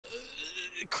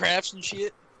crafts and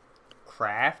shit.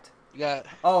 Craft? You got.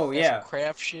 Oh, got yeah. some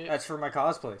craft shit. That's for my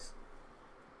cosplays.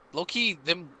 Low key,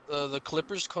 them the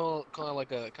clippers kind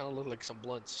of look like some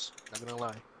blunts. Not gonna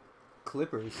lie.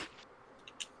 Clippers?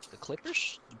 The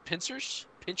clippers, the pinchers.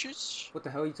 What the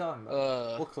hell are you talking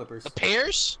about? What clippers? The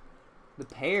pears. The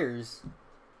pears?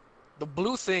 The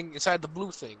blue thing inside the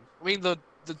blue thing. I mean the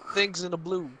things in the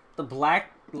blue. The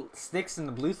black sticks in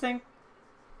the blue thing?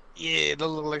 Yeah, they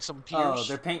look like some pears. Oh,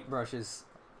 they're paintbrushes.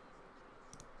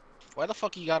 Why the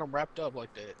fuck you got them wrapped up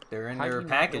like that? They're in How do their you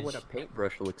not package. know what a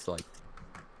paintbrush looks like?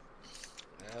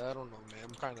 I don't know, man.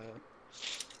 I'm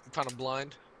kind of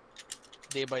blind.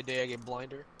 Day by day, I get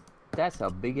blinder. That's a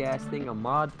big ass thing of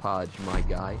Mod Podge, my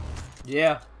guy.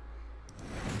 Yeah.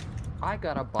 I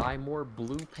gotta buy more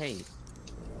blue paint.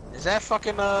 Is that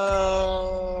fucking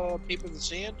paper of the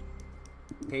sand?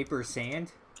 Paper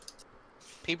sand?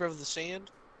 Paper of the sand?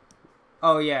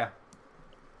 Oh, yeah.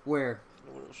 Where?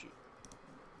 What else?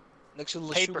 Next to the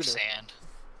Paper sand.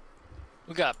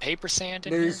 We got paper sand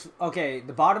in There's here? okay,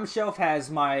 the bottom shelf has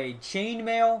my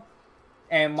chainmail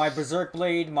and my berserk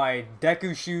blade, my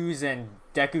Deku shoes and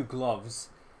Deku gloves.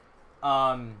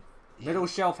 Middle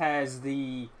shelf has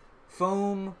the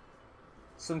foam,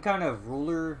 some kind of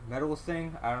ruler metal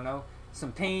thing, I don't know.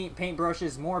 Some paint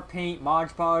brushes, more paint,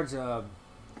 Mod Podge,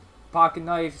 pocket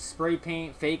knife, spray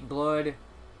paint, fake blood,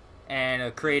 and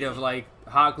a crate of like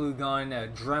hot glue gun, a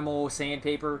Dremel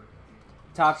sandpaper.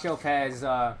 Top shelf has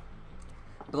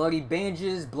bloody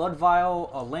bandages, blood vial,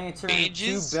 a lantern,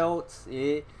 Bandages? 2 belts,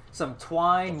 some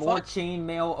twine, more fuck?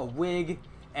 chainmail, a wig,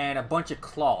 and a bunch of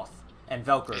cloth and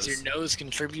Velcros. Is your nose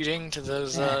contributing to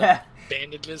those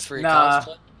bandages for your Nah.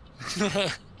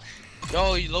 cosplay?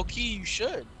 Yo, low key, you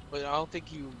should, but I don't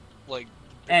think you like.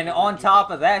 And on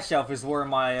top of that shelf is where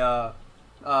my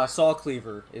saw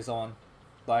cleaver is on,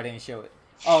 but I didn't show it.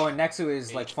 Oh, and next to it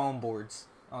is like foam boards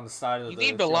on the side of You the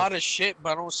named a lot of shit,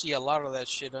 but I don't see a lot of that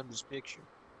shit on this picture.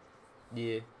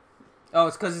 Yeah. Oh,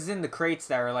 it's because it's in the crates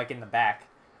that are like in the back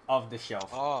of the shelf.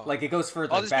 Oh. Like it goes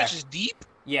further Oh, this back. bitch is deep?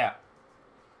 Yeah.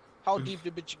 How deep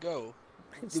did bitch go?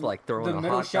 It's like throwing The a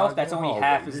middle hot shelf dog that's in a only hallway.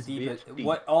 half as This deep. bitch deep.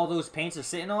 What all those paints are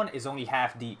sitting on is only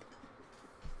half deep.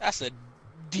 That's a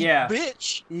deep Yeah.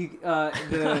 bitch. You,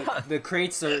 the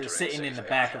crates are sitting in the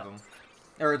back of them,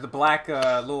 or the black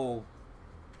little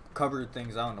cupboard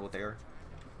things. I don't know what they are.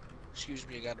 Excuse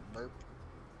me, I got a burp.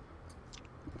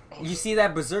 You see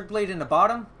that berserk blade in the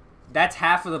bottom? That's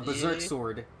half of the berserk Yeah.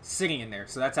 sword sitting in there.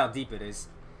 So that's how deep it is.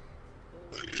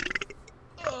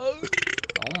 Oh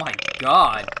my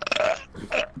god,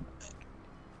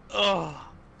 Oh,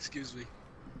 excuse me.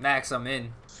 Max, I'm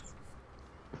in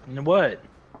What?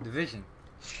 division.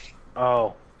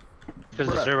 Oh. Because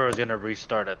the Bruh. server was gonna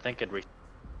restart. I think it What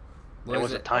there is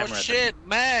was a it? timer. Oh at the- shit,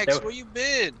 Max, There- where you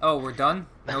been? Oh, we're done.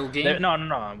 No game.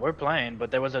 No. We're playing,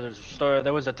 but there was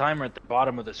a timer at the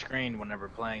bottom of the screen whenever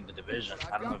playing the division.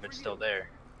 I don't know if it's still there.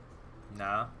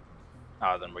 Nah.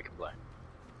 Oh, then we can play.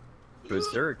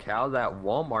 Berserk, how that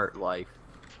Walmart life?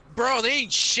 Bro, they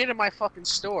ain't shit in my fucking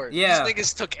store. Yeah. These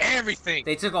niggas took everything.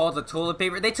 They took all the toilet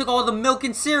paper. They took all the milk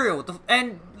and cereal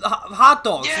and hot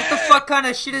dogs. What the Yeah. fuck kind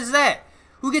of shit is that?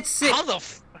 Who gets sick? How the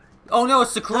f- Oh no,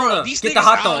 it's the Corona. Bro, these Get the niggas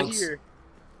hot out dogs. here.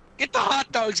 Get the hot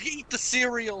dogs. Eat the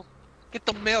cereal. Get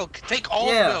the milk. Take all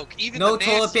the Yeah. milk. Even No the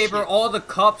toilet nasty paper. shit. All the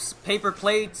cups, paper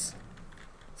plates.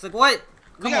 It's like what?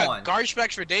 We Come got on. garbage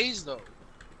bags for days though.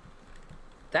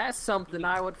 That's something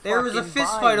I would. There was a fucking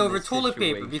fist buy fight in over this toilet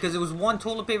paper situation. because it was one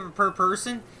toilet paper per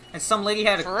person, and some lady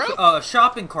had For real? a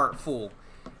shopping cart full,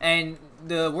 and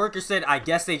the worker said, "I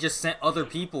guess they just sent other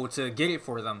people to get it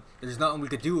for them. There's nothing we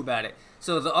could do about it."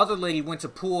 So the other lady went to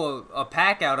pull a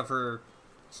pack out of her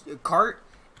cart,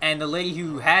 and the lady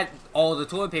who had all the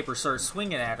toilet paper started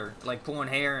swinging at her, like pulling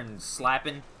hair and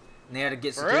slapping, and they had to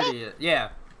get For real? security. Yeah,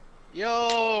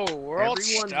 Yo, world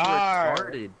Everyone's star.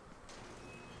 retarded.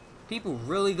 people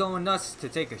really going nuts to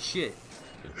take a shit.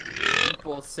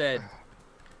 People said,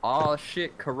 "Oh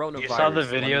shit, coronavirus." You saw the Let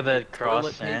video me that get Cross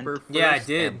toilet sent? paper Yeah, I first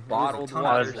did. and It was a bottled ton of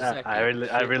water videos. second. I really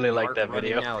Shit, like we that are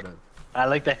running video. out of. I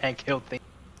like the Hank Hill theme.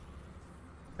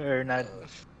 Or not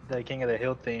the King of the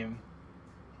Hill theme.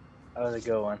 That was a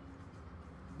good one.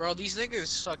 Bro, these niggas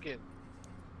sucking.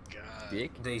 God.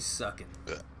 Dick. They sucking.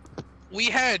 We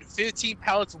had 15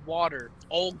 pallets of water,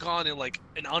 all gone in like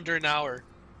under an hour.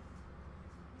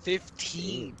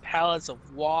 15 pallets of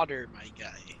water, my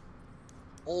guy.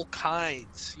 All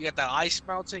kinds. You got the ice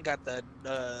mountain, got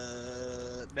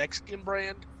the Mexican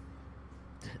brand.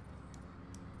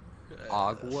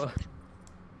 Agua.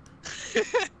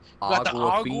 Got the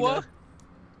Aquafina.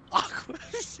 Aqua.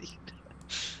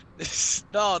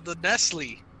 No, the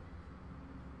Nestle.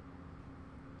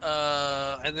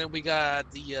 And then we got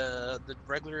the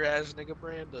regular ass nigga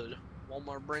brand, the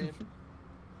Walmart brand.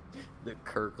 The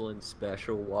Kirkland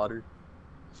Special Water.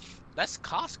 That's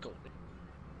Costco. Nigga.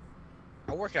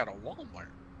 I work out at Walmart.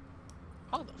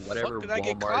 How the Whatever fuck did I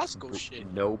get Walmart's Costco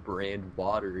shit? no brand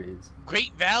water is.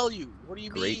 Great value. What do you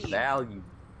Great mean? value.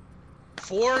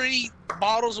 40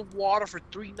 bottles of water for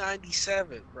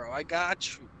 $3.97, bro. I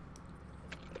got you.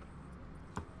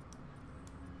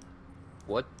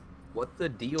 What the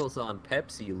deals on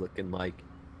Pepsi looking like?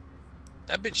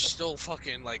 That bitch is still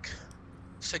fucking like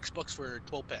 $6 for a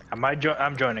 12 pack.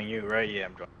 I'm joining you, right? Yeah,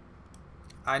 I'm joining.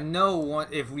 I know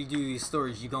if we do these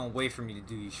stories, you're gonna wait for me to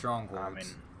do these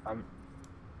strongholds.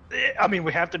 I mean,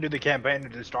 we have to do the campaign to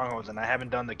do strongholds, and I haven't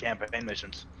done the campaign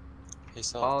missions. Hey,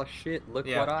 so Oh shit, look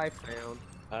Yeah. what I found.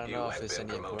 I don't know if it's any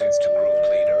promoted importance to group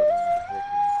leader.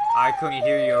 I couldn't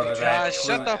hear you over that. Guys,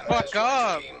 shut the fuck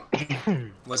up.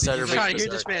 What did Started you I'm say? trying to hear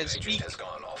Berserk. this man Agent speak. has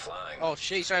gone offline. Oh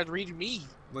shit, he started reading me.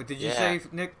 What did you Yeah. say,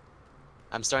 Nick?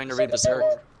 I'm starting to read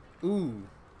Berserk. Ooh.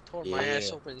 Tore my ass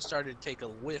Yeah. open and started to take a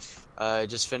whiff. I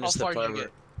just finished the far did part you where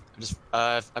get? just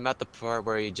I'm at the part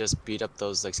where he just beat up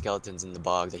those like skeletons in the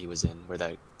bog that he was in. Where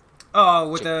that Oh,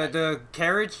 with Chick- the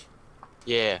carriage?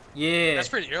 yeah. Yeah. That's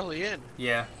pretty early in.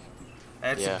 Yeah.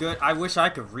 That's Yeah. good. I wish I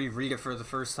could reread it for the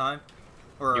first time.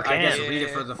 Or You I guess can. read it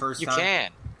for the first You time.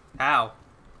 can. How?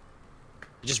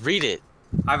 You just read it.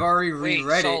 I've already Wait,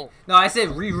 reread so- it. No, I said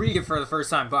reread it for the first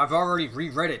time, but I've already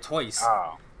reread it twice.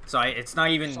 Oh. So it's not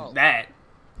even So- that.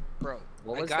 Bro,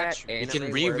 What I was got that you. You can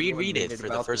anime where reread everyone it made for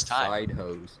the about first time. Side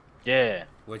hose. Yeah.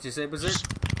 What'd you say, Berserk?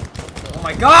 Oh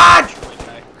my god!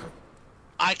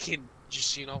 I can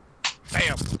just,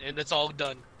 bam, and it's all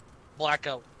done.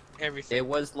 Blackout. Everything. It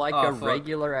was like Oh, a fuck.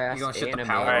 regular ass You gonna shut the anime,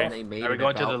 power and off? they made Are we it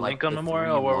going to about, the like, Lincoln the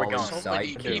Memorial, or where we're three going? Lawless So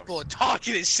many sidekicks. people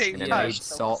talking at the same And it time. made Shut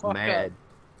the Salt fuck up. mad.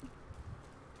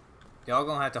 Y'all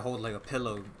gonna have to hold like a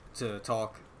pillow to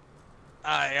talk.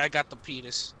 I got the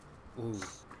penis. Ooh.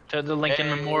 To the Lincoln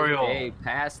Hey, Memorial. Hey,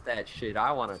 pass that shit.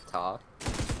 I want to talk.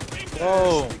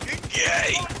 Whoa.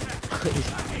 Yay!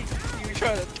 You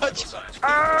trying to touch me?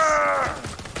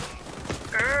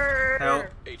 Help.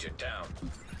 Agent down.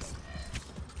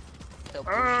 Help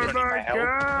Oh this my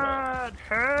god,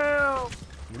 help!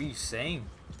 What are you saying?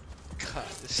 shit. God,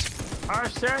 this I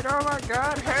said, oh my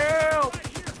god, help!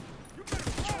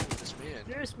 what's wrong with this man?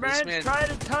 This man's man's trying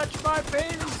to touch my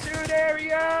bathing suit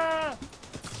area!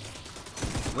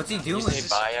 What's he You doing? say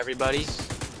bye, everybody.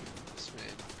 This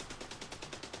man.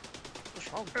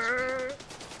 What's wrong with this man?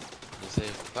 You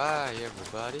say bye,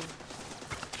 everybody.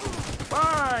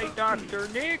 Bye, Dr.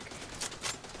 Nick!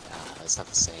 Nah, that's not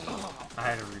the same. I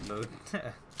had to reload.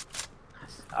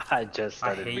 I just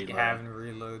I started hate reloading. having to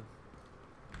reload.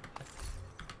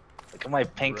 Look at my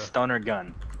pink Bruh. stoner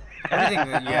gun.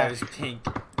 Everything that you have is pink.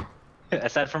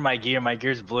 Aside from my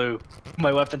gear's blue.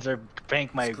 My weapons are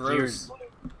pink, my It's gear's gross. blue.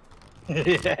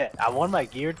 Yeah, I want my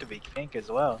gear to be pink as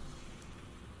well.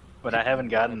 But I haven't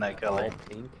gotten that All color.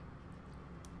 pink.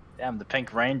 Damn, the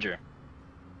Pink Ranger.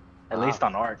 At Wow. least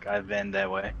on Ark, I've been that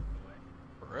way.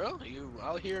 For real? You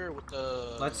out here with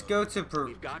the... Let's go to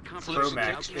We've got Pro confirmation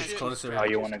Max. shit. It's closer. Oh,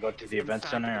 you want to go to the event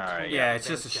center? Alright. Yeah, it's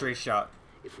just a straight shot.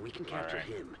 If we can capture Alright.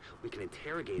 him, we can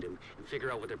interrogate him and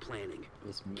figure out what they're planning.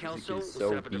 This music Kelso will is set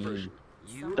so up a beam. diversion.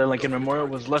 You The Lincoln go for Memorial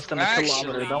target. was less than a Actually,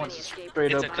 kilometer. That one's straight it's up a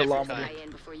different kilometer.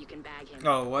 kind.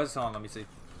 Oh, it was? Hold on, let me see.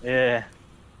 Yeah.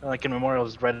 The Lincoln Memorial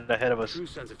is right ahead of us. True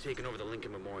Sons have taken over the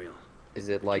Lincoln Memorial. Is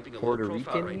it like Keeping a Puerto low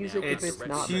profile Rican right now. music if It's it's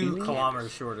not 2 beaming?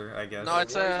 kilometers shorter, I guess. No,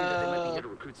 it's Worries me that they might be here to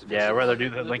recruit Yeah, I'd civilians. rather do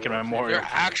the Lincoln Memorial. They're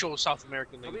actual South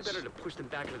American Probably niggas. better to push them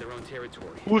back into their own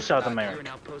territory. Who's South Not clear America? an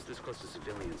outpost this close to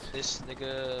civilians. This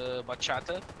nigga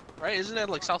Bachata, right? Isn't that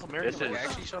like South American? This Like is-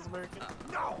 actually South American?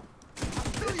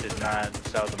 This is not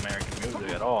South American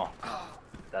music at all.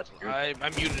 That's true. I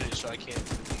muted it so I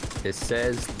can't. It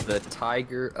says the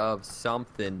Tiger of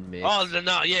something mix. Oh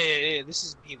no, yeah. This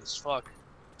is mean as fuck.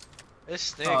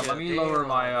 This Oh, nigga. let me damn. lower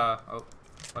my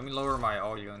let me lower my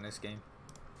audio in this game.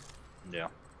 Yeah.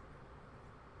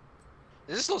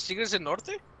 Is this Los Tigres del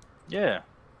Norte? Yeah.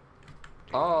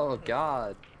 Oh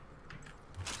god.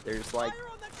 There's like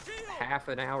half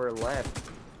an hour left.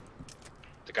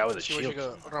 The guy with the See what you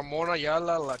shield. got. Ramona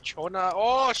Ayala, La Chona.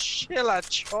 Oh shit, La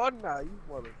Chona, you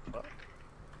motherfucker.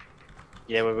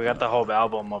 Yeah, but we got the whole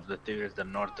album of the Tigres del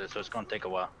Norte, so it's gonna take a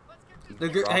while. The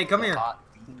gra- Dropped hey, come the here. hot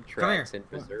beat Come here. tracks and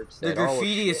Berserk The said, "Oh,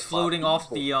 graffiti is shit, floating my off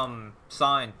people." the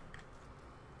sign.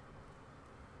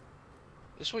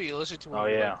 This is what you listen to when Oh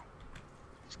you're, yeah.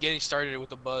 like, getting started with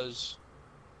the buzz.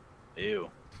 Ew.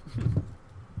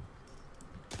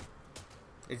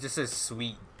 It just says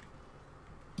sweet.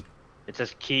 It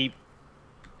says keep.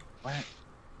 What? It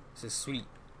says sweet.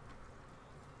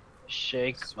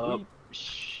 Shake up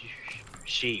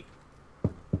sheep.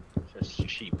 Just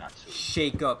sheep, not soup.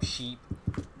 Shake up sheep.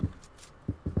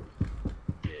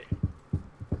 Yeah.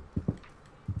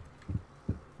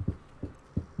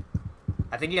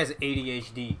 I think he has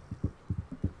ADHD.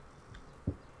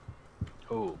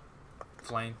 Who?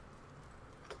 Flame.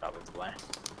 Probably.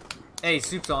 Hey,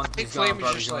 Soup's on. I think He's gone, Flame is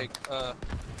probably just gone. like, I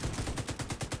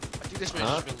think this man's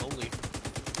Huh? just been lonely.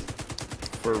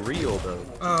 For real though.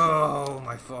 Oh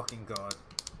my fucking god.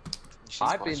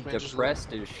 I've been This man's just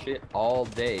depressed as shit all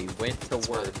day. Went to That's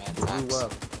why work, the man threw tax.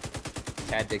 up.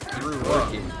 Had to keep Threw up.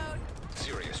 working.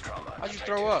 Serious trauma. How'd you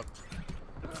throw up?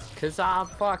 Cause I'm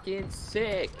fucking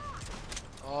sick.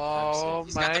 Oh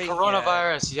He's my got the god.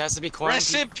 coronavirus. He has to be Rest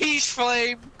quarantined. in peace,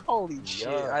 Flame. Holy shit.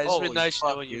 It's Holy been nice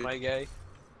fuck, knowing you, dude. my guy.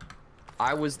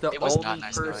 I was the It was not only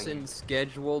nice knowing person you.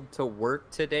 scheduled to work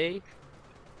today,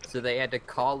 so they had to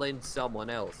call in someone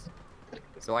else.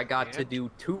 So I got to And? do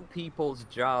 2 people's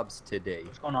jobs today.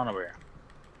 What's going on over here?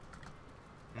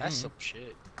 That's Mhm. some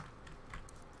shit.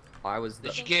 I was the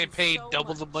Did you get paid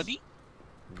double the money?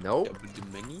 nope.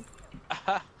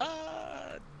 There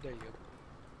you go.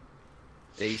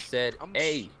 They said, I'm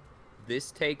 "Hey,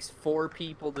 this takes 4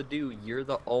 people to do. You're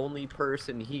the only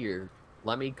person here.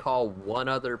 Let me call one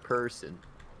other person."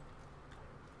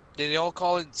 Did they all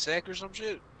call in sick or some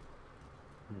shit?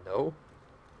 No,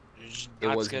 You're just it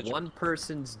not was scheduled. one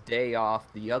person's day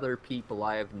off. The other people,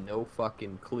 I have no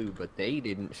fucking clue, but they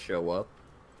didn't show up.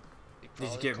 They Did you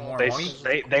probably get called more They money? because of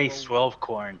they corona.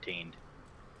 self-quarantined.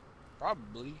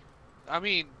 Probably. I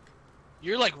mean,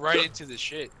 you're like right into the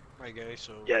shit, my guy.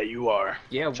 So Yeah, you are.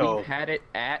 Yeah, So- we had it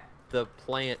at the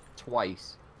plant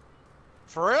twice.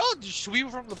 For real? Just 2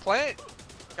 people from the plant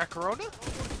got corona?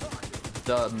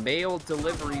 The mail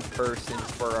delivery persons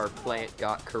for our plant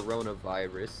got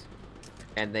coronavirus,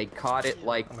 and they caught it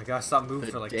like Oh my god, stop moving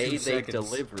the for like day 2 they seconds.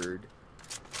 delivered.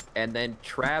 And then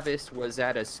Travis was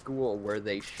at a school where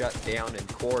they shut down and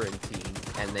quarantined,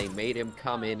 and they made him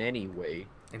come in anyway.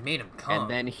 They made him come. And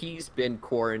then he's been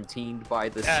quarantined by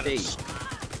the That state. is-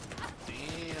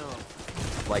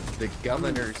 Damn. Like the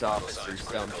governor's office or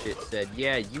some shit said,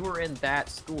 "Yeah, you were in that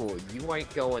school. You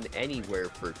ain't going anywhere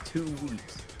for 2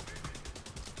 weeks."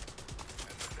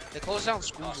 They closed down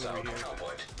schools over here.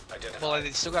 Well, like,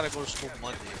 they still gotta go to school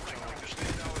Monday. Which I don't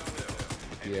understand.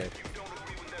 Yeah.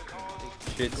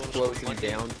 Shit's Go to closing Monday.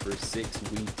 down for 6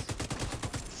 weeks.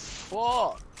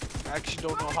 Fuck. I actually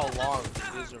don't know how long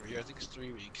it is over here. I think it's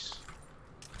 3 weeks.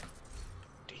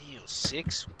 Damn,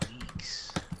 6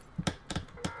 weeks.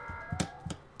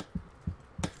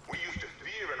 We used to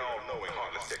fear an all-knowing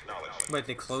heartless technology. Wait,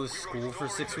 they closed school for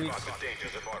 6 weeks? The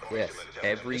dangers of artificial Yes, intelligence.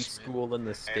 every school in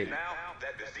the And state. now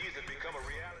that disease has become a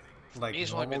reality. Like Me,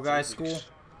 it's only normal been guy 3 school? weeks.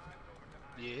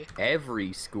 Yeah,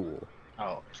 Every school.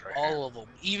 Oh, it's right. all of them.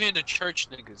 Even the church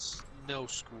niggas. No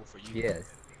school for you. Yeah.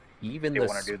 Even They the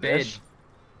wanna do sped. this?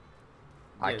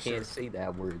 I Yeah, can't sure. say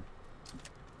that word.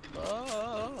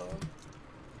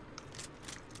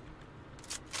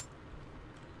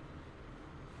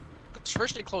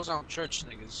 First they closed down church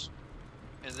niggas,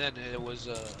 and then it was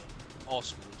all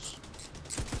schools.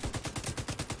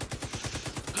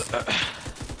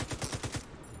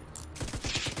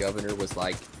 Governor was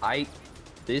like,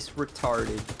 this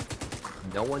retarded.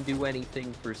 No one do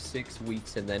anything for 6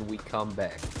 weeks and then we come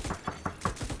back.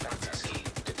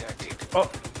 Oh,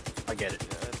 I get it.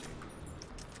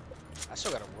 I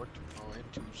still gotta work tomorrow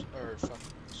and Tuesday or fucking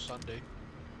Sunday.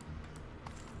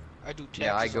 I do taxes.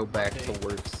 Yeah, I go on back Monday. to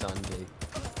work Sunday.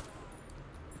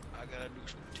 I gotta do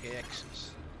some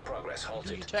taxes. Progress You do your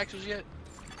halted. taxes yet?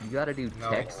 You gotta do No.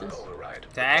 taxes? Override.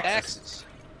 Taxes? Taxes.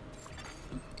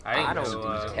 I didn't I don't know, do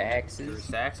there was taxes.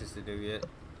 taxes to do yet.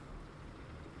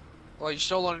 Well, you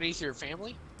still underneath your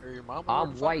family or your mom? or I'm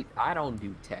whatever the fuck? white. I don't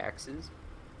do taxes.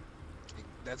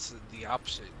 That's the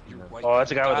opposite. You're No. white. Oh,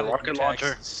 that's a you guy with a gotta do rocket launcher.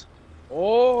 taxes.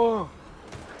 Oh,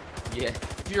 Yeah.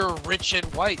 If you're rich and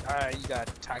white, alright, you got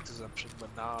tax exemption, but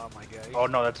nah, my guy. oh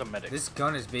no, that's a medic. This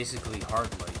gun is basically hard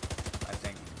light, I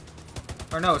think.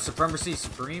 Or no, Supremacy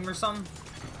Supreme or something?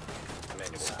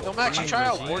 Yo, Max, you try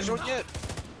out Regime. Warzone yet?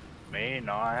 Me?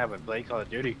 No, I haven't played Call of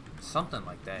Duty. Something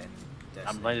like that in I'm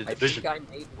Destiny. playing the I Division. think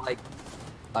I made like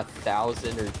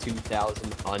 1,000 or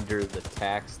 2,000 under the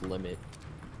tax limit.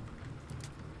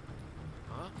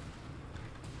 Huh?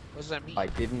 What does that mean? I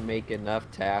didn't make enough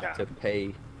to have Yeah. to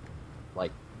pay,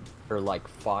 like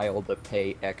file to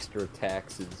pay extra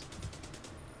taxes.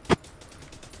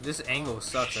 This angle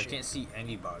sucks, I shit. can't see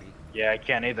anybody. Yeah, I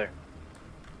can't either.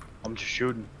 I'm just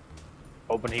shooting.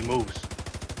 Hoping he moves.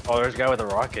 Oh, there's a guy with a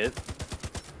rocket.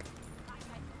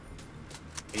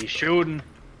 He's shooting.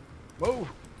 Move.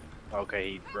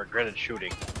 Okay, he regretted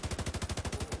shooting.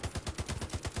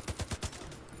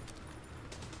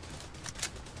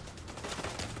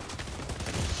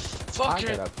 Fuck I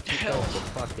it. gotta pick up the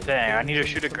fucking. Dang, I need to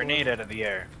thing shoot a from grenade out of the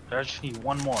air. I just need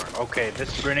one more. Okay,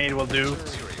 this grenade will do.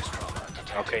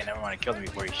 Okay, never mind. I killed him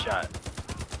before he shot.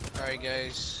 Alright,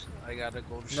 guys. I gotta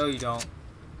go to No, you don't.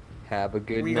 Have a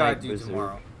good We night, gotta do Berserk.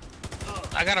 tomorrow.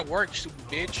 I gotta work, stupid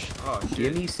bitch. Oh Give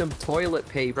shit. me some toilet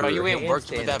paper. Bro, you ain't hand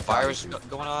worked with that virus sanitizer.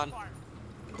 going on?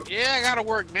 Yeah, I gotta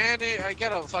work, man. I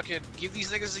gotta fucking give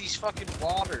these niggas these fucking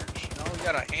waters. You know, we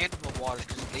gotta hand them the waters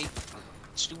because they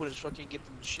stupid as fucking get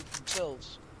them shit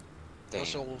themselves. They're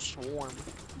Damn. so swarmed.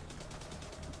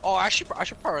 Oh, I should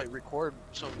probably record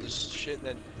some of this shit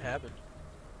that happened.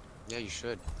 Yeah, you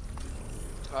should.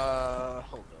 Hold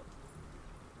up.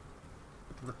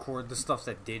 Record the stuff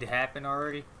that did happen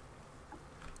already.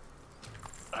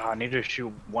 I need to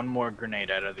shoot one more grenade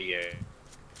out of the air.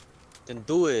 Then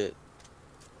do it.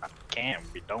 I can't.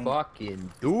 We don't.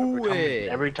 Fucking do it.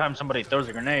 Every time somebody throws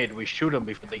a grenade, we shoot them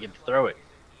before they get to throw it,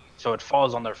 so it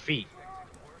falls on their feet.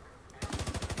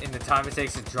 In the time it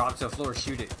takes to drop to the floor,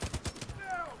 shoot it.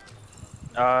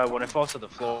 When it falls to the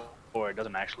floor, it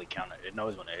doesn't actually count it. It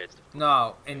knows when it hits.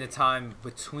 No, in the time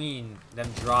between them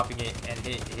dropping it and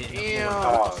hitting the Damn, floor.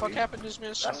 what Oh, the fuck dude. happened to this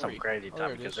man's story? That's some crazy Oh, there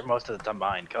time it because is. they're most of the time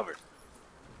behind cover.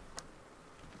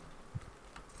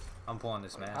 I'm pulling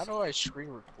this How mask. do I screen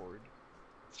record?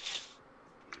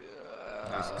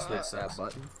 Split That cells.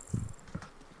 button.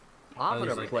 I'm Oh, gonna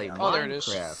there's like- play oh, there it is.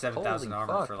 Minecraft. 7,000 Holy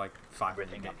armor fuck. for like 500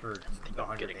 Everything or I think I'm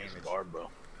 100 getting is damage. guard, bro.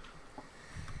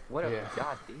 What a Yeah.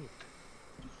 goddamn.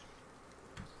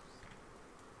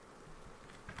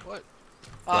 What?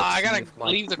 Let's I see gotta if my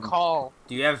leave the com- call.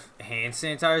 Do you have hand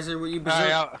sanitizer with you,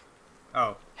 Berserk? Alright,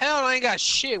 Oh, hell, I ain't got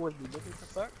shit with me. What the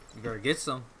fuck? you better get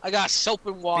some. I got soap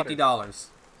and water. $50.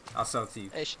 I'll sell it to you.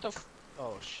 Hey, shut the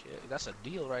oh shit, that's a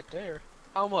deal right there.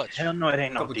 How much? Hell no, it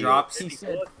ain't no Couple deal. drops. He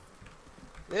said,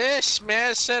 This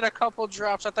man said a couple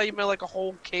drops. I thought you meant like a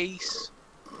whole case.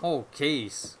 Whole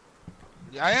case.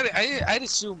 I'd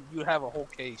assume you have a whole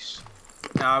case.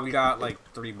 Nah, we got like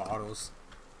 3 bottles.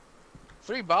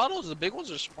 3 bottles? The big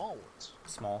ones or small ones?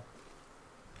 Small.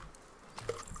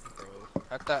 Bro,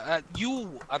 I thought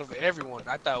you out of everyone,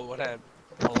 I thought would have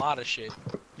a lot of shit.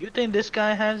 You think this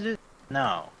guy has it?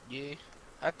 No. Yeah.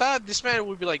 I thought this man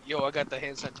would be like, yo, I got the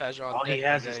hand sanitizer on. All he deck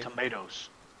has is today. tomatoes.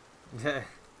 Yeah.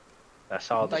 That's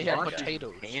all. I thought this he had guy got.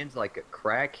 potatoes. hands like a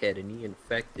crackhead and he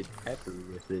infected Pepper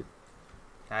with it.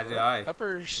 How did I?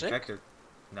 Pepper sick? Infect her?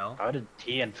 No. How did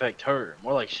he infect her?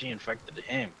 More like she infected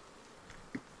him.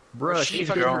 Bruh, she she's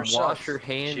infected gonna herself. wash her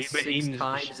hands She's been 6 eating-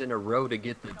 times in a row to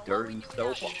get the dirty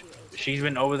soap off. She's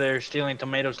been over there stealing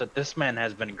tomatoes that this man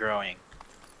has been growing.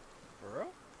 Bro?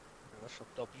 That's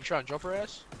fucked up. You trying to jump her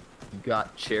ass? You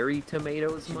got cherry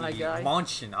tomatoes, She my guy?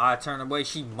 munching. I turn away,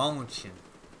 she munching.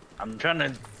 I'm trying to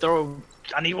throw.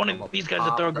 I need one I'ma of these guys to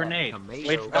pop throw a that grenade. tomato.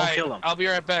 Wait, don't Alright, kill him. I'll be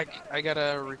right back. I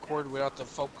gotta record without the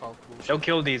phone call. bullshit. Don't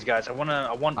kill these guys. I want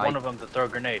I- one of them to throw a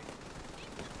grenade.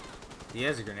 He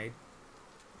has a grenade.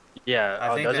 Yeah.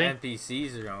 I think does the he?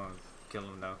 NPCs are gonna kill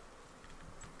him though.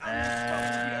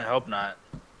 I hope not.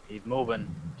 He's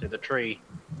moving to the tree.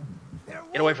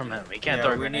 Get away from him. He can't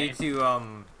throw a we grenade. need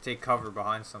to take cover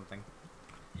behind something.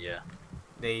 Yeah.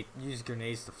 They use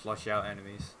grenades to flush out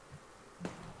enemies.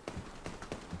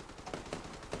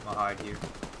 I'll hide here.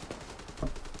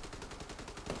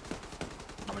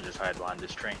 I'm gonna just hide behind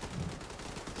this tree.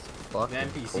 Fucking The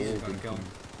NPCs are cold gonna in kill him.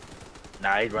 here.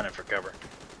 Nah, he's running for cover.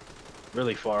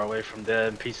 Really far away from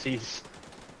the NPCs.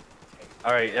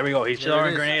 Alright, there we go. He's There throwing it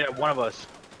a is. grenade at one of us.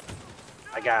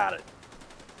 I got it.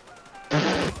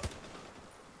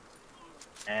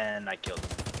 And I killed him.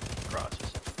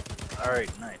 Crosses.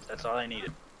 Alright, nice. That's all I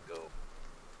needed. Go.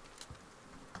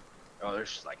 Oh,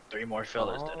 there's like 3 more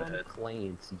fellas dead ahead.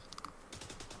 Clancy.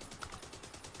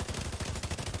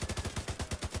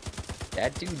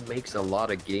 That dude makes a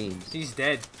lot of games. He's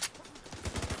dead.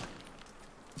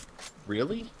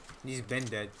 Really? He's been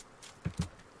dead.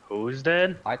 Who's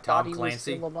dead? I Tom thought he Clancy. was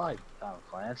still alive. Tom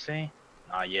Clancy?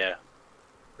 Yeah.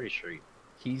 Pretty sure.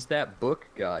 He's that book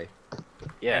guy.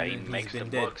 Yeah, And he he's makes the been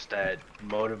dead. books that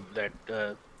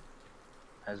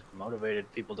has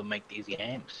motivated people to make these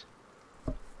games.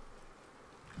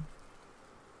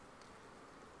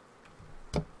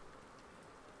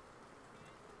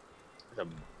 There's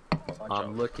a bunch I'm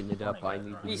of looking it up. I funny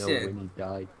need guys to He know said- when he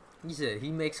died. He said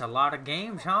he makes a lot of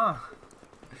games, huh?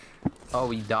 Oh,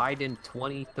 he died in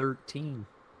 2013.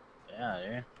 Yeah,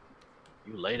 yeah.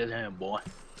 You later than him, boy.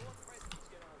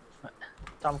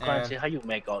 Tom Clancy, how you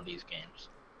make all these games?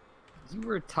 You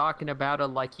were talking about it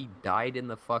like he died in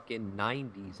the fucking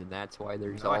 90s, and that's why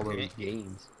there's No, I all those didn't.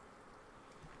 games.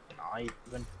 Not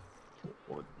even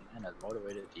what man has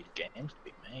motivated these games to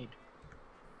be made.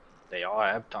 They all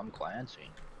have Tom Clancy.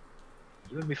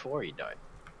 Even before he died.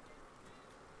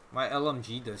 My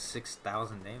LMG does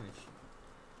 6,000 damage.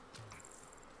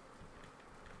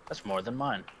 That's more than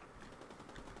mine.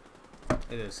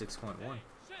 It does 6.1.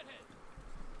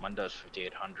 Mine does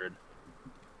 5,800.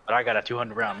 But I got a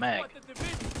 200 round mag.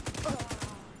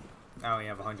 I only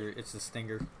have 100. It's the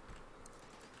Stinger.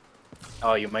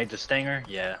 Oh, you made the Stinger?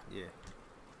 Yeah. Yeah.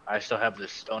 I still have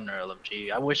this Stoner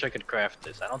LMG. I wish I could craft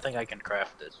this. I don't think I can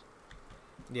craft this.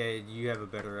 Yeah, you have a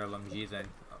better LMG than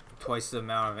twice the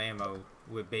amount of ammo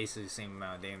with basically the same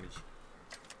amount of damage.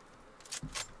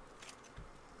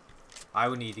 I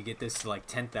would need to get this to like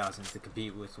 10,000 to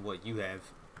compete with what you have.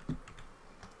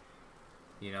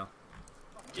 You know?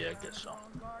 Yeah, I guess so.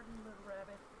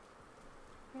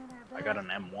 I got an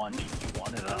M1 if you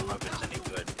want it. I don't know if it's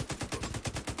any good.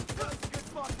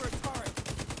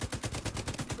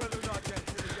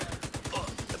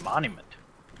 The monument.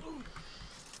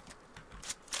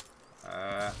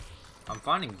 I'm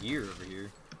finding gear over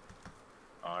here.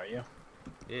 Are you?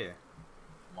 Yeah.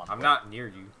 I'm on the I'm way. not near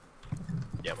you.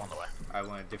 Yeah, I'm on the way. I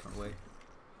went a different way.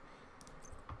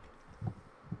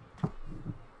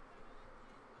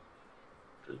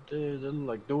 They look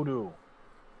like doo-doo.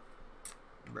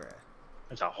 Bruh.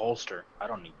 It's a holster. I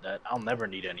don't need that. I'll never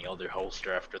need any other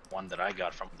holster after the one that I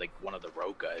got from like one of the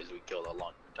rogue guys we killed a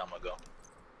long time ago.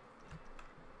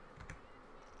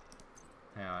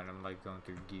 Hang on, I'm like going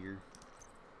through gear.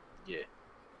 Yeah.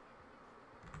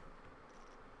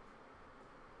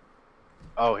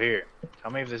 Oh, here.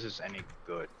 Tell me if this is any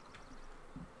good.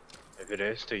 If it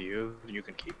is to you, you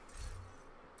can keep.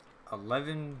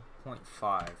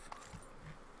 11.5.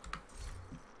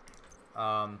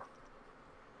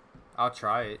 I'll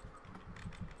try it.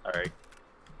 Alright.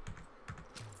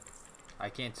 I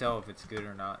can't tell if it's good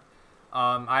or not.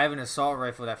 I have an assault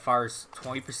rifle that fires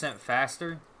 20%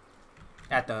 faster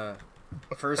at the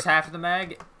first half of the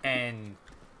mag and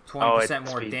 20%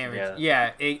 more speeds, damage.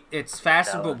 yeah. Yeah, it's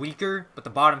faster but Balance. weaker, but the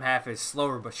bottom half is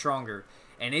slower but stronger.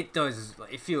 And it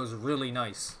feels really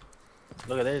nice.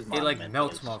 Look at this. It like monument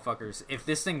melts is- motherfuckers. If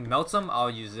this thing melts them, I'll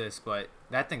use this, but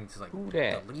that thing's like Who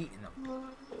dat? deleting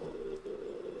them.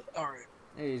 Alright.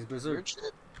 Hey, he's berserk. Weird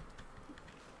shit.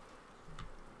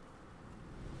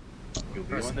 You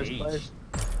Press in this H. place?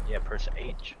 Yeah, press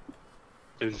H.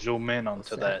 To zoom in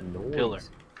onto that noise? pillar.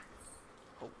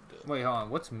 Hold up. Wait, hold on.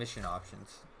 What's mission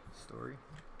options? Story?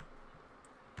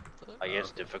 I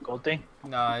guess difficulty?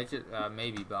 No, it just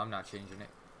maybe, but I'm not changing it.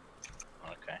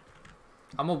 Okay.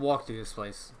 I'm gonna walk through this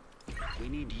place. We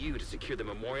need you to secure the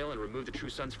memorial and remove the True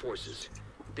Sons forces.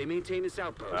 If they maintain this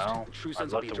outpost, Well, the True I'd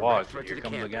Sons will love be a to direct walk, threat but to here the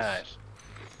come the campus.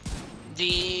 guys.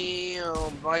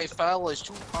 Damn, my file is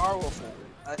too powerful.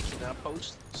 I cannot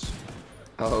post this.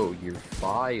 Oh, your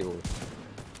file.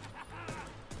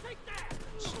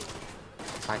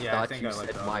 I Yeah, I thought think you I like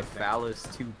said the my other thing. file is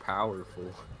too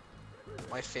powerful.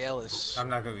 My fail is. I'm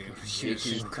not gonna be able to shoot It is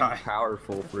this too guy.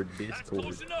 powerful for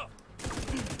Discord.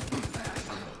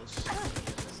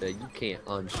 So you can't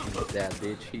unshoot that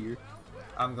bitch here.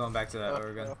 I'm going back to that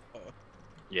Oregon.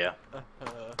 Yeah. The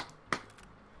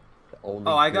only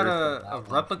Oh, I got person a on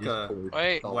replica Discord-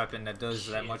 Wait. Oh, Weapon that does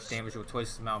that much damage with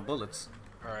twice the amount of bullets.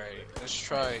 Alright, let's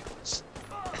try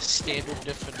standard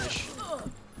definition.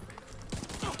 Standard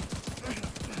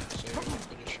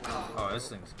definition. Oh, this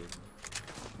thing's good.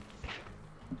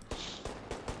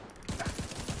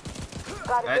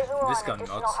 Got a That- visual this on gun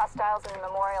additional nuts. hostiles in the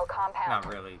memorial compound. Not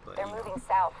really, but They're you know. moving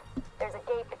south. There's a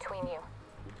gate between you.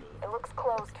 It looks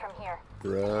closed from here.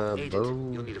 Agent, you'll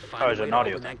Bravo. need to Oh, find a there's way an to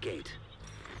audio open thing. that gate.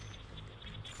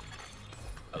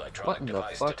 Electronic What in the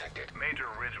device fuck? detected. Major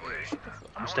Ridgeway,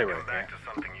 I I'm stay wanna right come back here. to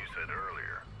something you said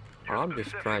earlier. Your I'm just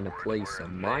specific trying to words play were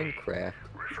some they, Minecraft.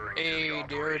 referring to the Hey, there it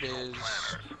operational is.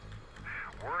 planners.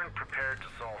 Weren't prepared to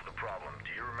solve the problem.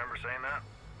 Do you remember saying that?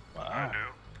 I Wow. do.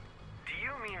 Do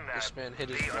you mean that This man hit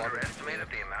his they water underestimated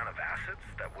can. the amount of assets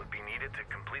that would be needed to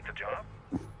complete the job?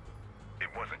 It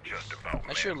wasn't just about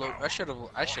I should manpower I should have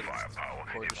or firepower.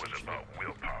 recorded It was some shit. about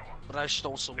willpower. But I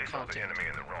stole some They saw the content. enemy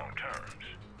in the wrong terms.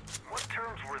 What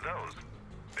terms were those?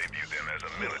 They viewed them as a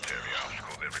military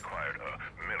obstacle that required a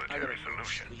I military gotta go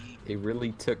solution. sleep. It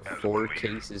really took 4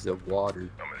 cases of water.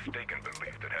 A mistaken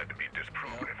belief that had to be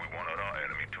disproven if we wanted our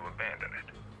enemy to abandon it.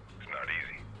 It's not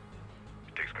easy.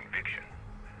 It takes conviction,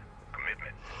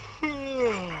 commitment,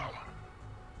 willpower.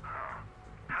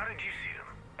 How did you see them?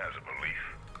 As a belief.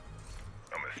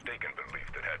 A mistaken belief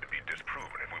that had to be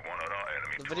disproven if we wanted our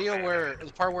enemy The to video abandon where it.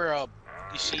 the part where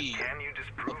you see Can you a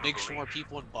disprove big a swarm of belief?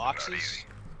 people in Not boxes. easy.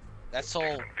 That's Takes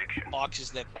all conviction.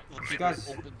 boxes that the people guys-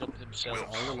 opened up themselves.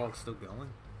 All the log's still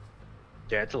going.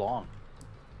 Yeah, it's long.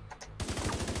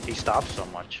 He stops so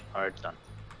much. Alright, it's done.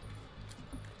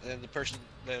 And then the person,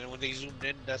 then when they zoomed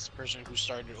in, that's the person who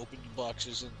started opening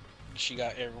boxes, and she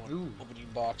got everyone Ooh. opening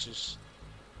boxes.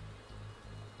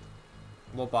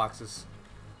 What boxes?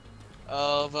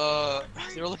 Of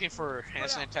they were looking for hand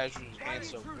sanitizer and hand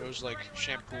soap. There was like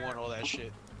shampoo and all that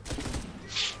shit.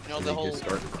 You know, the They whole just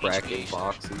start cracking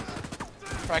boxes.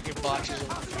 cracking boxes of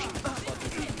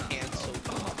fucking hand soap.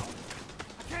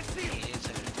 Hand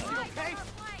sanitizer.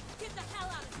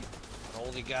 And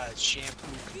all they got is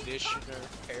shampoo, conditioner,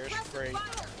 hairspray.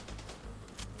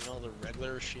 You know, the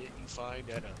regular shit you find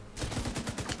at a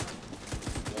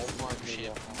Walmart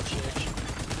shit section.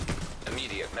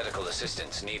 Immediate medical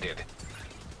assistance needed.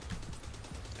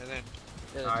 And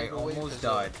then I almost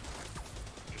died.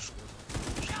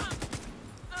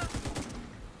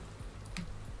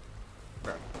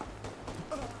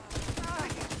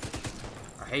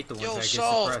 I hate the ones Yo, that get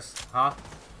Saul. suppressed. Huh?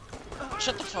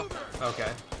 Shut the fuck up.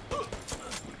 Okay.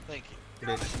 Thank you.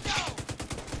 Bitch.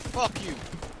 Fuck you.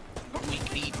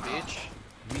 Weak knee, bitch.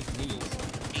 Weak knees.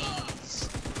 Knees.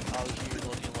 Out here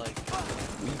looking like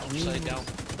Weak upside knees. down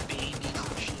babies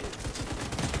and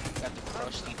shit. Got the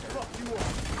crusty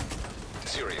dirt.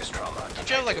 Serious trauma. Don't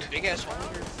you have like a big ass hole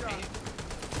in your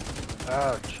face?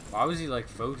 Ouch. Why was he like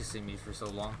focusing me for so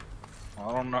long?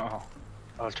 I don't know.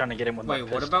 I was trying to get him with my Wait,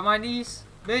 what pistol. about my knees?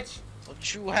 Bitch?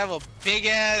 Don't you have a big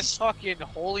ass fucking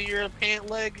hole in your pant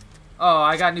leg? Oh,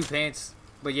 I got new pants.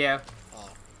 But yeah.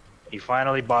 He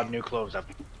finally bought new clothes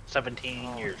after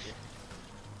 17 years.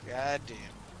 God damn.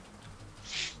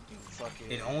 You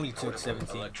fucking. It only took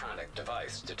 17. Electronic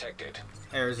device detected.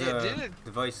 There's Yeah, a didn't-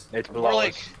 device. It's Or below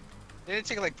like, us. didn't it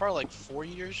take like probably like 4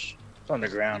 years? It's on the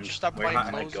ground. You just stopped We buying might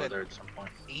clothes go at there at some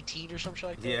point. 18 or something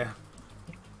like that? Yeah.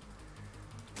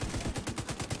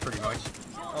 Pretty much.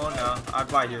 Oh no, I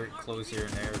buy your clothes here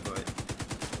and there, but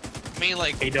I mean,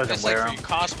 like, He doesn't that's wear like for 'em. your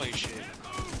cosplay shit.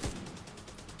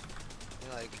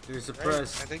 You're like, there's a right?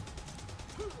 press. I think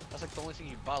that's like the only thing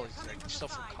you bought, like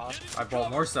stuff for cosplay. I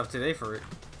bought more stuff today for it.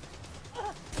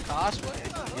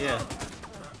 Cosplay? Yeah.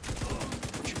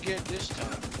 What'd you get this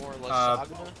time? More or less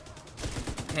Saguna?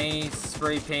 Paint,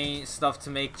 spray paint, stuff to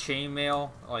make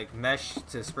chainmail, like mesh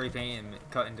to spray paint and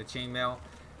cut into chainmail.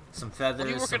 Some What are you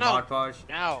feathers, some working on Mod Podge.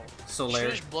 now? Solaire.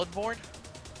 Finish Bloodborne?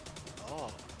 Oh.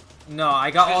 No,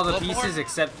 I got all the Finish pieces Bloodborne?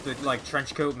 except the like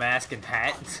trench coat, mask, and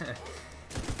hat.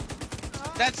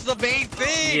 That's the main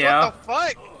thing! Yeah. What the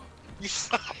fuck? You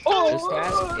Just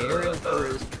ask Aaron for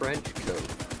his trench coat.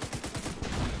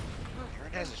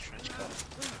 Aaron has his trench coat.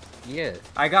 Yeah.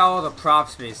 I got all the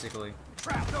props basically.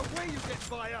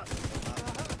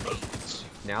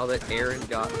 Now that Aaron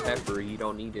got Pepper, he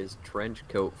don't need his trench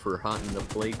coat for hunting the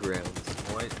playgrounds.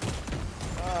 What?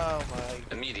 Oh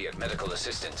my. Immediate medical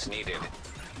assistance needed.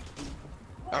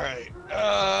 Alright.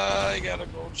 I gotta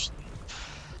go to sleep.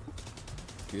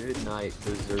 Good night,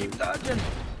 Berserk. Keep dodging.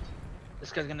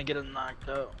 This guy's gonna get him knocked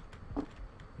out.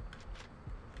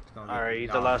 Alright, he's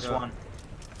the last one.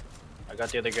 I got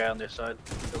the other guy on this side.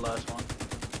 The last one.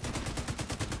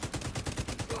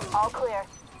 All clear.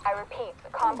 I repeat, the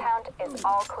compound is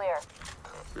all clear.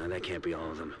 No, that can't be all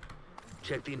of them.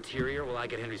 Check the interior while I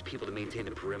get Henry's people to maintain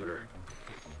the perimeter.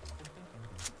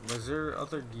 Was there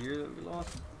other gear that we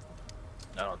lost?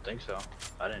 I don't think so.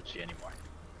 I didn't see any more.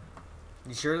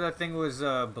 You sure that thing was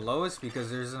below us?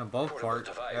 Because there's an above part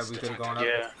that we could have gone up.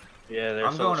 Yeah, yeah. There's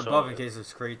I'm going also- above in case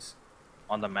there's crates.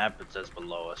 On the map, it says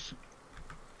below us.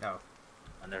 Oh.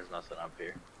 And there's nothing up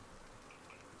here.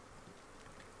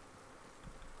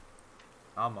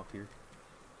 I'm up here.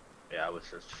 Yeah, I was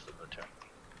just in the turn.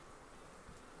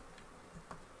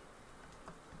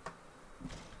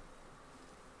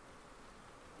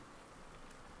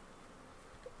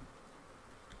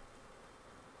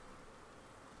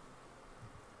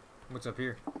 What's up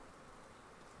here?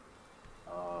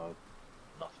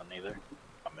 Nothing either.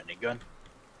 A minigun.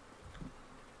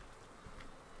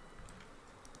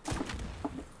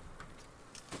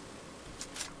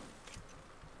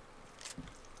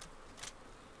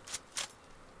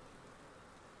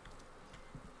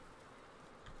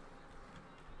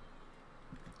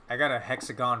 I got a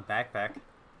hexagon backpack.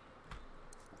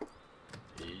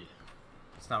 Yeah.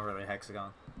 It's not really a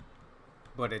hexagon,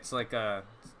 but it's like a.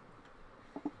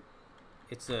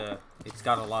 It's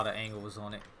got a lot of angles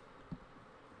on it.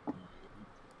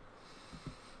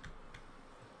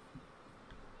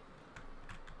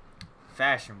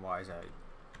 Fashion-wise,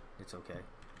 it's okay.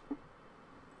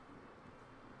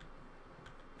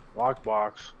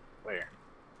 Lockbox. Where?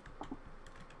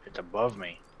 It's above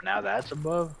me. Now that's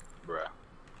above? Bruh.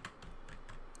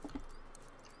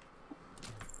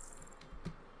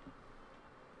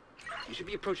 You should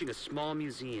be approaching a small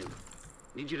museum.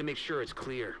 Need you to make sure it's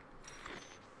clear.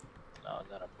 No,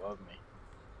 hell is that above me?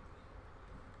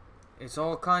 It's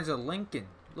all kinds of Lincoln.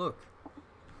 Look.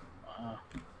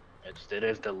 It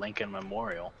is the Lincoln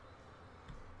Memorial.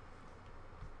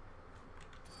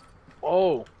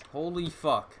 Whoa! Holy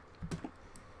fuck.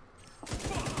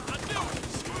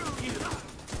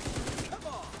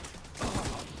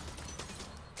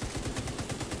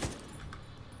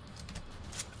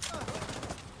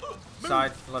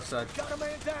 Side, left side.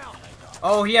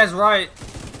 Oh, he has right.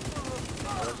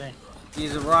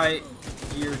 He's a right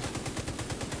geared.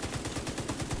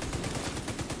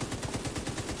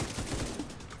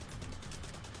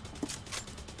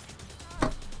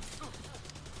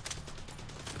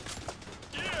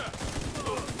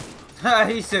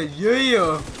 He said,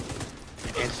 yeah.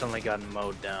 Instantly got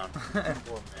mowed down.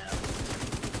 Poor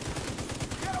man.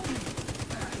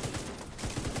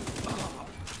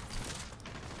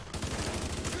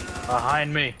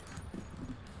 Behind me.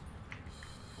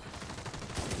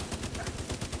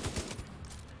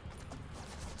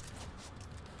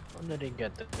 When did he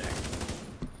get there?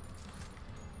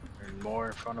 There's more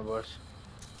in front of us.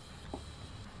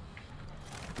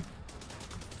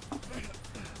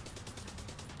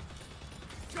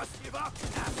 Just give up,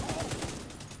 asshole!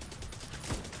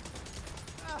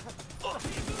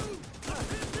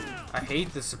 I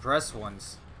hate the suppressed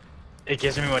ones. It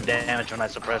gives me more damage when I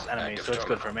suppress enemies, so it's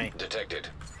good for me. Detected.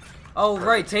 Oh,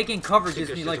 right, taking cover gives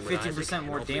Sync me your like system with 15% Isaac,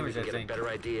 more and hopefully we damage, I can get think. a better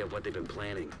idea of what they've been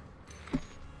planning.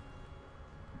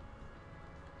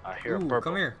 I hear Ooh, purple.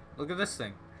 come here. Look at this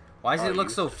thing. Why does it look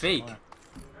so fake?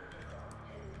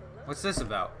 What's this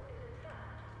about?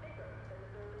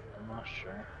 I'm not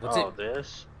sure. What's oh, it?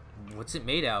 this? What's it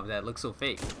made out of that looks so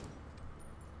fake?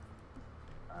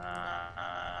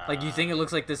 Uh, Like, you think it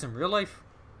looks like this in real life?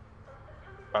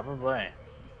 Probably.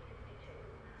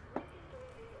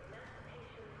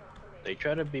 They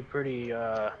try to be pretty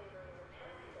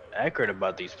accurate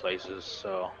about these places,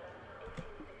 so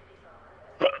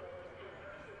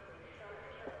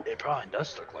it probably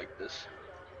does look like this.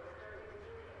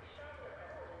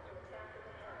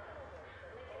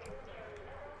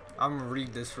 I'm gonna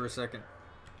read this for a second.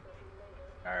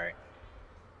 Alright.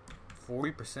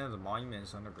 40% of the monument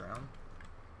is underground.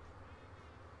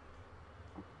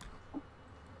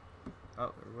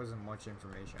 Oh, there wasn't much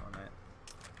information on that.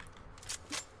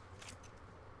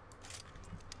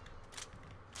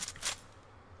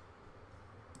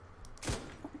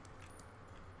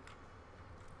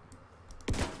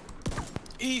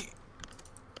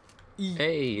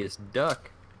 Hey, it's Duck.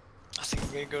 I think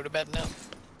we're gonna go to bed now.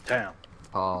 Damn.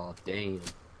 Oh, damn.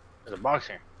 There's a box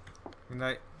here. Good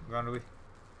night, Ronald.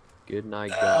 Good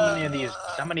night, How guys. many of these?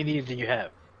 How many of these do you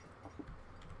have?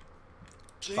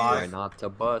 Try 5. not to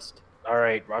bust. All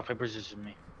right, rock paper scissors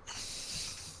me.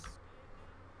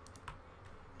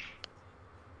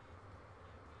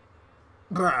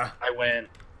 Bruh. I win.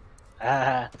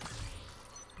 Ah.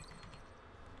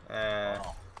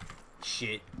 Oh.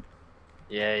 Shit.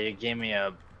 Yeah, you gave me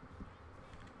a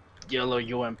yellow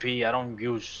UMP. I don't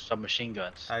use submachine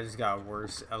guns. I just got a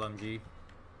worse LMG.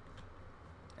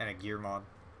 And a gear mod.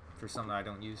 For something I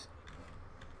don't use.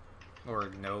 Or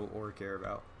know or care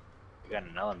about. You got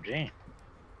an LMG.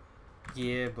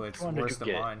 Yeah, but it's Which one did worse you than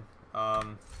get? mine.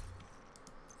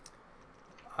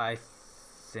 I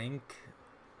think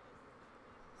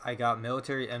I got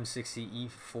military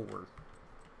M60E4.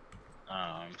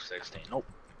 I'm 16. Nope.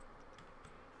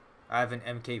 I have an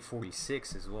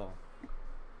MK46 as well.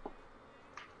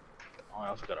 Oh, I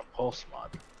also got a pulse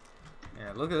mod.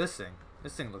 Yeah, look at this thing.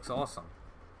 This thing looks awesome.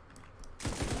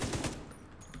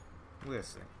 Look at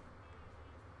this thing.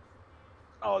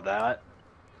 Oh, that?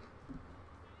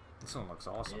 This one looks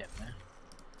awesome. Yeah, man.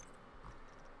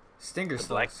 Stinger The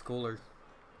still black- looks cooler.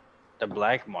 The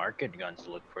black market guns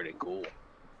look pretty cool.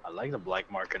 I like the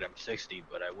black market M60,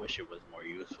 but I wish it was more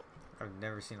useful. I've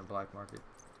never seen a black market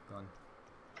gun.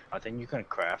 I think you can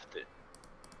craft it.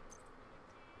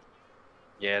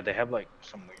 Yeah, they have like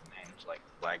some weird names like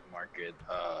black market,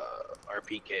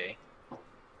 RPK.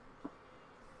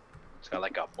 It's got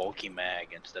like a bulky mag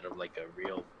instead of like a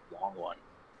real long one.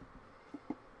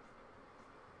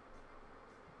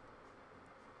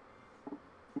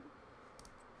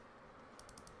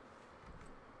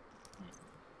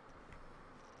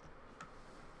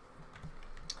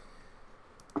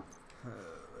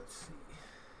 Let's see.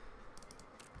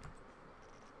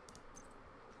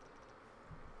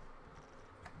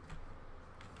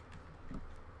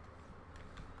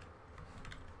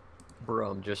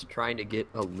 Bro, I'm just trying to get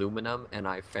aluminum and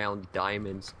I found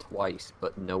diamonds twice,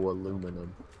 but no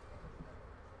aluminum.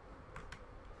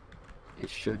 It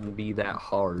shouldn't be that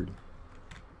hard.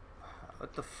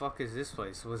 What the fuck is this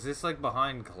place? Was this like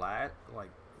behind glass?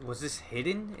 Like, Was this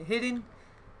hidden?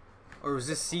 Or was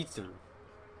this see-through?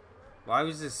 Why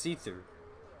was this see-through?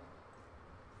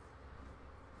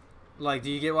 Like,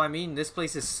 do you get what I mean? This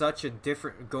place is such a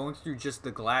different... Going through just the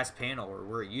glass panel, or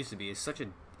where it used to be, is such a...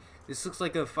 This looks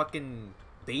like a fucking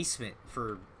basement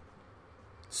for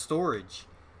storage.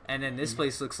 And then this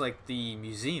place looks like the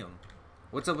museum.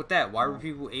 What's up with that? Why were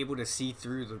people able to see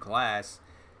through the glass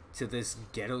to this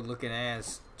ghetto-looking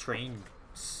ass train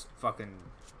fucking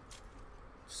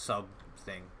sub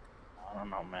thing? I don't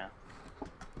know, man.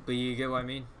 But you get what I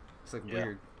mean? It's like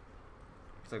weird.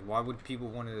 It's like, why would people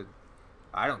want to...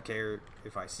 I don't care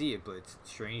if I see it, but it's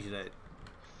strange that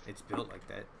it's built like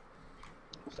that.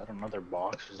 Is that another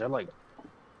box? Is there like...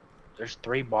 There's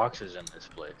 3 boxes in this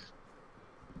place.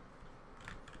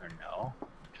 Or no?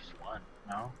 Just one.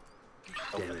 No?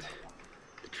 Damn it.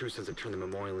 The True Sons have turned the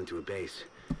memorial into a base.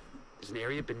 There's an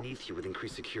area beneath you with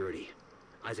increased security.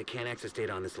 Isaac can't access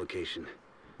data on this location.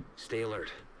 Stay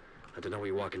alert. I don't know what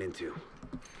you're walking into.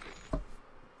 What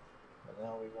the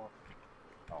hell we want?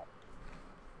 Oh.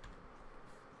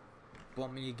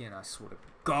 Bump me again, I swear to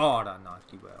God I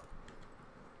knocked you out.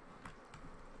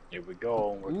 Here we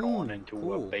go. We're going into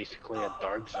cool. basically a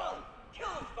dark zone. Kill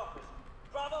those fuckers!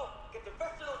 Bravo, get the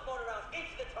rest of those mortar rounds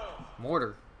into the tunnels!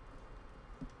 Mortar?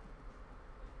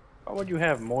 Why would you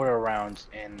have mortar rounds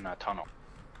in a tunnel?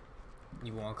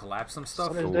 You want to collapse some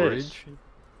stuff? What is this?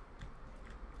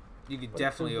 You could What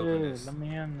definitely is open this? this. Let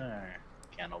me in there.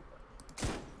 Can't open.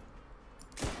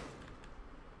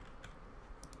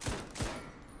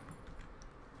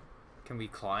 Can we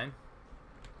climb?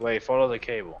 Wait, follow the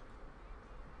cable.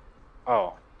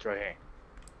 Oh, it's right here.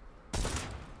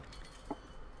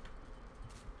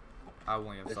 I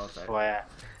wouldn't have This thought is that.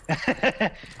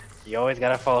 why you always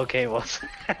gotta follow cables.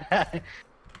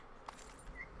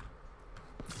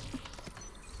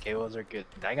 Cables are good.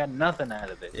 I got nothing out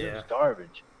of it. It was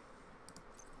garbage.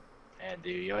 And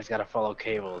dude, you always gotta follow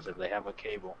cables if they have a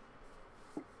cable.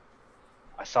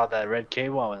 I saw that red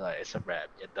cable, I was like, it's a wrap,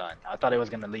 you're done. I thought it was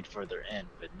gonna lead further in,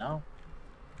 but no.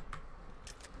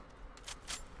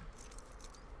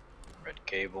 Red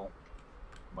cable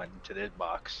went into this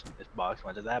box. This box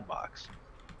went to that box.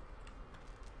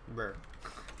 Where?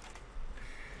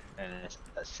 And it's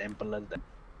as simple as that.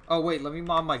 Oh wait, let me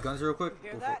mod my guns real quick.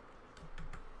 Hear that?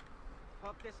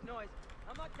 Fuck this noise.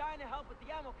 I'm not dying to help with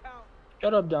the ammo count.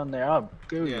 Shut up down there, I'm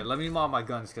good. Yeah, let me mod my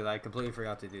guns because I completely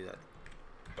forgot to do that.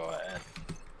 Go ahead.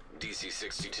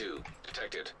 DC-62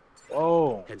 detected.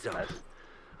 Whoa. Heads up.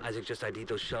 Isaac just ID'd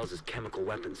those shells as chemical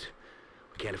weapons.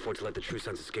 We can't afford to let the True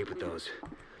Sons escape with those.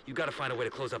 You gotta find a way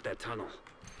to close up that tunnel.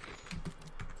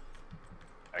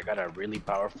 I got a really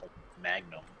powerful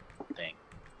magnum thing.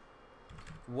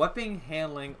 Weapon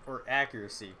handling or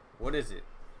accuracy? What is it?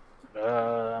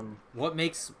 What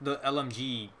makes the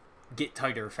LMG get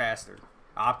tighter faster?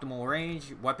 Optimal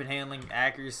range, weapon handling,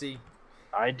 accuracy?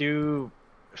 I do...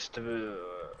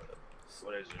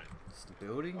 what is it?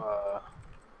 Stability?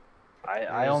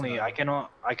 I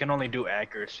can only do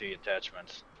accuracy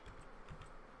attachments.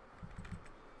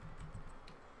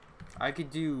 I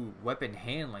could do weapon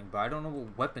handling, but I don't know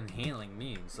what weapon handling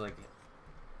means. Like,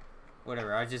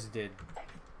 whatever. I just did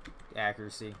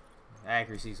accuracy.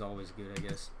 Accuracy's always good, I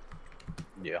guess.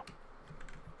 Yeah.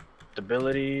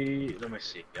 Stability. Let me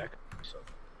see. Yeah.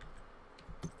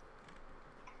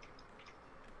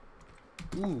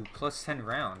 Ooh, plus 10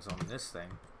 rounds on this thing.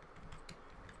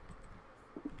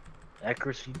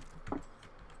 Accuracy.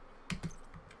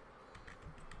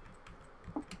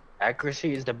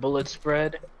 Accuracy is the bullet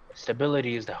spread.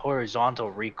 Stability is the horizontal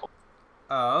recoil.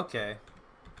 Oh, okay.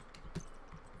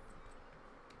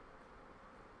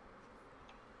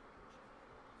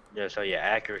 Yeah, so yeah,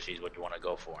 accuracy is what you want to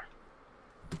go for.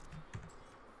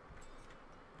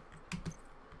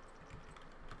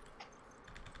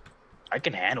 I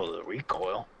can handle the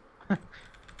recoil.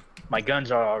 My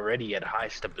guns are already at high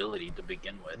stability to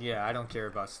begin with. Yeah, I don't care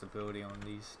about stability on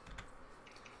these.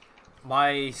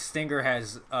 My Stinger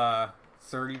has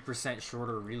 30%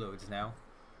 shorter reloads now.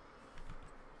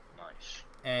 Nice.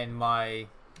 And my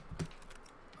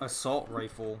assault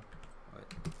rifle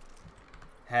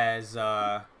has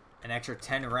an extra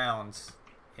 10 rounds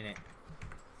in it.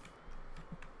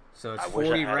 So it's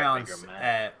 40 rounds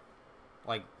at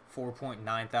like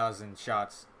 4.9 thousand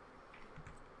shots.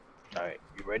 Alright,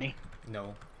 you ready?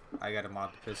 No, I gotta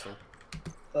mod the pistol.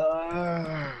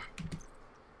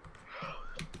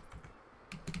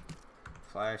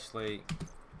 Flashlight.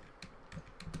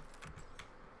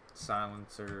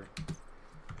 Silencer.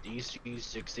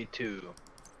 DC-62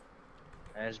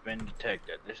 has been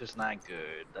detected. This is not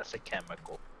good. That's a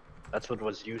chemical. That's what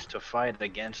was used to fight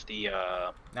against the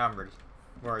Now I'm ready.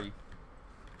 Where are you?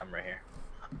 I'm right here.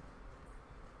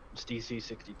 It's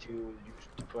DC-62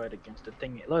 used to fight against the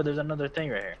thing. Look, there's another thing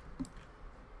right here.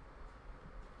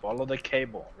 Follow the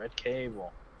cable. Red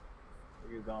cable.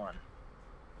 Where you going?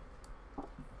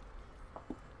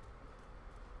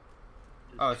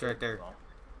 Oh, it's right there.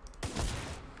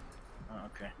 Oh,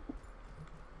 okay.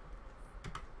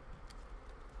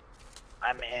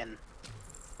 I'm in.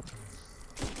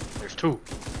 There's two.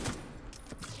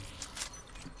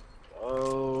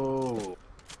 Oh.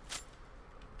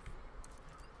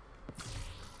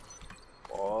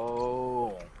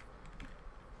 Oh.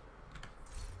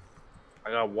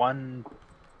 I got one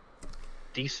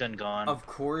decent gun. Of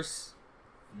course.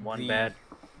 One bad,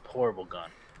 horrible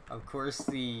gun. Of course,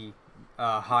 the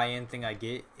high-end thing I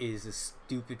get is a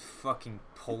stupid fucking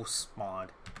pulse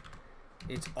mod.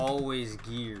 It's always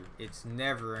gear. It's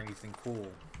never anything cool.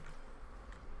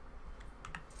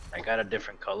 I got a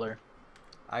different color.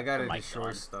 I gotta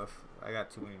destroy stuff. I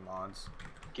got too many mods.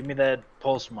 Give me that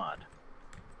pulse mod.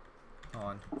 Hold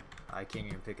on. I can't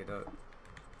even pick it up.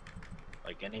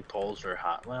 Like any pulse or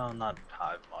hive. Well, not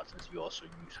hive mod since you also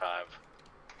use hive.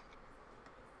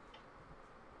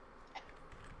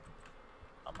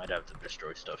 I might have to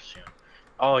destroy stuff soon.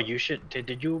 Oh, you should.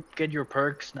 Did you get your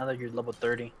perks now that you're level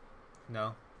 30?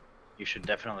 No. You should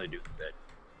definitely do that.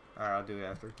 Alright, I'll do it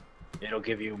after. It'll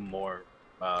give you more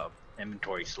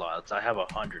inventory slots. I have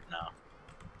 100 now.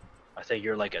 I think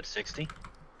you're like at 60.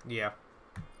 Yeah.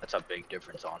 That's a big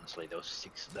difference, honestly.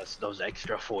 Those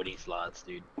extra 40 slots,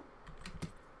 dude.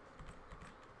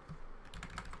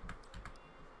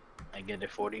 I get a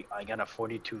 40. I got a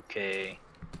 42k.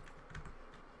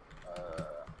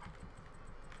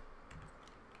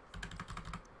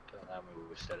 That move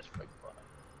was satisfied.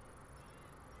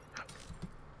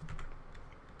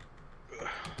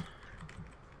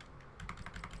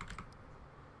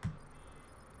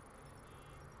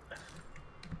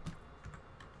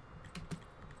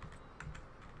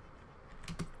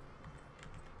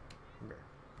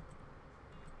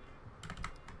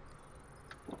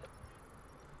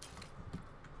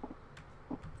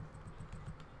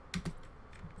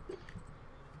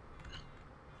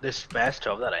 This fast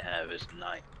 12 that I have is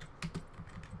 9.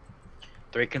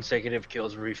 3 consecutive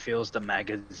kills refills the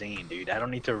magazine, dude. I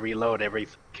don't need to reload every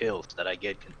kills that I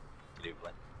get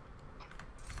consecutively.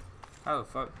 How the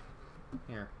fuck?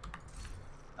 Here.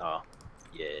 Oh,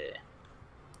 yeah.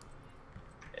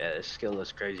 Yeah, this skill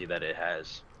is crazy that it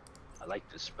has. I like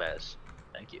this spaz.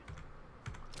 Thank you.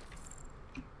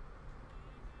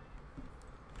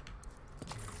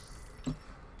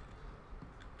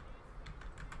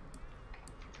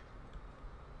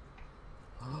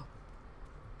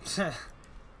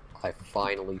 I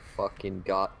finally fucking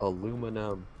got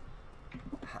aluminum.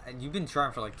 And you've been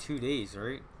trying for like 2 days,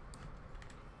 right?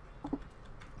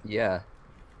 Yeah.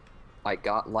 I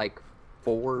got like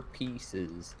 4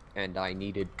 pieces and I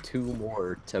needed 2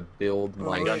 more to build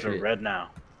my My guns shit. are red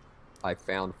now. I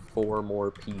found 4 more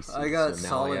pieces. I got so now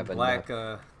solid I have black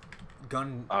enough.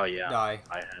 gun Oh yeah, dye.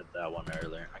 I had that one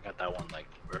earlier. I got that one like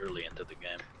early into the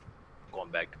game. Going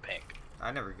back to pink.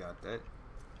 I never got that.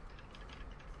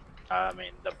 I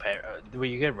mean, well,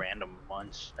 you get random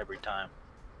ones every time.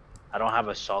 I don't have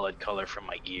a solid color for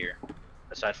my gear,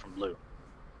 aside from blue.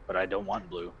 But I don't want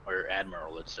blue, or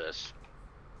Admiral it says.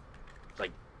 It's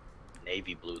like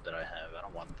navy blue that I have, I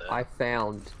don't want that. I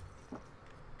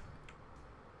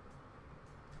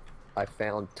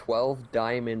found 12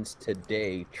 diamonds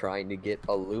today trying to get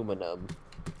aluminum.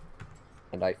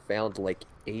 And I found like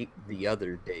 8 the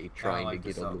other day trying to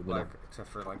get aluminum. Except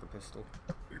for like a pistol.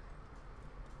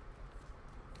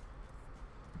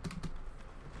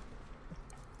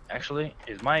 Actually,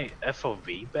 is my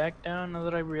FOV back down now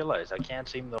that I realize? I can't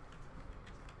seem to...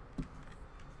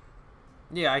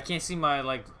 Yeah, I can't see my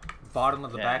like bottom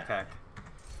of the backpack.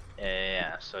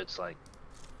 Yeah, so it's like...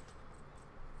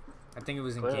 I think it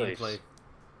was in Clearly gameplay.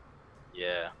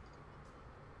 Yeah.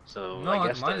 So, No, I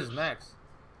guess mine is max.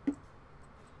 I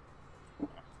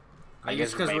Maybe guess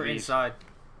it's because we're maybe- inside.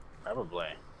 Probably.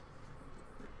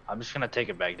 I'm just gonna take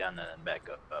it back down and then back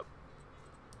up.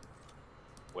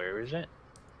 Where is it?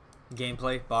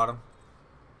 Gameplay, bottom.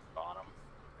 Bottom.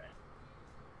 Okay.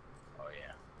 Oh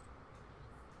yeah.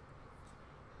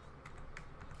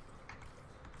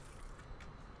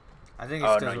 I think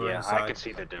it's because no, we're yeah, inside. I can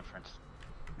see the difference.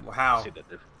 How? See the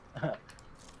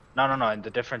no, the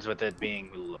difference with it being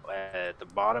at the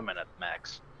bottom and at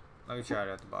max. Let me try it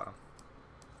at the bottom.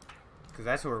 Because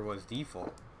that's where it was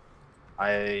default.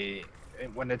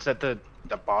 When it's at the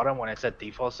bottom, when it's at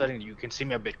default setting, you can see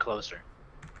me a bit closer.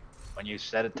 When you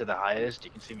set it to the highest,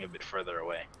 you can see me a bit further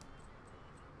away.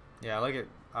 Yeah, I like it.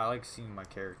 I like seeing my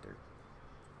character.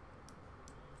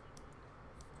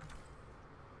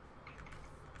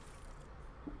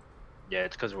 Yeah,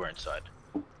 it's because we're inside.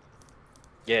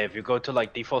 Yeah, if you go to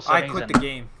like default I settings. quit the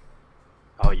game.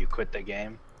 Oh, you quit the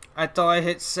game? I thought I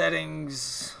hit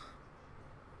settings.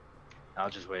 I'll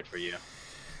just wait for you.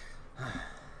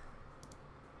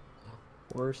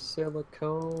 Or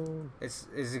silicone. Is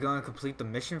it gonna complete the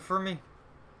mission for me?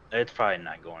 It's probably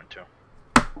not going to.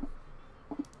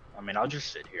 I mean, I'll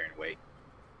just sit here and wait.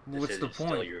 What's the point?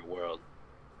 Still your world.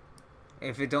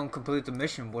 If it don't complete the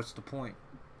mission, what's the point?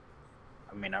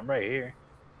 I mean, I'm right here.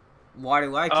 Why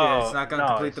do I care? It's not gonna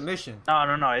complete the it's- mission.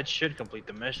 No, it should complete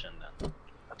the mission then.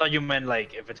 I thought you meant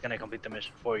like if it's gonna complete the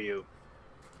mission for you.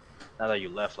 Now that you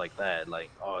left like that, like,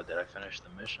 oh, did I finish the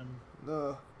mission?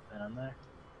 No. And I'm there.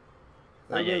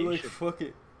 I yeah, meant, you like, should. fuck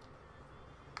it.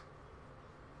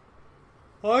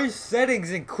 Why are settings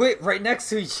and quit right next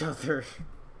to each other?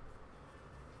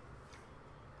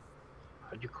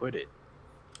 How'd you quit it?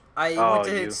 I Oh, went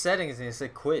to you- hit settings and it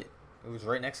said quit. It was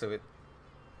right next to it.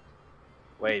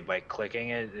 Wait, by clicking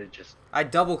it, it just. I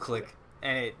double click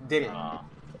and it did it. Oh.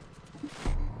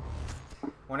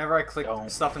 Whenever I click Don't.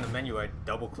 stuff in the menu, I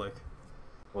double click.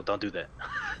 Well, don't do that.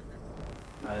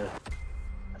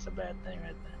 That's a bad thing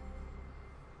right there.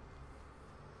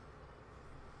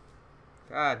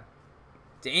 God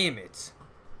damn it.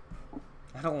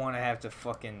 I don't want to have to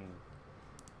fucking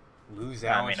lose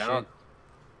out on shit.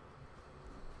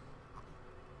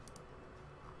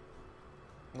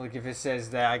 Like if it says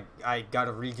that I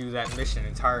gotta redo that mission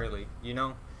entirely, you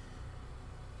know?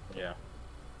 Yeah.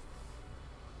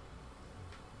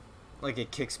 Like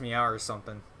it kicks me out or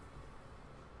something.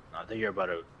 I think you're about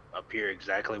to appear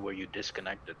exactly where you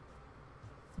disconnected.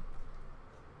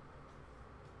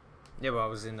 Yeah, but I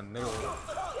was in the middle.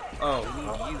 Oh.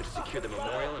 We need you to secure the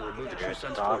memorial and remove the True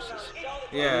Sons Stop. forces.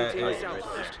 Yeah, Maintain it- this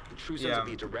outpost. The True Sons will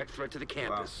be a direct threat to the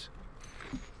campus.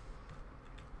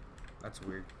 That's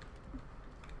weird.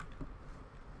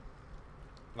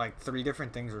 Like 3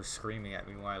 different things were screaming at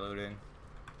me when I loaded in.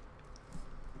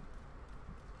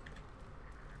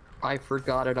 I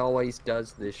forgot it always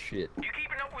does this shit. You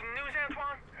keeping up with the news,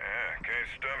 Antoine? Yeah, can't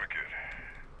stomach it.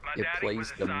 My It daddy plays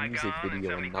was the in music Saigon in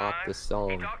video and not the 75.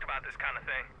 He song. talked about this kind of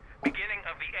thing. Beginning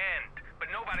of the end, but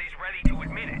nobody's ready to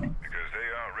admit it. Because they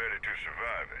aren't ready to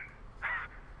survive it.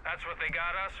 That's what they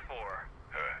got us for.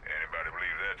 Anybody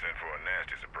believe that's in for a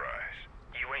nasty surprise?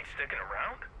 You ain't sticking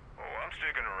around? Oh, I'm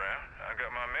sticking around. I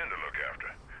got my men to look after.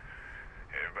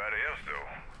 Everybody else, though,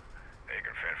 they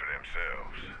can fend for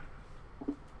themselves.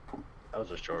 That was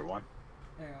a short one.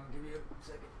 Hang on, give me a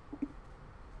second.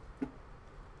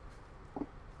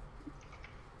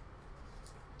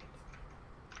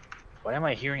 Why am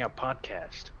I hearing a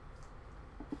podcast?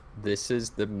 This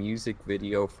is the music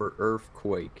video for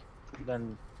Earthquake.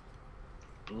 Then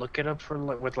look it up for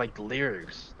with like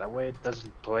lyrics. That way it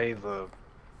doesn't play the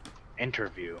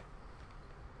interview.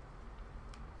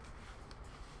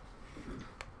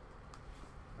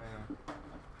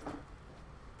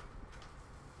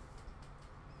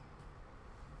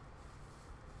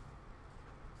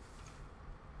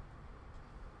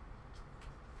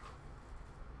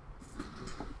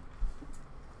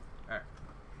 Alright.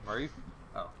 Are you?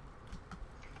 Oh.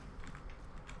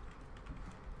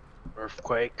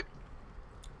 Earthquake.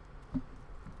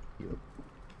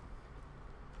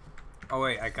 Oh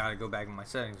wait, I gotta go back in my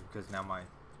settings because now my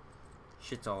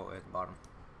shit's all at the bottom.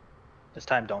 This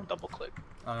time don't double click.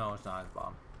 Oh no, it's not at the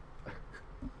bottom.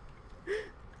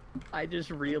 I just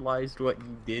realized what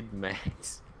you did,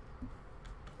 Max.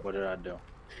 What did I do?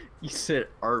 You said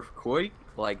Earthquake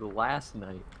like last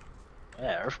night.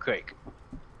 Yeah, Earthquake.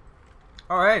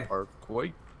 Alright.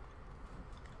 Earthquake.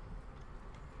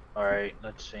 Alright,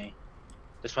 let's see.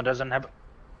 This one doesn't have.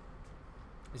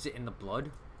 Is it in the blood?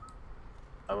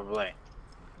 Probably.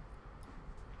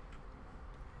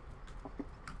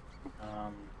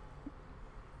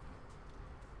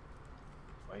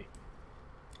 Wait.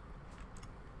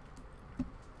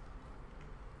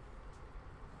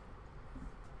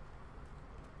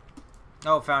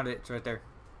 Oh, found it. It's right there.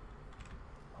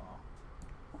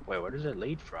 Wait, where does it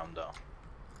lead from, though?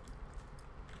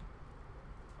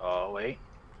 Oh, wait.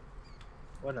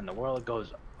 What in the world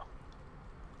goes...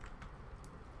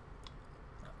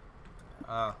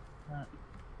 Okay.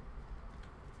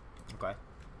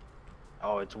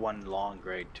 Oh, it's one long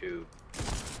grade tube.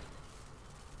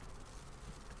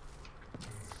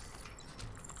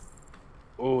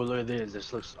 Oh, look at this.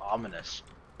 This looks ominous.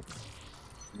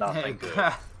 Nothing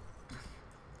good.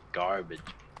 Garbage.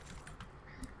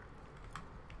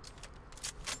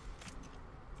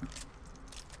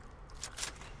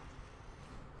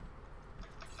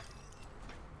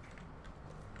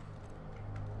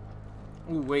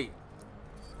 Ooh, wait.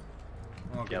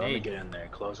 Yeah, let me get in there.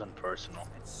 Close and personal.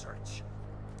 Search.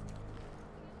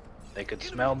 They could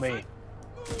smell me.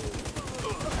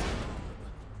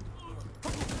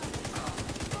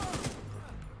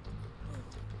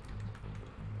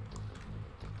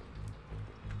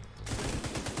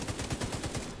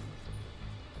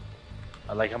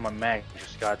 I like how my mag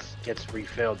just gets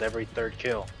refilled every third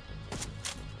kill.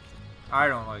 I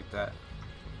don't like that.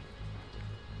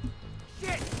 Shit!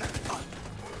 I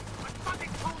fucking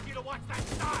told you to watch that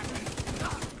side!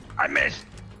 I missed!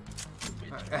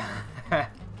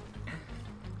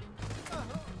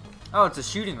 Oh, it's a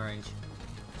shooting range.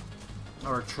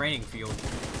 Or a training field.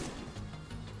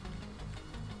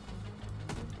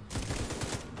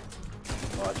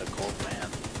 Oh, that's a cold man.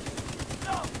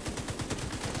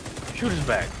 Shoot his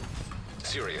back.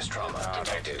 Serious trauma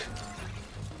detected.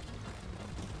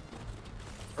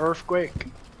 Earthquake.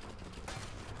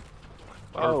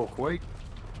 Oh. Earthquake.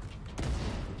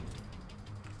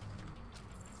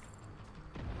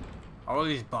 All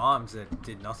these bombs that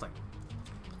did nothing.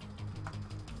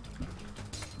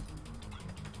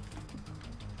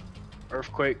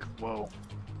 Earthquake. Whoa.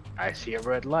 I see a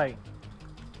red light.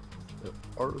 The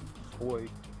earthquake.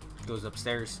 Goes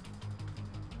upstairs.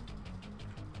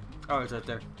 Oh, it's right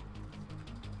there.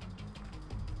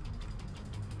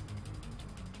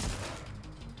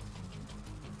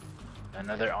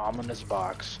 Another ominous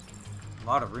box. A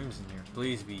lot of rooms in here.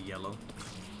 Please be yellow.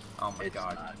 Oh my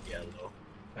god. It's not yellow.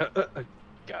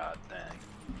 God dang.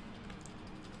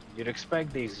 You'd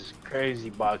expect these crazy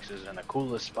boxes in the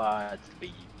coolest spots to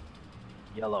be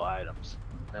yellow items.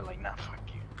 They're like, nah, fuck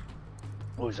you.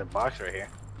 Oh, there's a box right here.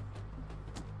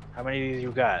 How many of these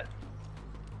you got?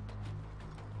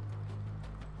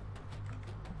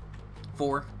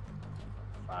 4.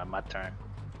 My turn.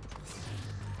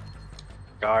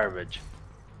 Garbage.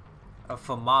 A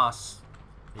FAMAS.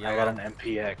 I got an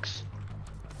MPX.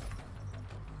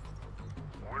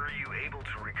 Were you able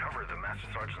to recover the Master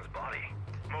Sergeant's body?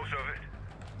 Most of it.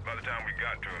 By the time we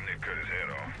got to him, they'd cut his head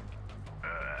off.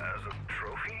 As a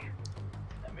trophy?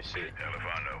 Let me see. Hell if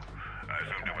I know. I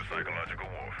assumed it was psychological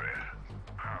warfare.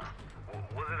 Huh.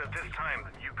 Was it at this time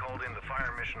that you called in the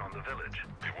fire mission on the village?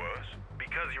 It was.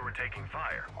 Because you were taking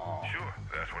fire? Oh. Sure,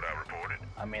 that's what I reported.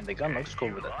 I mean, the gun looks cool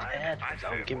with a tad.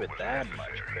 I'll give it that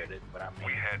much credit, but I mean...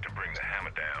 We had to bring the hammer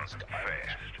down fast.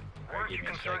 Weren't you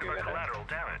concerned about collateral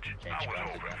damage? I was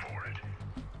hoping for it.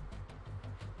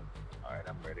 Alright,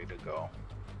 I'm ready to go.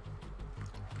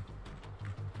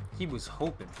 He was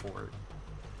hoping for it.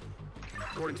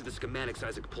 According to the schematics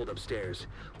Isaac pulled upstairs,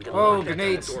 we can Oh, lock that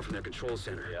grenades. door from their control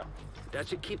center. Yeah. That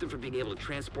should keep them from being able to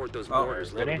transport those Oh,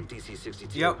 mortars ready? loaded with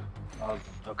DC-62. Yep.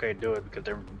 Okay, do it because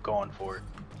they're going for it.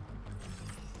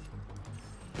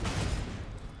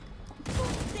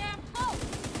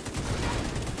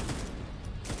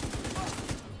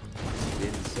 It's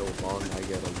been so long, I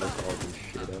gotta look all this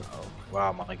shit up. Oh,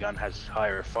 wow, my gun has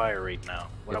higher fire rate now.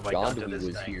 What If have I done to John this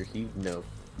was thing? here, he'd know.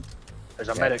 There's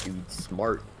a That medic. dude's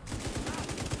smart.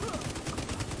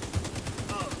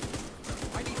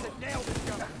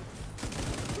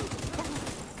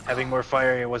 Having more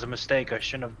fire was a mistake. I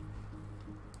shouldn't have.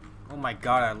 Oh my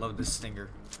god, I love this stinger.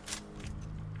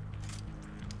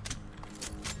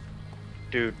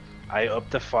 Dude, I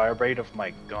upped the fire rate of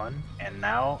my gun, and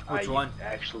now Which one?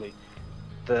 Actually,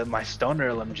 my stoner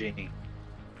LMG.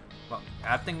 Well,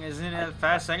 that thing isn't that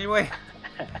fast anyway.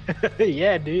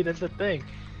 Yeah, dude, that's the thing.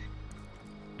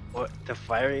 What the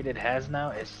fire rate it has now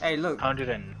is Hey, look. 100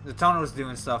 and The tunnel's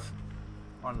doing stuff.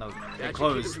 Oh no, That they should keep them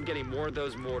closed. from getting more of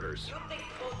those mortars. You think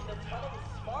closing the tunnel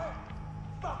is smart?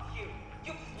 Fuck you.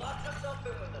 You locked yourself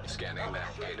in with us. Scanning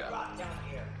map data. Rock down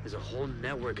here. There's a whole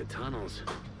network of tunnels.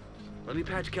 Let me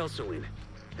patch Kelso in.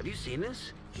 Have you seen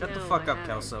this? Shut the No, fuck I up, haven't.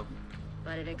 Kelso.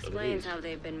 But it explains how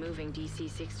they've been moving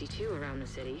DC-62 around the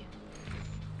city.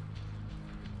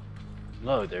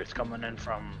 look, there's coming in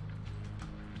from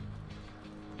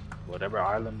whatever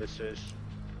island this is.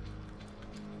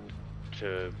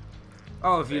 To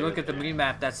Oh, if you look at the mini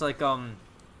map, that's like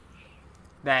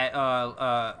that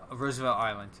Roosevelt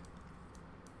Island.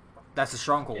 That's a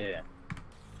stronghold. yeah.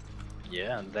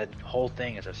 Yeah, that whole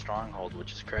thing is a stronghold,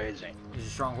 which is crazy. There's a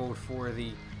stronghold for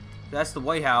the. That's the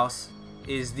White House.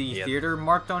 Is the Yep. theater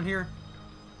marked on here?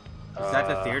 Is that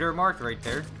the theater marked right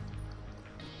there?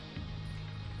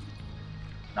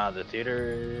 Nah, the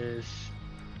theater is.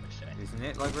 Let me see. Isn't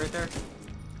it like right there?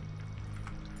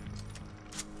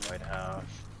 White House.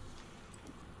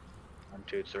 1,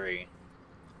 2, 3.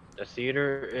 The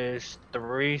theater is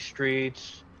 3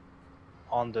 streets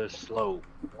on the slope.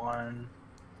 1,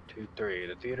 2, 3.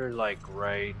 The theater is like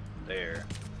right there.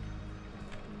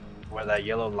 Where that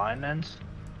yellow line ends?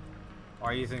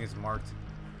 Why do you think it's marked?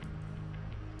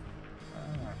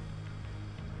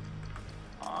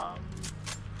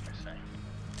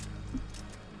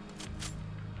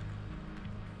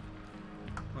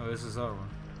 this is over.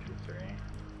 2, 3.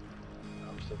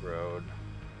 Comes the road.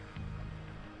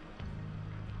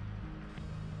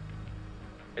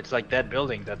 It's like that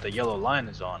building that the yellow line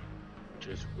is on, which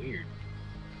is weird.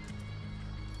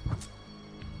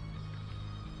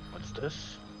 What's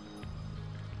this?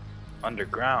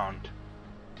 Underground.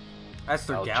 That's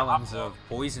their El gallons Chapo. of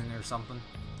poison or something,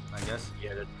 I guess.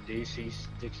 Yeah, the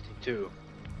DC-62.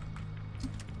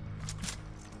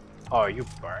 Oh, are you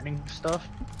burning stuff?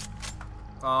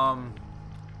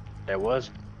 There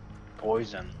was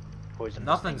poison.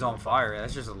 Nothing's on fire.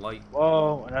 That's just a light.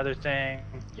 Whoa, another thing.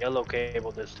 Yellow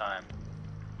cable this time.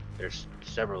 There's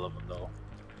several of them though.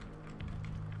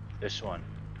 This one.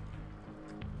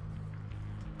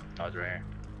 Oh, it's right here.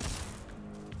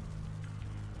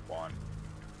 1.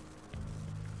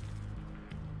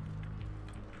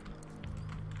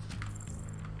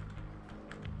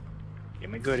 Give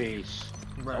me goodies.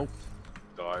 Right. Nope.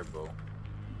 Garbo.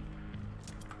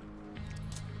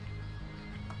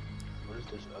 What is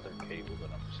this other cable that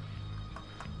I'm seeing?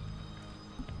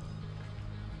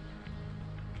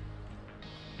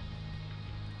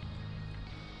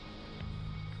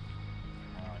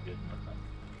 Oh, I did nothing.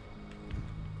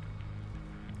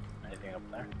 Anything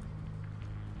up there?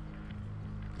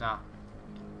 Nah.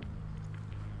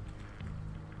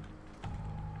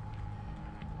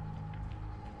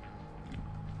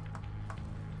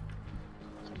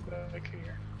 Back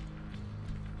here.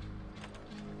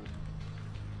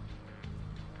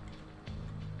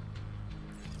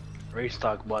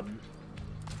 Restock button.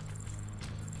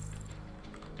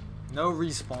 No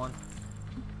respawn.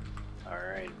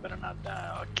 Alright, better not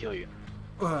die, I'll kill you.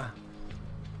 Ugh.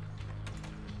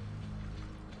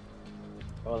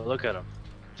 Oh, look at them.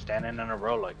 Standing in a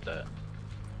row like that.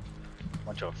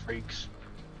 Bunch of freaks.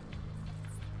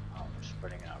 Oh, they're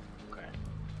spreading out. Okay.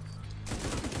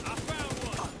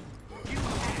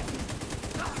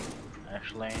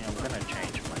 Actually, I'm gonna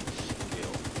change my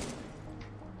skill.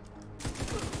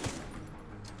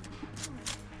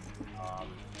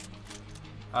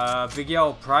 Big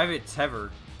L, Private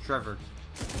Trevor, Trevor,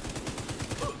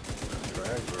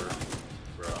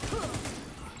 bro.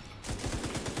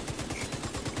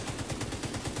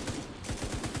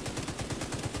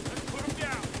 Put him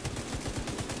down.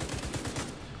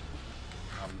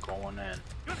 I'm going in.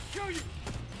 Gonna kill you.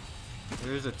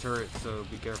 There's a turret, so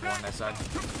be careful on that side.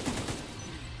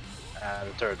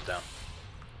 The turret's down.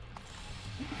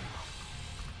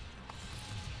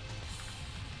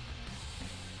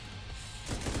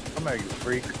 Come here, you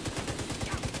freak.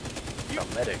 A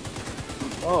medic.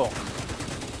 Oh.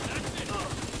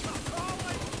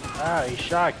 Ah, he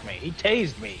shocked me. He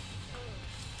tased me.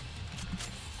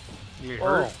 You Oh.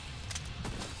 hurt?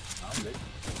 I'm good.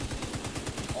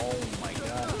 Oh my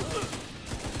god.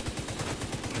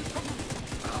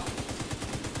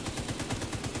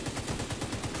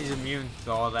 He's immune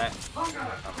to all that.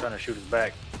 I'm trying to shoot his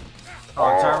back.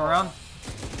 Oh, turn around.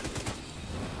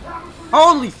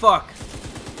 Holy fuck!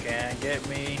 Can't get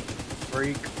me,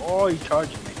 freak. Oh, he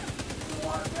charged me.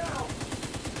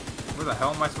 Where the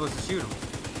hell am I supposed to shoot him?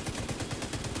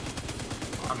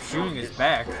 I'm shooting his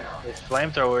back. This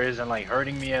flamethrower isn't like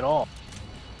hurting me at all.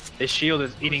 This shield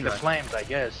is eating the flames, I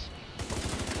guess.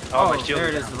 Oh, my shield there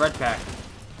it is, the red pack.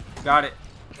 Got it.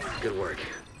 Good work.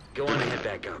 Go on and head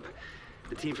back up.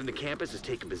 The team from the campus has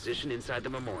taken position inside the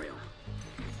memorial.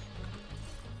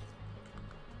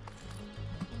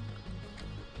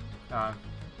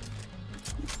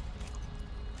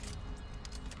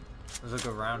 Let's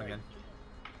look around again.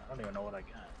 I don't even know what I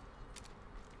got.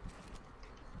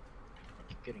 I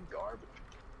keep getting garbage.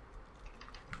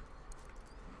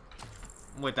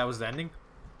 Wait, that was the ending?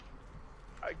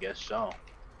 I guess so.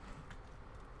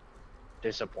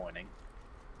 Disappointing.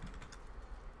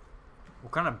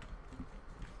 What kind of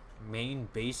main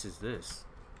base is this?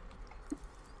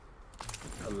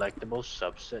 Collectible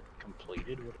subset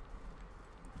completed.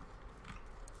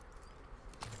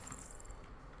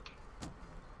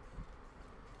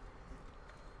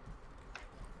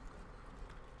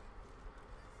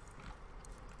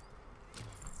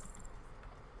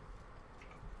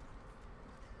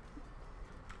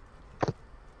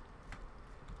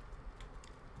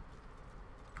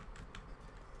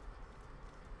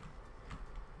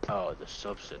 Oh, the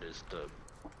subset is the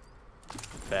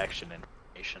faction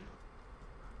information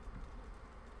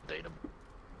data.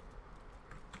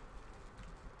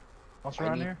 What's I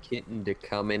around need here? Kitten to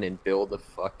come in and build a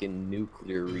fucking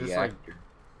nuclear Just, reactor.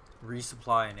 like,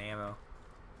 resupply and ammo.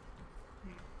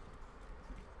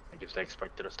 I guess they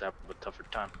expected us to have a tougher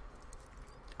time.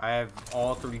 I have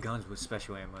all 3 guns with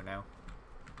special ammo now.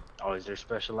 Oh, is there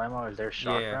special ammo? Is there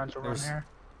shotguns around there's- here?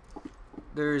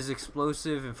 There's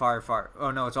explosive and fire.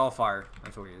 Oh no, it's all fire.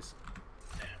 That's what it is.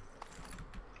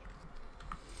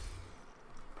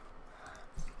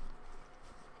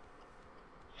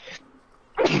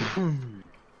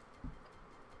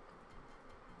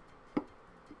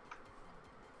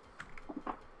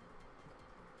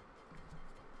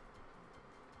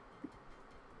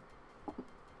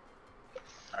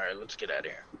 Alright, let's get out of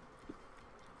here.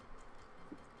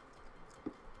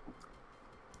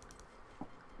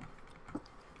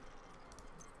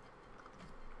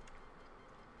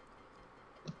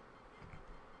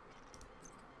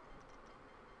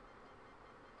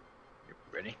 You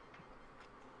ready?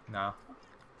 No.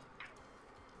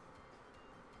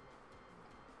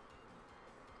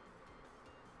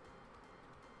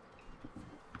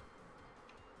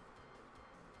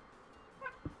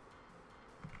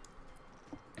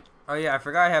 Oh yeah, I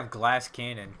forgot I have glass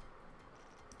cannon.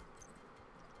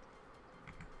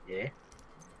 Yeah.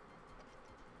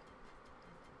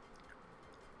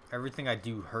 Everything I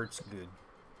do hurts good.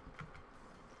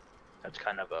 That's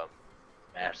kind of a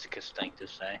masochist thing to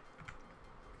say.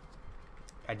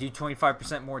 I do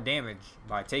 25% more damage,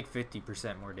 but I take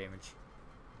 50% more damage.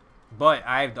 But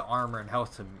I have the armor and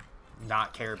health to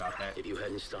not care about that. If you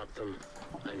hadn't stopped them,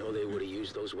 I know they would have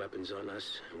used those weapons on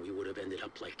us, and we would have ended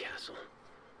up like Castle.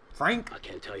 Frank? I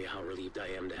can't tell you how relieved I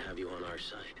am to have you on our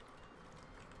side.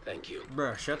 Thank you.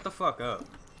 Bruh, shut the fuck up.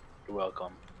 You're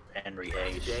welcome, Henry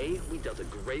Hayes. Today, we dealt a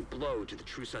great blow to the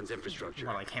True Sons infrastructure.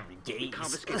 More like Henry We Gates.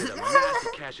 confiscated a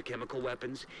massive cache of chemical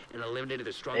weapons and eliminated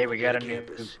the stronghold. Hey, we got a new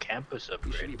campus. campus You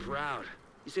should upgrade. be proud.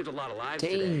 You saved a lot of lives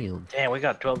today. Damn. Damn, we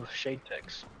got 12 shade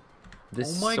techs.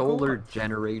 This Oh my solar God.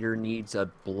 generator needs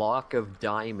a block of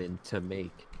diamond to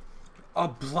make. A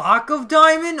block of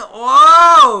diamond?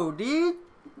 Whoa, dude!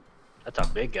 That's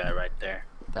a big guy right there.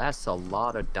 That's a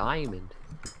lot of diamond.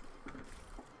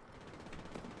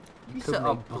 You Could said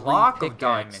a make 3 block of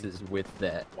diamond. pickaxes with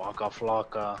that. Waka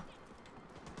flocka.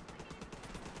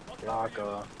 Flocka.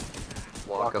 Waka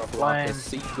Flocka flocka flame.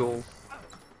 seagull.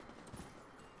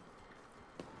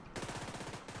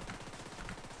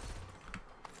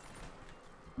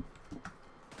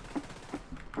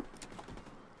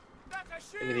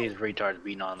 Look at these retards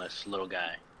beating on this little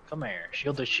guy. Come here,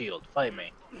 shield to shield, fight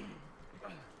me.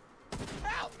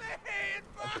 Help me!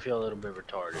 Don't you feel a little bit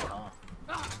retarded, huh?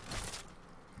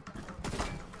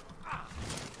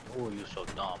 Oh, you so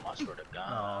dumb, I swear to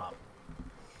God.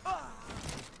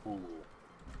 Ooh.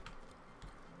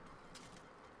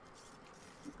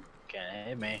 Can't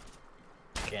hit me.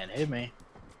 Can't hit me.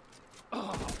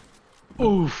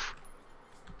 Oof.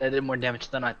 That did more damage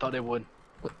than I thought it would.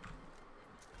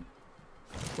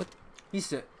 He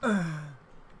said,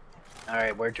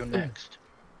 Alright, where to next?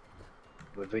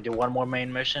 If we do one more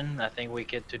main mission, I think we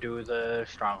get to do the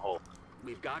stronghold.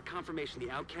 We've got confirmation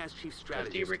the Outcast Chief's Because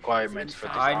strategy. the requirements for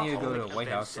the I need to stronghold. go to the White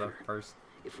House first.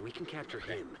 If we can capture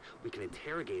him, we can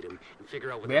interrogate him and figure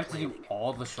out what We they're have to do planning.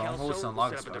 all the strongholds Kelso to will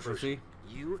unlock a set up a specialty.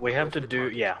 You We have go to for the do,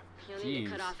 target. yeah. You'll need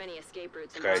to cut Jeez. off any escape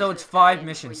routes. and Great. So mark it's the 5 battalion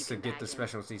missions before to you get can the bag in.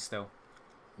 specialty still.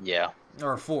 Yeah.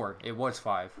 Or 4. It was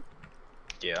 5.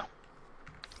 Yeah.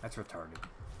 That's retarded.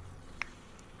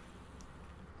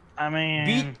 I mean...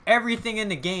 Beat everything in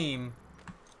the game,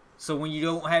 so when you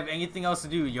don't have anything else to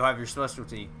do, you'll have your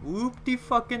specialty.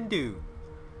 Whoop-de-fucking-do.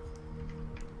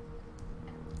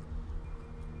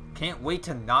 Can't wait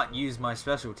to not use my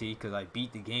specialty, because I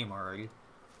beat the game already.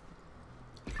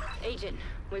 Agent,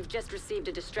 we've just received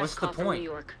a distress What's the call from point? New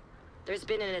York. There's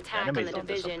been an attack on Enemies the don't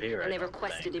division, disappear, and I they've don't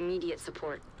requested think. immediate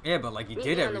support. Yeah, but like you Meet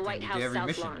did me on the everything. White You House did every South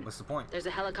mission. Lawn. What's the point? There's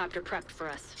a helicopter prepped for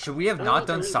us. Should we have We not need to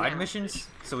done leave side now. missions,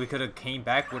 so we could have came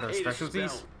back with our Hey, this is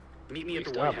specialties? Bell. Meet me We at the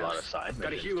still White have a lot House. of side Got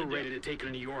a missions helo to do. ready to take her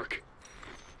to New York.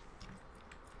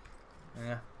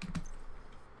 Yeah.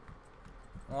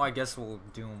 Well, I guess we'll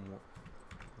do them.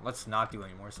 Let's not do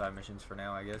any more side missions for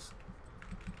now, I guess.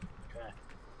 Okay.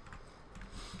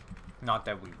 Not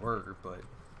that we were, but...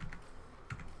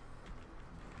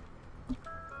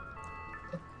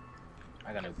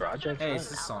 I got a new project. Hey, it's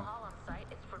this song.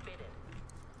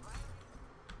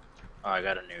 Oh, I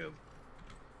got a new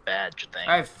badge thing.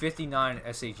 I have 59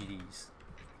 SHDs.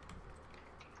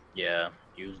 Yeah,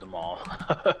 use them all.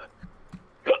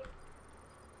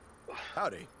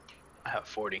 Howdy. I have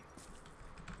 40.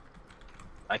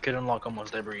 I could unlock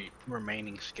almost every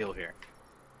remaining skill here.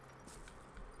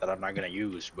 That I'm not gonna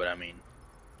use, but I mean...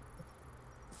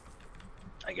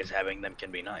 I guess having them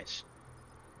can be nice.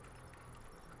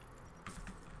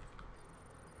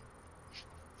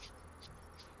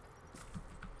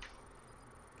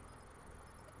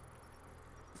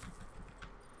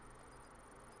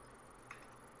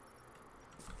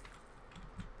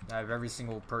 I have every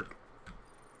single perk.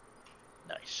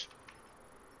 Nice.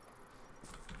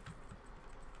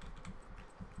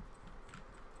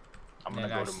 I'm gonna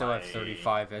And go I to still my... have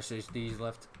 35 SSDs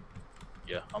left.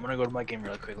 Yeah, I'm gonna go to my game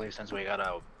really quickly since we got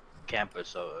a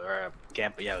campus,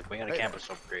 yeah, we got a campus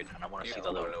upgrade, and I want to see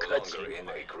the little cutscene. in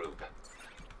a group.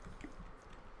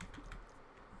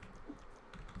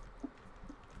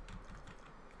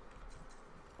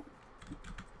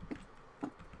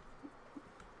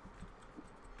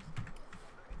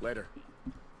 Later.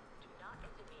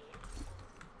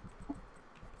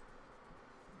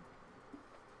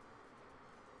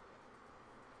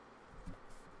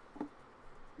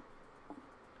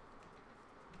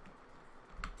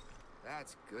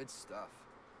 That's good stuff.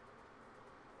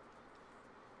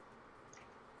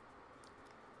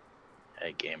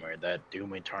 Hey gamer, that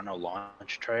Doom Eternal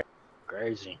launch tray,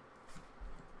 crazy.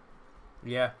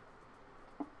 Yeah.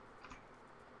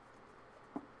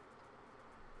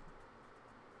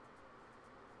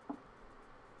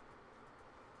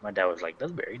 My dad was like,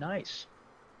 "That's very nice."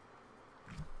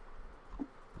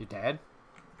 Your dad?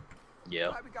 Yeah.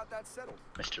 Glad we got that settled.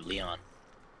 Mr. Leon.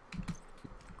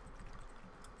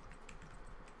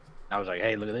 I was like,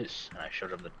 "Hey, look at this," and I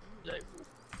showed him the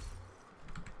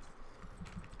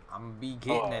I'm gonna be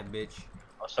getting that bitch.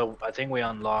 Also, I think we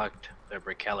unlocked the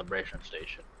recalibration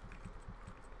station.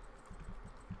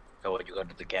 So when you go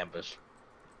to the campus.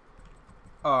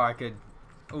 Oh, I could.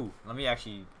 Ooh, let me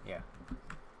actually. Yeah.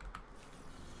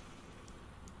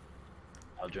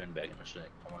 I'll join back in a sec.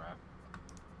 Come on out.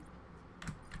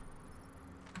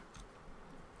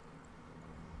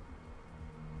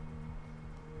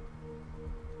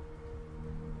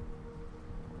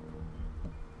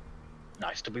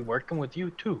 Nice to be working with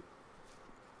you too.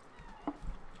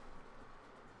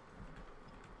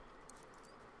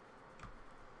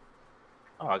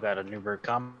 Oh, I got a new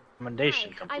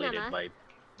recommendation completed by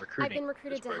recruiting. I've been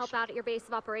recruited to help out at your base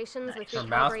of operations with Her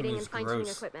mouth recalibrating and moves fine-tuning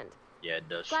gross. equipment. Yeah, it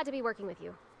does. Glad to be working with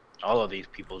you. All of these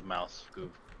people's mouths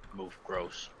move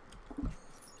gross.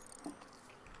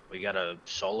 We got a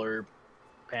solar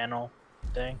panel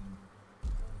thing.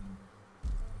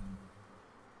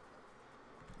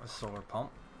 A solar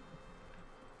pump.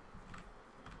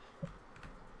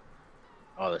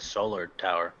 Oh, the solar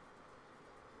tower.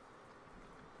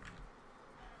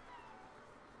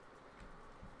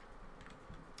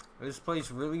 This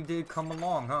place really did come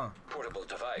along, huh? Portable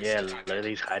device. Yeah, look at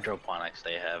these hydroponics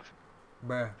they have.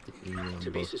 Bruh.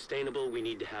 To be sustainable, we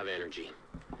need to have energy.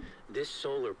 This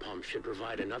solar pump should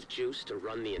provide enough juice to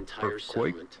run the entire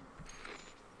settlement.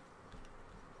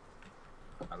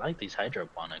 I like these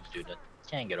hydroponics, dude. I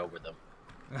can't get over them.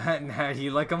 Nah,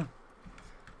 you like them?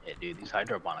 Yeah, dude, these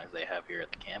hydroponics they have here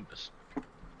at the campus.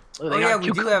 Oh yeah, we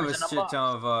do have a shit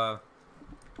ton of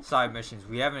side missions.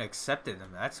 We haven't accepted them.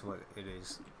 That's what it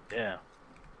is. Yeah.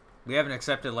 We haven't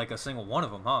accepted like a single one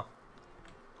of them, huh?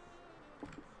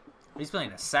 He's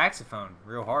playing a saxophone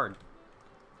real hard.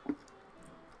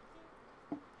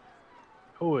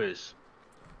 Who is?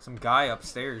 Some guy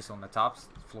upstairs on the top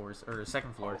floors or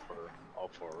second floor. Oh,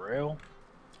 for real?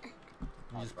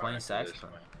 He's just playing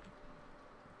saxophone.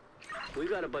 We've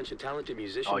got a bunch of talented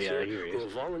musicians here who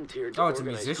have volunteered to Oh, it's a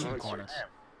organize musician concerts. corner.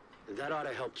 That ought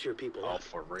to help cheer people up. Oh,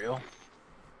 for real?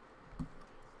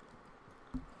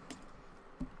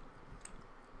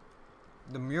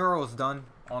 The mural's done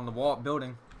on the wall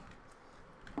building.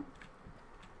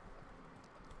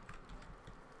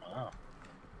 Wow.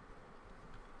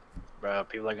 Bro,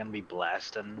 people are gonna be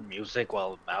blasting music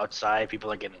while outside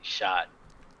people are getting shot.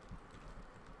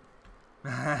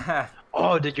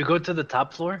 Oh, did you go to the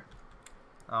top floor?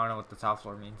 I don't know what the top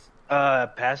floor means.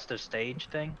 Past the stage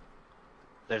thing.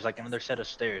 There's like another set of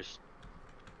stairs.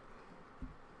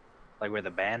 Like where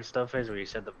the band stuff is, where you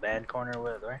said the band corner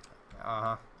was, right?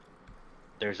 Uh-huh.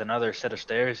 There's another set of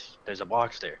stairs. There's a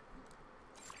box there.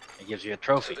 It gives you a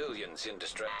trophy. Civilians in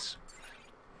distress.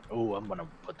 Oh, I'm gonna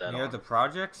put that Near on. the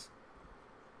projects?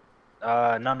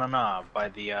 No. By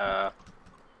the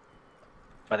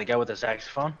guy with the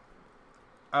saxophone.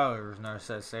 Oh, there's another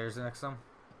set of stairs next to them?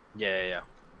 Yeah.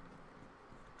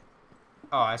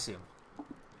 Oh, I see him.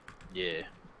 Yeah.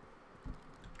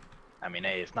 I mean,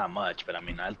 hey, it's not much, but I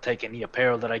mean, I'll take any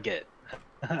apparel that I get.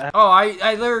 Oh,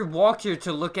 I literally walked here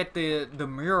to look at the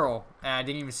mural, and I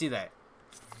didn't even see that.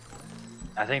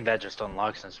 I think that just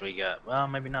unlocked since we got. Well,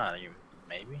 maybe not. You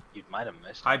might have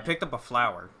missed. I picked up a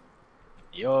flower.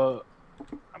 I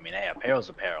mean, hey, apparel's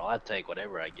apparel. I'll take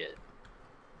whatever I get.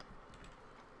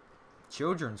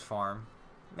 Children's farm,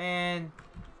 man,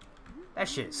 that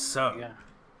shit sucks. Yeah.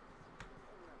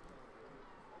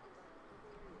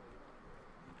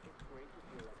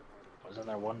 Wasn't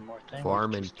there one more thing?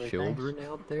 Farming children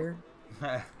out there?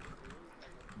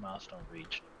 Milestone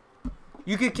reached.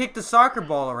 You could kick the soccer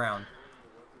ball around.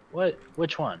 What?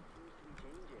 Which one?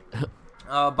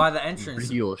 By the entrance.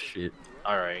 Real shit.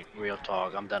 Alright, real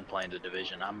talk. I'm done playing the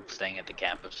Division. I'm staying at the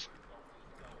campus.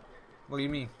 What do you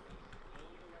mean?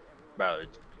 Bro,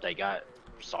 they got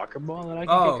soccer ball that I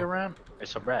can kick around?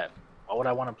 It's a wrap. Why would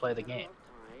I want to play the game?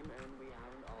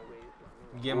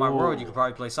 You get my word, you could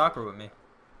probably play soccer with me.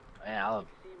 Man, I'll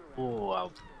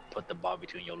put the ball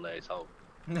between your legs. I'll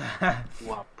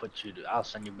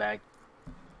send you back.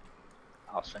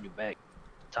 I'll send you back.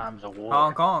 Times of war.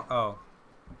 Hong Kong. Oh.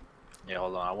 Yeah,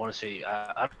 hold on. I want to see.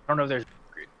 I don't know if there's.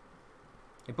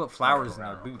 They put flowers in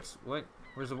their boots. What?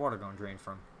 Where's the water going to drain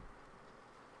from?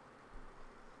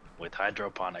 With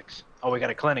hydroponics. Oh, we got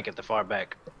a clinic at the far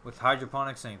back. With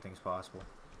hydroponics, anything's possible.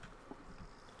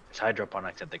 It's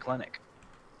hydroponics at the clinic.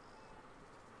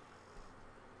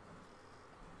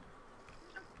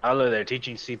 Oh, look, they're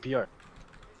teaching CPR.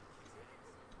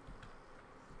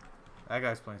 That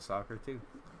guy's playing soccer too.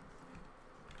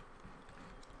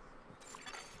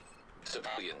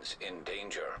 Civilians in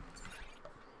danger.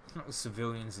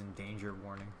 Civilians in danger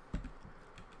warning.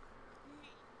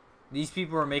 These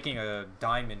people are making a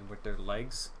diamond with their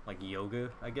legs, like yoga,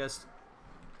 I guess.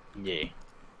 Yeah.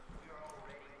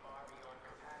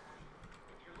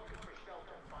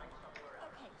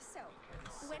 Okay, so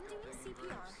when doing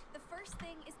CPR, the first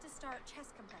thing is to start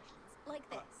chest compressions, like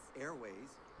this.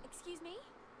 Airways. Excuse me?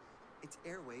 It's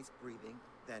airways, breathing,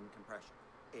 then compression.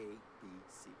 A, B,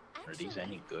 C. Are these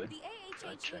any good? The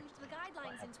AHA changed the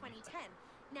guidelines in 2010.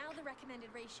 Now the recommended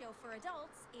ratio for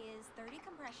adults is 30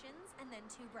 compressions and then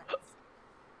 2 breaths.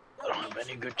 I don't have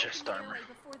any good chest armor.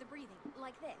 Before the breathing,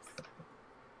 like this.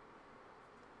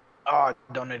 Oh, I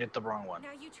donated the wrong one.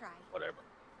 Now you try. Whatever.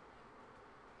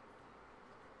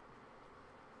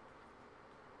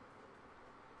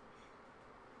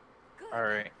 Good. All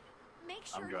right. Make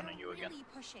sure I'm joining you're you again. really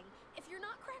pushing. If you're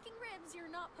not cracking ribs,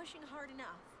 you're not pushing hard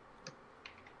enough.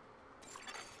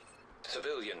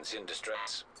 Civilians in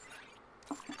distress.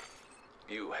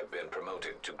 You have been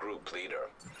promoted to group leader.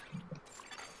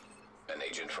 An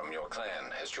agent from your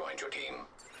clan has joined your team.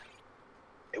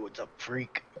 Hey, what's up,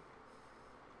 freak?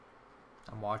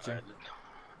 I'm watching.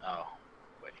 Oh,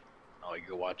 wait. Oh,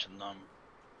 you're watching them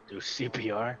do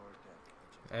CPR?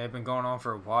 They've been going on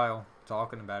for a while,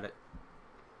 talking about it.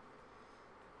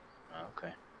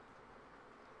 Okay.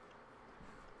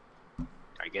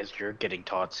 I guess you're getting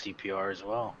taught CPR as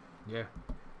well. Yeah.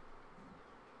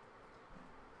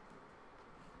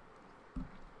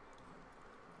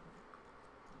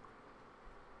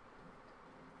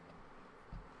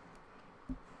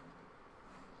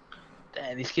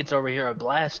 Damn, these kids over here are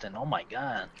blasting. Oh my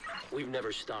god. We've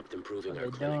never stopped improving What our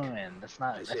are they clinic. doing? That's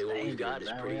not. I That's say what we dangerous. got is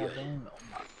That pretty real good. thing? Oh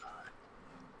my god.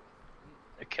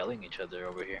 They're killing each other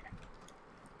over here.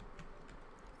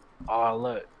 Oh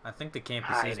look. I think the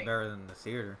campus is Hiding. better than the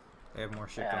theater. They have more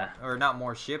shit Yeah. going, or not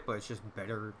more shit, but it's just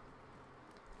better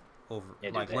over Yeah,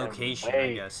 dude, like they have location, I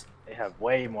way- guess. They have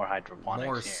way more hydroponics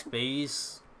More here.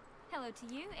 space. Hello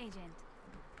to you, Agent.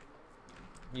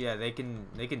 Yeah, they can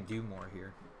do more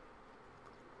here.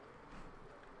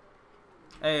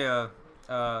 Hey,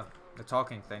 the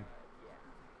talking thing.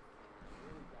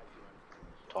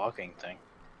 Talking thing.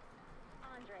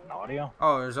 Audio?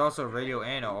 Oh, there's also a radio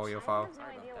and an audio file.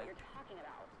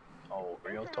 Oh,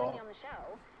 real talk? on the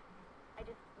show. I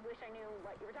just wish I knew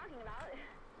what you were talking about. It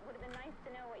would have been nice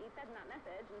to know what you said in that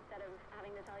message instead of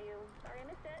having to tell you, sorry I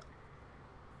missed it.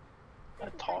 A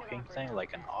talking thing?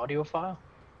 Like an audio file?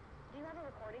 Do you have a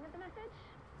recording of the message?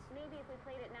 Maybe if we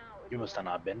played it now, it would You be must have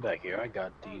not been back here. I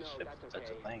got these, if that's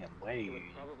a thing, and way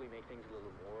Probably make things a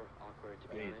little more awkward to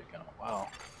be years honest. ago. Wow.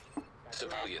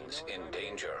 Civilians in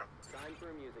danger. Time for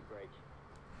a music break.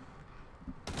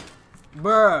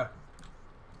 Bruh.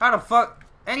 How the fuck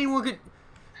anyone could?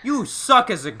 You suck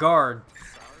as a guard.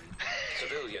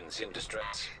 Civilians in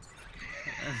distress.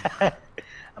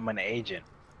 I'm an agent.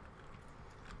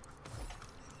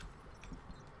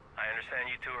 I understand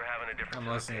you two are having a different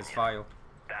I'm listening to his file.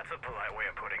 That's a polite way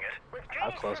of putting it.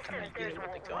 How close can I get it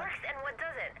with the gun? and what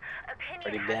doesn't. Opinion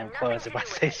Pretty has damn nothing close to if I do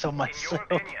with say it. so myself.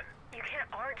 You can't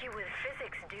argue with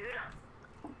physics, dude.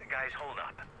 Guys, hold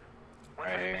up. What's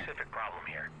Right the here. specific problem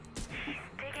here? He's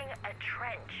digging a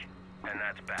trench. And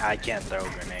that's bad. I can't throw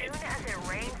As grenades. soon as it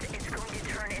rains, it's going to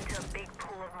turn into a big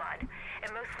pool of mud. And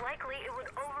most likely, it would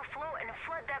overflow and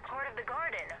flood that part of the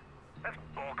garden. That's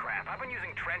bullcrap. I've been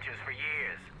using trenches for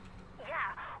years.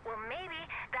 Yeah, well maybe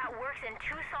that works in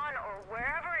Tucson or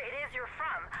wherever it is you're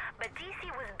from, but DC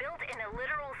was built in a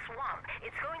literal swamp.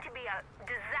 It's going to be a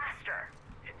disaster.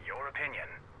 In your opinion,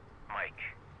 Mike,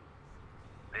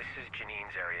 this is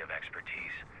Janine's area of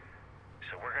expertise. So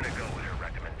so we're gonna go with her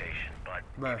recommendation, but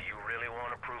if you really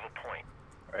want to prove a point,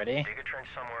 ready? dig a trench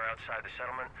somewhere outside the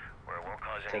settlement where it won't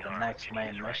cause To any the harm. next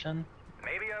main mission.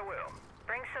 Maybe I will.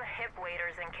 Bring some hip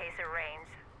waders in case it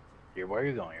rains. Where are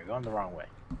you going? You're going the wrong way.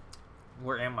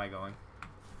 Where am I going?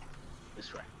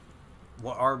 This way.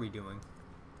 What are we doing?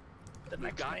 The We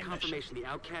next got main confirmation the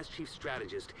Outcast Chief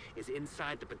Strategist is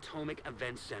inside the Potomac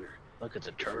Event Center. Look at the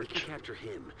If we church. can capture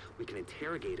him, we can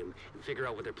interrogate him and figure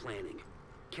out what they're planning.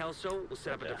 Kelso will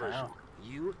set up a diversion. hell?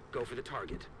 You go for the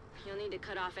target. You'll need to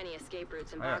cut off any escape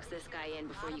routes and Yeah. box this guy in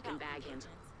before you can bag him.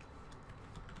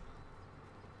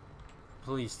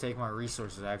 Please take my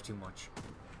resources. I have too much.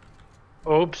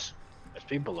 Oops. There's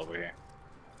people over here.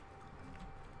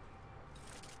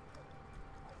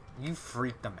 You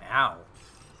freaked them out.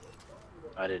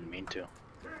 I didn't mean to.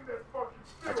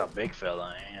 That's a big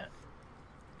fella, ain't it?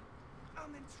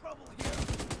 I'm in trouble here.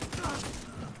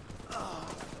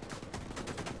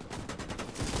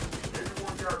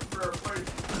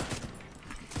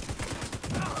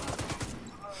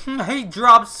 He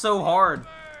dropped so hard.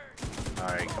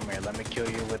 Alright, come here. Let me kill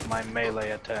you with my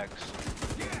melee attacks.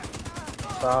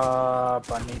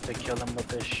 Stop. I need to kill him with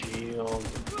the shield.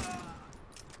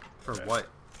 For what?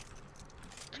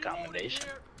 It's a combination.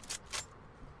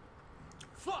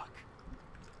 Fuck.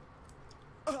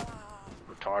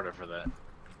 Retarded for that.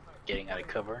 Getting out of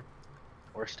cover.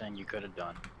 Worst thing you could have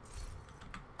done.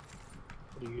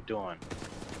 What are you doing?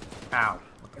 Ow.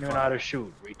 You don't know how to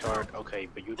shoot, retard. Okay,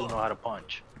 but you do know how to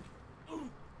punch.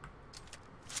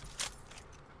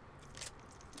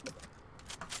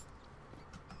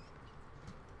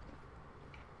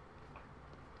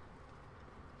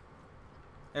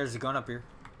 There's a gun up here.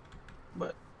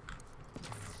 But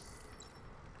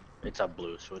it's a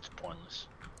blue, so it's pointless.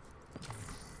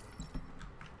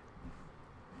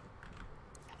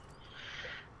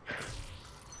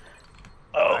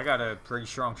 Oh, I got a pretty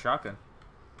strong shotgun.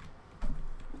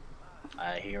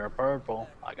 I hear a purple.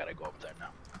 I gotta go up there now.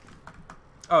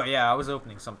 Oh yeah, I was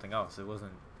opening something else. It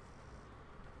wasn't.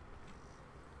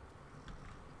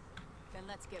 Then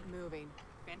let's get moving.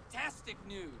 Fantastic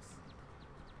news.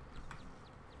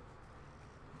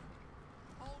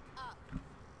 Hold up.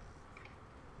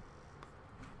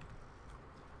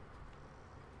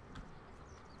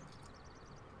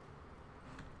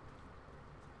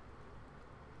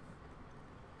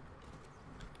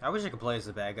 I wish I could play as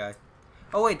the bad guy.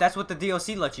 Oh wait, that's what the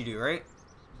DLC lets you do, right?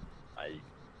 I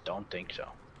don't think so.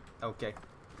 Okay.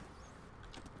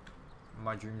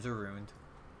 My dreams are ruined.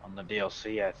 On the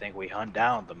DLC, I think we hunt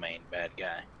down the main bad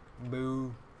guy.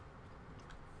 Boo.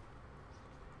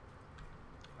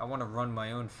 I want to run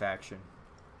my own faction.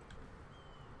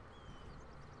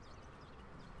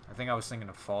 I think I was thinking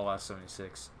of Fallout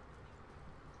 76.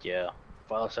 Yeah,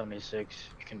 Fallout 76,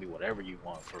 you can do whatever you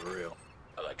want for real.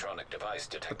 Electronic device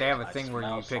detected. But they have a thing where you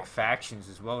smell pick something. factions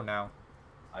as well now.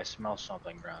 I smell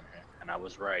something around here, and I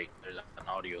was right. There's an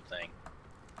audio thing.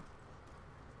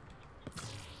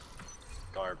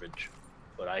 Garbage.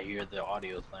 But I hear the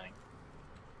audio thing.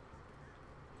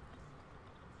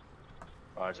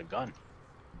 Oh, there's a gun.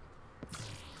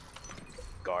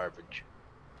 Garbage.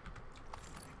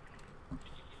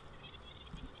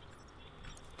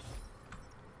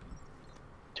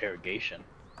 Interrogation.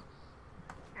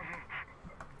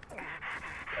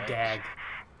 Gag.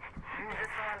 Is this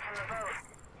the one from the boat?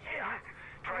 Yeah.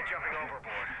 Try jumping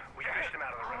overboard. We fished him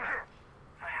out of the river.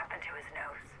 What happened to his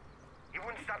nose? He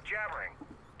wouldn't stop jabbering.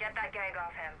 Get that gag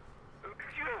off him.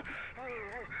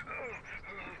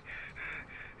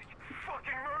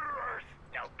 Fucking murderers!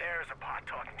 Now there's a pot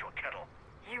talking to a kettle.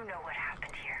 You know what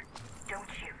happened here, don't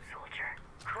you, soldier?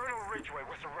 Colonel Ridgway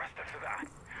was arrested for that.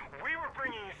 We were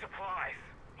bringing you supplies.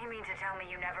 You mean to tell me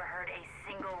you never heard a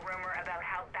single rumor about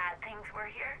how bad things were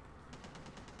here?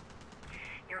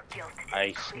 Your guilt is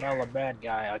I clear. smell a bad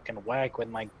guy. I can whack with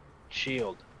my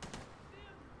shield.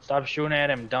 Stop shooting at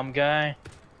him, dumb guy.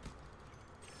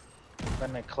 I'm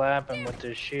gonna clap him with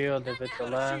the shield if it's the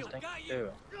last thing to do.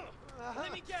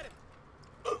 Let me get him.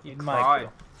 You Cry. might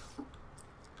kill.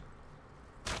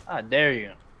 I dare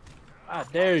you. I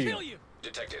dare you. Kill you.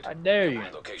 Detected. I dare you.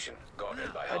 Location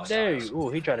guarded by I hostiles. dare you. Ooh,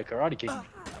 he tried to karate kick me.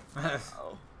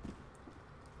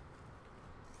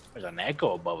 There's an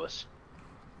echo above us.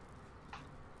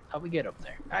 How we get up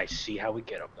there? I see how we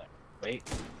get up there. Wait.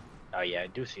 Oh yeah, I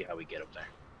do see how we get up there.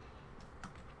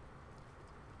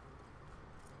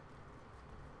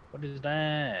 What is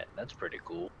that? That's pretty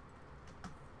cool.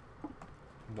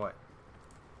 What?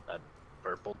 That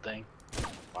purple thing.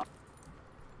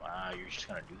 Wow, you're just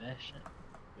gonna do that shit?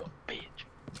 You a bitch.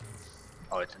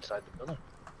 Oh, it's inside the building.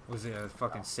 Was it a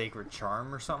fucking sacred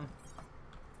charm or something?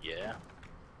 Yeah.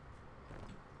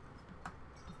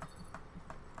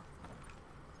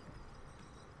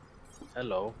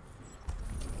 Hello.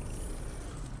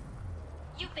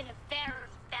 You've been a very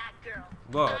bad girl.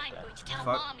 Whoa. I'm going to tell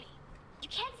Fuck. Mommy. You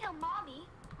can't tell Mommy.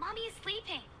 Mommy is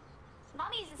sleeping.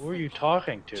 Mommy isn't Who are you sleeping.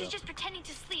 talking to? She's just pretending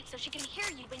to sleep so she can hear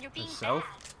you when you're being Herself?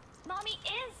 bad. Mommy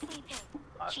is sleeping.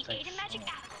 I She think ate a magic so.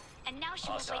 apple, and now she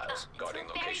won't wake up Hostiles guarding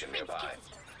until Fairy location Prince nearby. kisses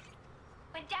her.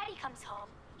 When Daddy comes home,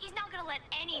 he's not gonna let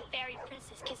any fairy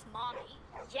princess kiss Mommy.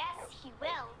 Yes, he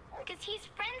will, because he's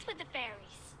friends with the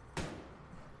fairies.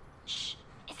 Shh,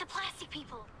 it's the plastic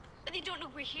people. But they don't know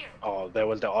we're here. Oh, there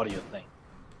was the audio thing.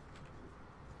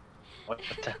 What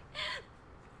the?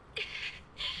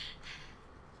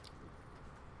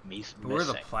 Me's We're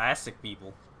the missing. plastic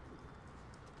people.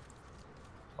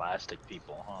 Plastic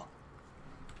people, huh?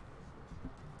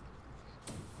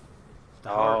 The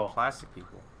hard Oh. plastic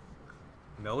people.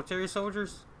 Military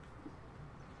soldiers?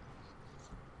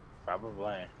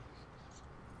 Probably.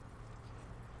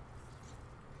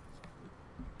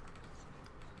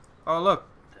 Oh, look.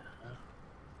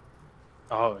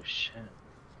 Oh shit.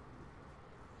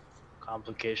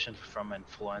 Complications from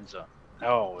influenza.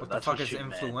 Oh, What the that's fuck what is she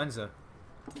meant. influenza?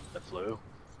 The flu.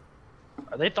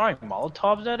 Are they throwing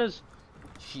Molotovs at us?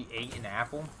 She ate an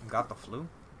apple and got the flu?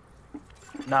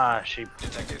 Nah, she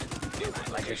detected.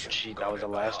 Like that was the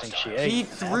last thing she ate. He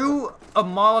threw a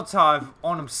Molotov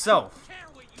on himself.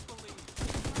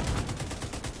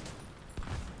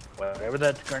 Whatever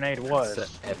that grenade was.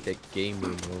 It's an epic gamer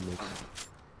moment.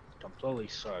 Completely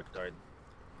sucked. Whatever.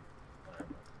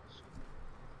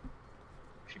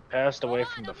 She passed away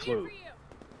from the flu.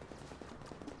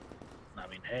 I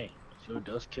mean, hey, the flu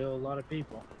does kill a lot of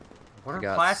people. What are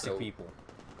plastic people?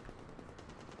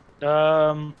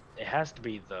 It has to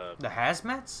be the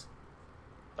hazmats?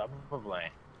 Probably.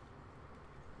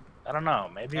 I don't know.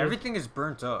 Maybe Everything is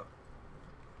burnt up.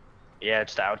 Yeah,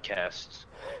 it's the outcasts.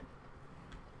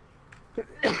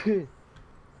 The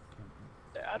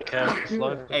outcasts.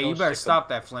 Hey, you better stop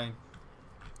that flame.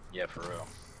 Yeah, for real.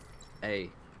 Hey,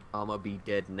 I'ma be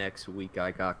dead next week.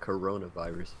 I got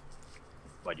coronavirus.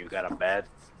 But you got a bad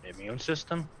immune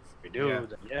system? If you do, Yeah.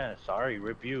 then yeah, sorry,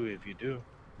 rip you if you do.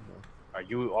 Are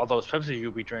you all those Pepsi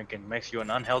you be drinking makes you an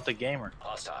unhealthy gamer?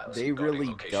 Hostiles. They guarding really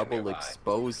location double nearby.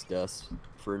 exposed us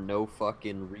for no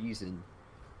fucking reason.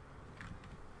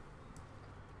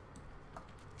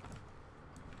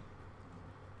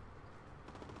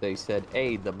 They said,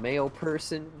 hey, the male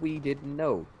person we didn't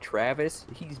know, Travis,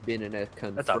 he's been in a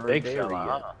confirmed That's a big area.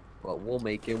 fella, huh? But we'll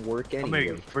make him work I'll anyway. make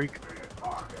you freak.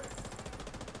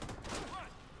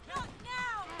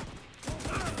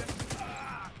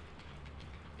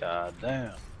 God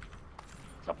damn.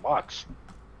 The box.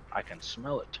 I can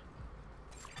smell it.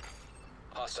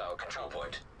 Hostile control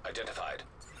point identified.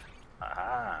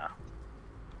 Ah.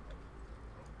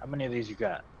 How many of these you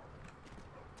got?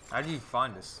 How do you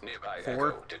find this? Nearby 4?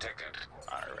 echo detected.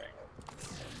 Alright.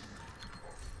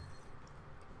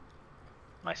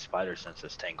 My spider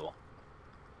senses tingle.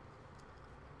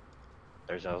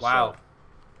 There's also Wow.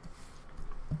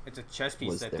 It's a chest piece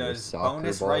Was that there a does soccer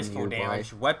bonus ball rifle nearby?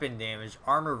 damage, weapon damage,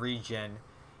 armor regen,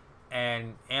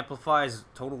 and amplifies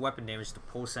total weapon damage to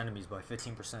pulse enemies by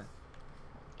 15%.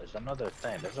 There's another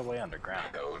thing. There's a way underground.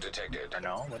 Echo detected. Or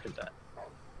no? What is that?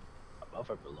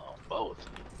 Above or below? Both.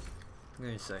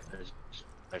 Let me see.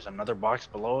 There's another box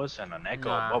below us and an echo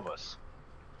Nah. above us.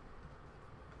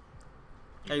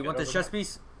 Hey, you want good this over chest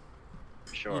piece?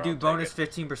 Sure. You I'll do take bonus it.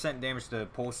 15% damage to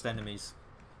pulsed enemies.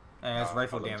 And it has Oh,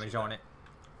 rifle hold on, damage see on it.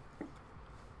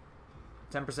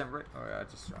 10% rate? Oh, yeah, I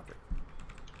just dropped it.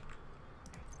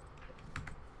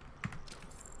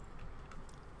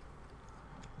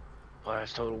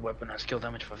 Blast total weapon has skill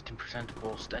damage 15% to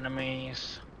pulsed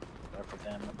enemies. Rifle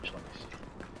damage. Let me see.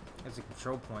 It's a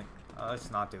control point.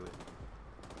 Let's not do it.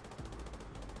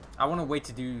 I want to wait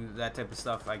to do that type of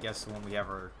stuff, I guess, when we have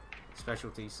our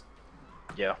specialties.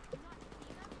 Yeah.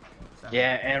 So-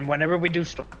 Yeah, and whenever we do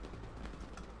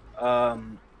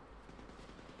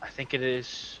I think it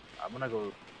is. I'm gonna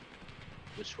go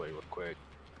this way real quick.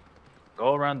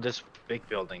 Go around this big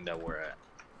building that we're at.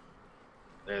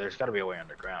 There's got to be a way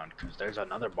underground because there's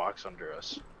another box under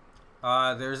us.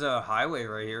 There's a highway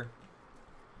right here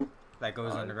that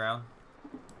goes underground.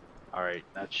 All right,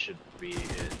 that should be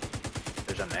it.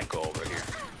 There's an echo over here.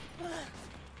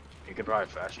 You could probably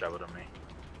fast travel to me.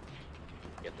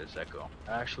 Get this echo.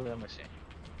 Actually, let me see.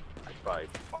 I could probably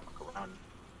walk around.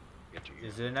 Get to you.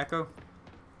 Is it an echo?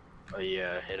 Oh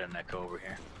yeah, hit an echo over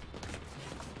here.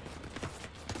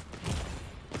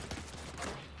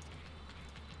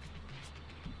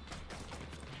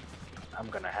 I'm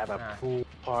gonna have a Ah. pool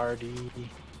party.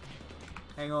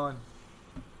 Hang on.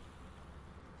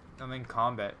 I'm in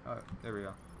combat. Oh, there we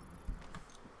go.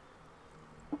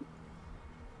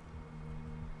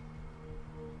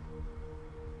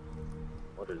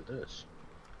 What is this?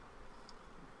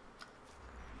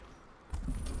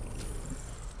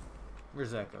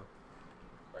 Where's that go?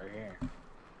 Right here.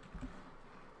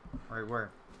 Right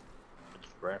where?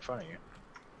 It's right in front of you.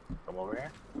 Come over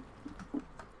here.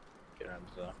 Get on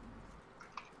the...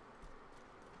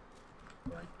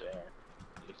 Right there.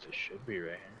 At least it should be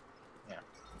right here. Yeah.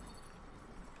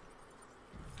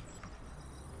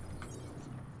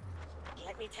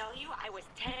 Let me tell you, I was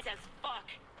tense as fuck.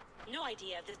 No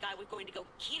idea if this guy was going to go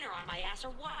keener on my ass or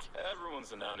what.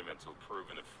 Everyone's an animal until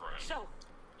proven a friend. So,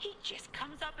 he just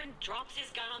comes up and drops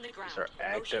his gun on the ground. These are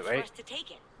Motions for us to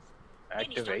take it. Then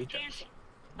he active starts agents. dancing.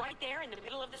 Right there in the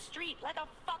middle of the street, like a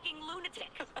fucking lunatic.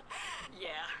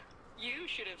 Yeah, you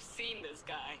should have seen this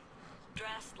guy.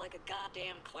 Dressed like a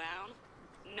goddamn clown.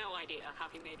 No idea how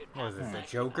he made it What past is this, the the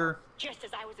second Joker? round. Just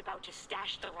as I was about to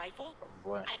stash the rifle,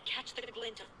 What? I'd catch the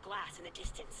glint of glass in the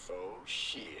distance. Oh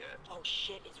shit. Oh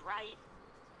shit is right.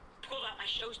 Pulled out my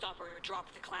showstopper and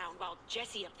dropped the clown while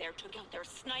Jesse up there took out their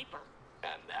sniper.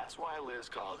 And that's why Liz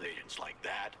calls agents like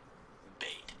that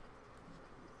bait.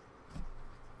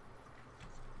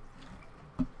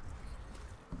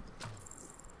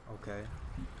 Okay.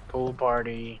 Pool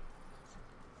party.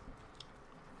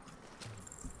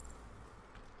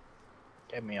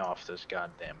 Get me off this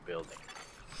goddamn building.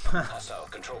 Hostile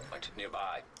control point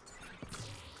nearby.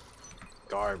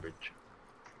 Garbage.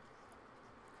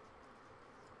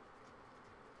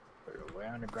 Put it way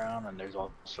underground, and there's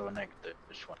also an exit.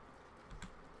 This one.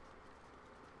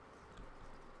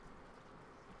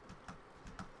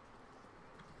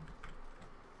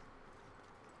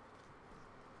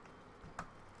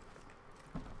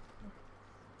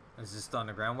 Is this the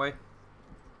underground way?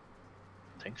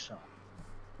 I think so.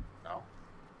 No.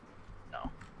 No.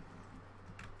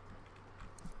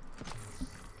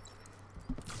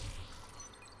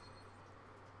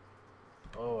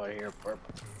 Oh, I hear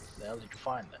purple. The hell did you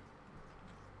find that?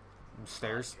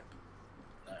 Stairs.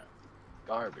 No.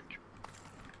 Garbage.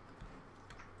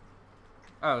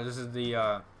 Oh, this is the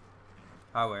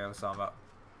highway I was talking about.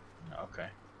 Okay.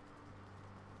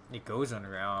 It goes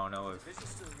underground. I don't know if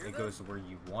it goes to where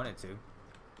you want it to.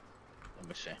 Let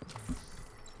me see.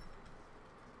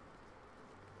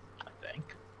 I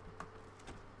think.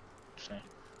 Let's see.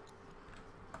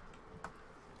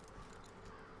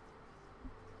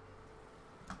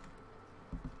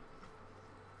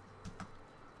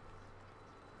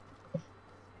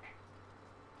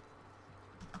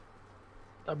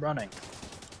 Stop running.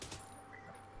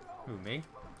 Who, me?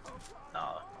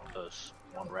 No, those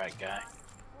one rat guy.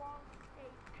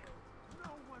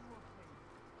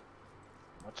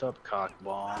 What's up,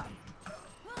 cockball?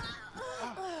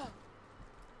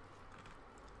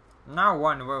 Now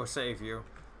one will save you.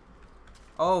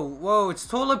 Oh, whoa, it's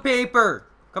toilet paper!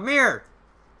 Come here!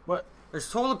 What? There's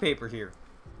toilet paper here.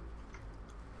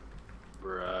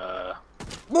 Bruh.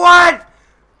 What?!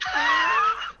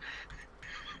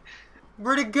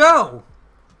 Where'd it go?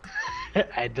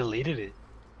 I deleted it.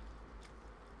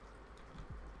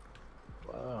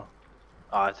 Wow.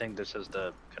 Oh, I think this is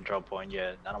the control point.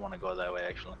 Yeah, I don't want to go that way,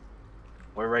 actually.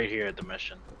 We're right here at the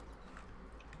mission.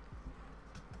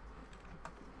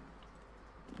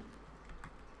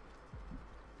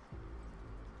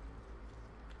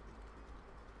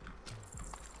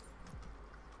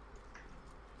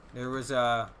 There was,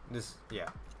 this, yeah.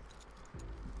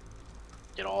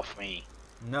 Get off me.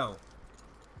 No.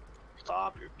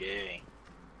 Stop, you're gay.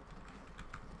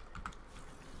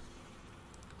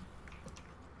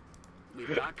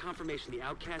 We've got confirmation the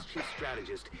Outcast Chief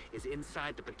Strategist is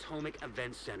inside the Potomac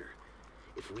Event Center.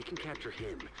 If we can capture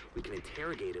him, we can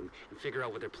interrogate him and figure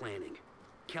out what they're planning.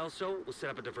 Kelso will set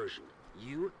up a diversion.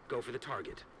 You go for the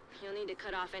target. You'll need to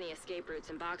cut off any escape routes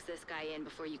and box this guy in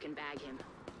before you can bag him.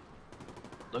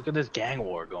 Look at this gang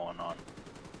war going on.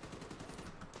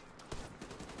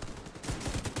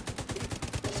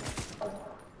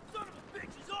 Son of a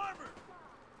bitch, his armor!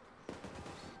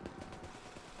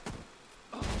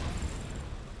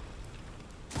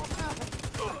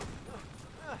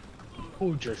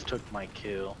 Who just took my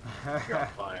kill? You're on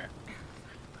fire.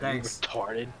 Thanks.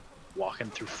 Are you retarded? Walking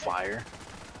through fire?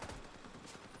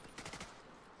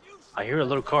 I hear a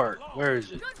little cart. Where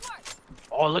is it?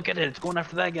 Oh, look at it. It's going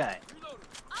after that guy.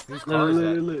 Whose car is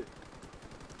that?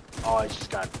 Oh, it just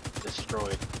got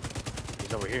destroyed.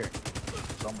 He's over here.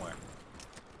 Somewhere.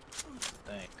 I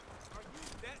think.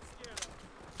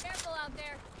 Careful out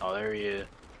there. Oh, there he is.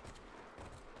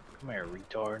 Come here,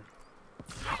 retard.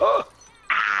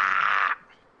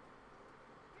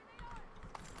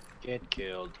 Get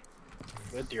killed.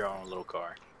 With your own little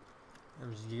car.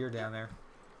 There's gear down there.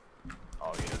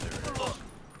 Oh, yeah, there it is.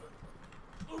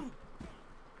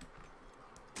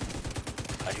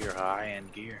 I hear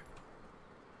high-end gear.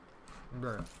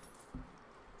 Bruh.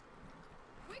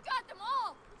 We got them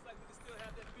all.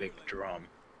 Big drum.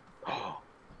 Oh.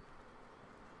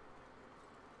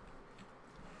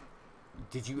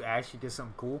 Did you actually get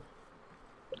something cool?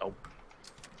 Nope.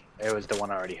 It was the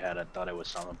one I already had. I thought it was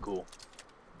something cool.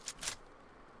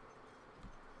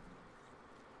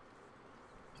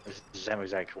 It's the same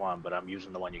exact one, but I'm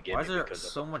using the one you gave Why me is there because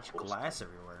of so much cool glass stuff.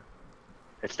 everywhere?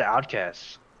 It's the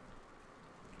Outcasts.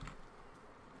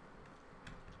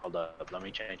 Hold up, let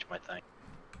me change my thing.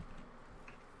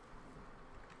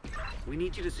 We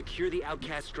need you to secure the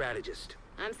Outcast strategist.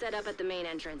 I'm set up at the main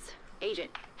entrance.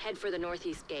 Agent, head for the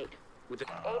northeast gate. With the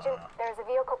Agent, there's a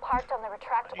vehicle parked on the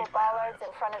retractable bollards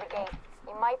in front of the gate.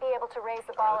 You might be able to raise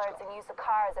the bollards and use the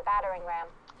car as a battering ram.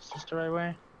 Is this the right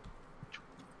way?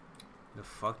 The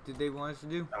fuck did they want us to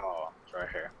do? Oh, it's right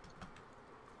here.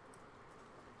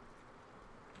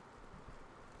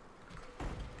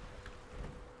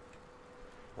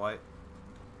 What?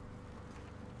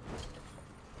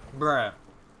 Bruh.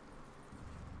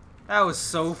 That was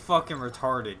so fucking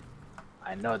retarded.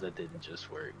 I know that didn't just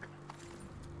work.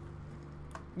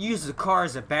 Use the car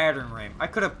as a battering ram. I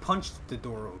could have punched the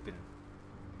door open.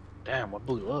 Damn, what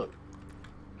blew up?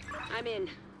 I'm in.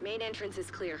 Main entrance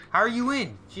is clear. How are you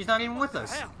in? She's not even with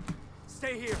us. Hell,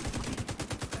 stay here.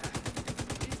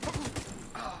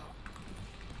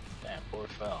 Damn, poor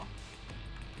fell.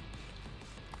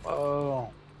 Oh.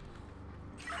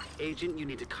 Agent, you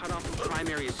need to cut off the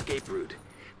primary escape route.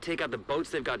 Take out the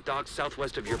boats they've got docked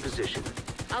southwest of your position.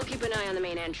 I'll keep an eye on the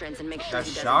main entrance and make sure That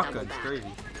he doesn't double shotgun's back.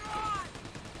 crazy.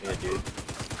 Yeah, dude.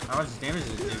 How much damage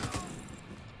does it do?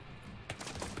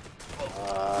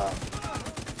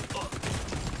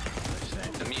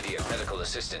 Immediate medical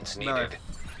assistance No. needed.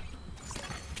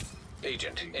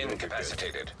 Agent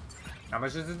incapacitated. How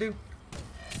much does it do?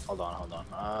 Hold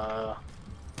on.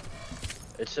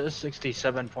 It says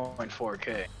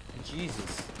 67.4K.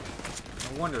 Jesus.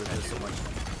 No wonder there's so much.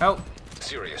 Help!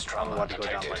 Serious I'm trauma about to go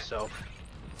down detected. myself.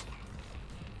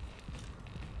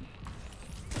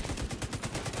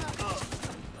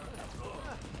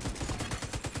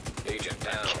 Agent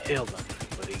down. Killed him,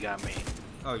 but he got me.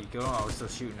 Oh, you killed him? I was still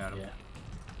shooting at him. Yeah.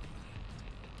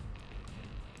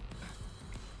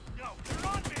 Yo, you're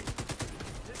on me.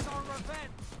 This our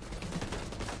revenge.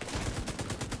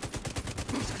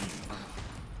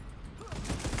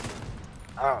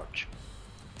 Ouch.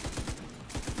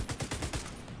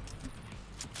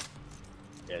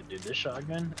 Yeah, dude, this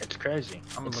shotgun, it's crazy.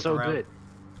 I'm gonna It's look so around. good.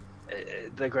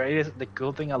 The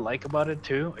cool thing I like about it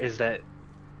too is that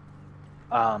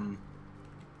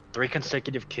 3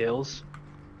 consecutive kills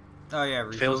Oh yeah,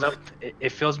 fills refill up. it.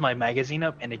 It fills my magazine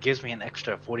up, and it gives me an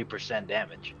extra 40%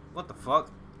 damage What the fuck?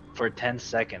 for 10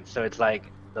 seconds. So it's like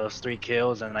those 3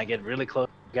 kills, and I get really close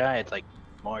to the guy. It's like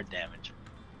more damage.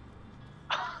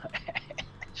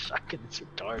 Shotgun is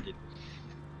retarded.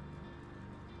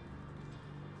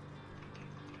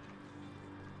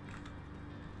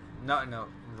 Nothing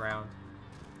around.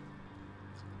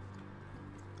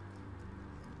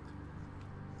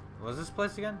 What was this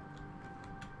place again?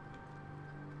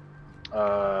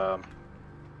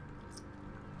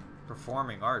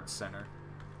 Performing Arts Center.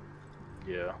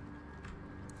 Yeah.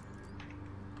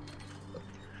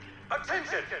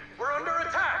 Attention! We're under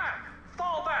attack!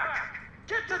 Fall back!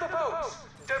 Get to the boats!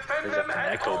 Defend There's them an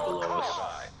at echo all below us.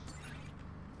 costs!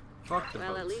 Fuck the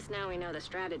Well, at boats. least now we know the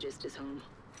strategist is home.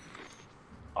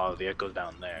 Oh, the echo's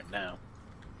down there now.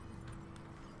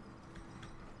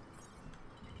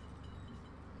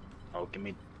 Oh, give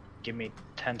me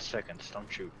 10 seconds.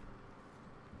 Don't shoot.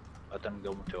 Let them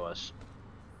go to us.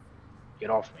 Get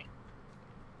off me.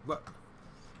 What?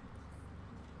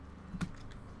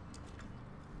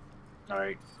 All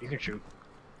right, you can shoot.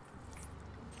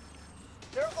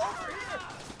 They're over here.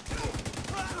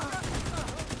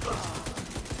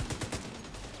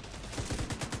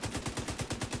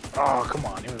 Oh, come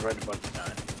on. He was right above the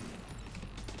guy.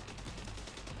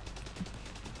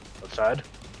 Outside?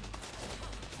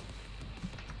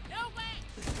 No way.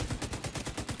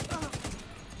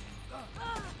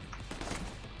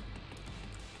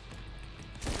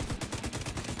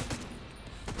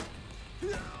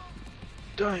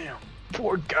 Damn.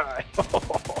 Poor guy.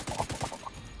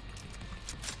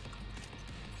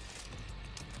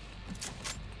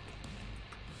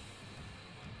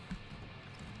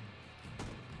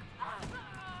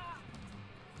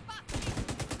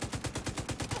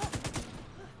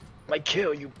 My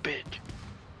kill, you bitch.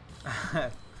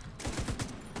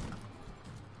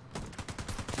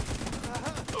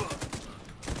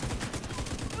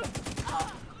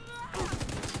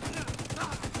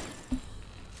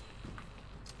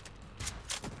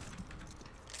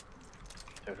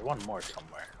 There's one more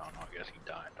somewhere. I don't know. I guess he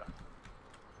died.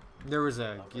 There was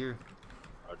a gear.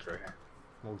 Oh, it's right here.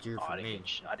 Well, gear Oh, for I didn't me.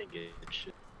 get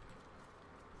shit.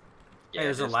 Hey,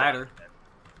 there's a ladder.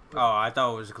 Oh, I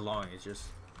thought it was glowing. It's just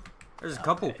there's a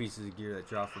couple pieces of gear that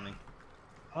dropped for me.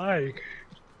 I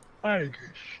get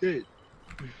shit.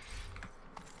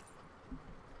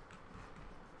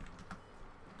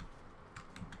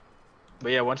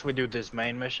 But yeah, once we do this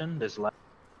main mission, this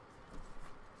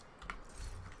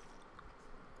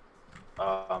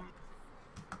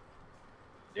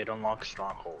it unlocks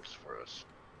strongholds for us.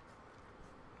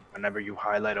 Whenever you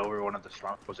highlight over one of the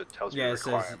strongholds, it tells you Yeah, it says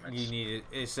requirements. you need.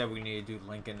 It said we need to do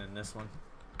Lincoln in this one.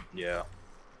 Yeah.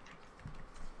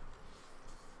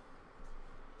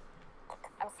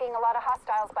 I'm seeing a lot of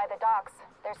hostiles by the docks.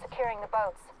 They're securing the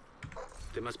boats.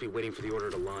 They must be waiting for the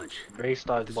order to launch. Race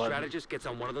dog If the button. strategist gets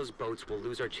on one of those boats, we'll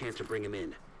lose our chance to bring him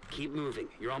in. Keep moving.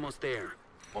 You're almost there.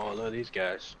 Oh, look at these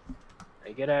guys.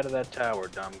 Hey, get out of that tower,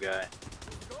 dumb guy.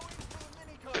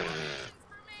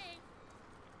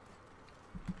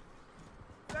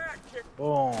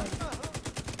 Boom.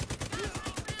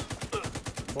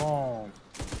 Boom.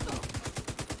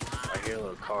 I hear a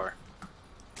little car.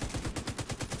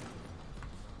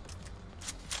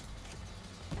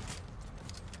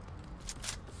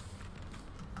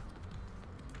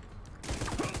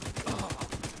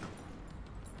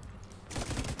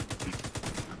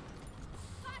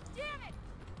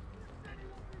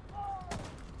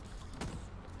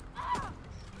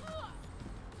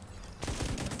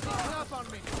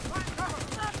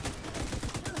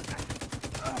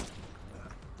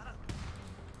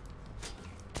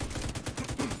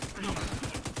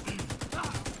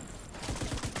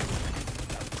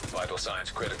 Vital signs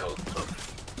critical.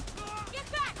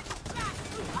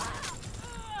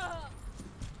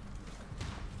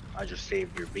 I just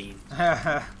saved your beans.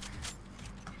 I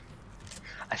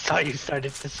saw you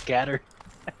started to scatter.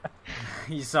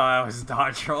 You saw I was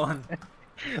dodge rolling.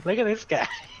 Look at this guy.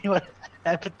 What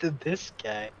happened to this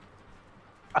guy?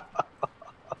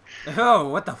 Oh,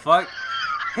 what the fuck?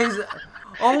 His.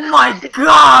 Oh my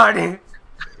god!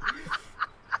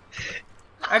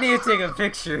 I need to take a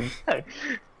picture.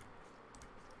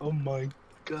 Oh my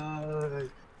god.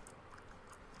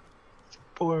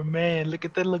 Poor man, look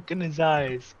at the look in his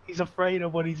eyes. He's afraid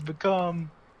of what he's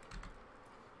become.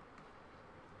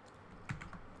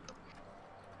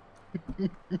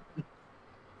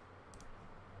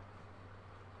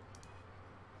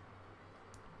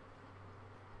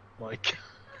 My god.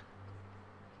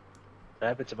 What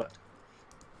happens about...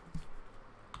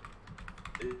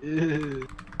 Ew.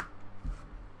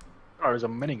 Oh, there's a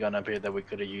minigun up here that we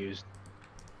could have used.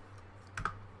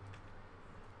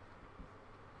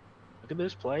 Look at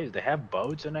this place. They have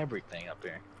boats and everything up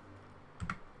here.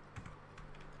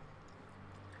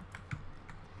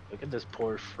 Look at this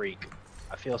poor freak.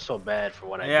 I feel so bad for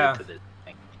what I did to this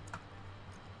thing.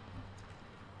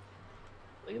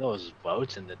 Look at those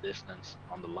boats in the distance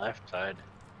on the left side.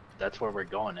 That's where we're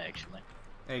going, actually.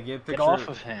 Hey, get a picture. Get off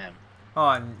of him. Hold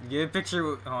on, get a picture.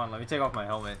 Hold on, let me take off my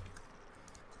helmet.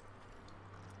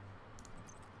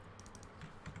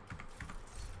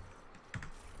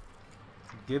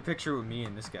 Get a picture with me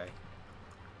and this guy.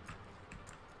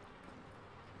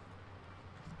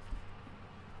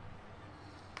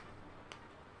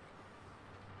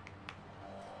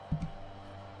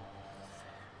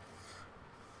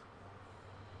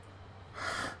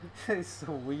 It's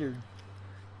so weird.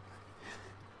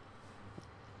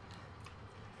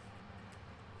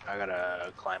 I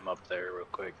gotta climb up there real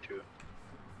quick too.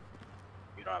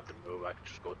 You don't have to move, I can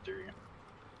just go through you.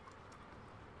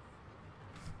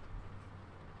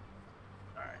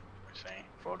 Alright, let's see.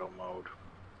 Photo mode.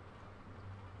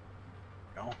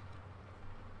 Go.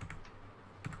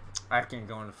 I can't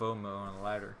go into photo mode on the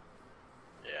ladder.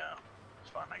 Yeah, it's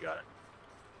fine, I got it.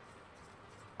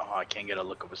 Oh, I can't get a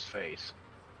look of his face.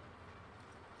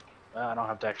 Well, I don't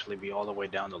have to actually be all the way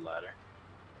down the ladder.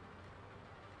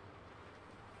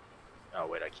 Oh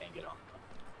wait, I can't get on.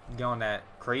 Get on that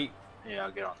crate? Yeah,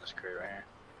 I'll get on this crate right here.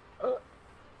 Here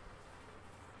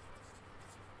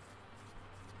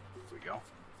we go.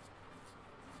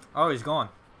 Oh, he's gone.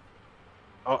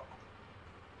 Oh,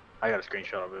 I got a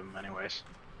screenshot of him anyways.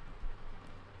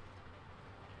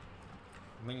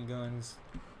 Miniguns.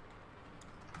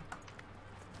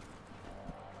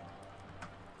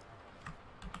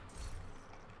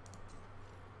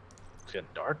 It's getting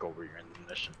dark over here in the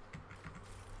mission.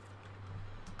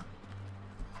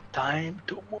 Time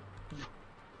to move.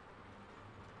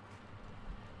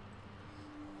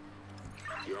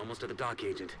 You're almost at the dock,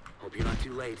 Agent. Hope you're not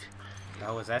too late.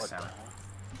 How was that What sound?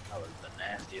 That was the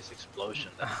nastiest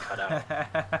explosion that cut out.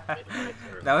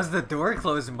 That was the door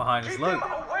closing behind us. Look.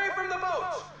 Away from the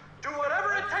boats! Do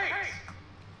whatever it takes!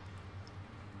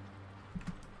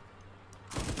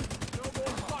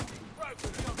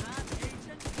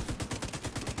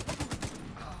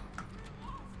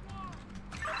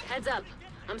 Heads up.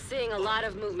 I'm seeing a lot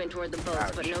of movement toward the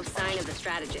boats, but no sign of the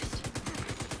strategist.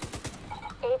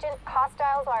 Agent,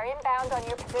 hostiles are inbound on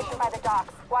your position by the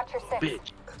docks. Watch your six.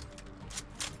 Bitch.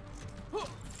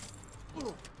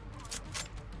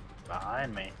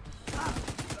 Behind me.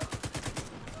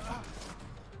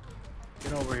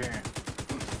 Get over here.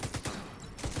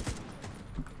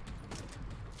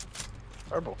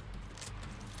 Purple.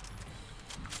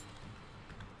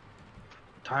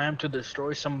 Time to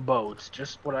destroy some boats.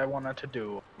 Just what I wanted to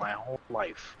do my whole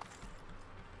life.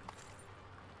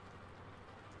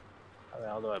 How the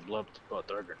hell do I blow up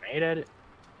throw a grenade at it?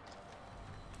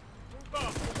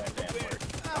 That damn work.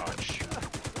 Oh shoot.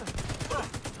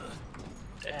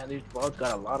 Damn, these boats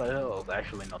got a lot of hills.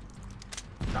 Actually, no.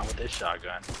 Not with this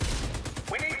shotgun.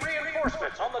 We need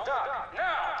reinforcements on the dock,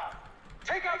 now!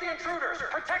 Take out the intruders!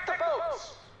 Protect the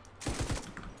boats!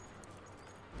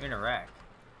 Interact.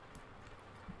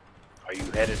 Are you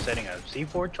headed setting a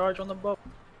C4 charge on the boat?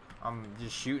 I'm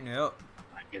just shooting it up.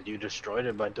 I guess you destroyed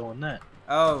it by doing that.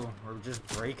 Oh, we're just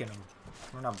breaking them.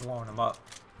 We're not blowing them up.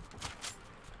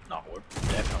 No, we're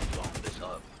definitely blowing this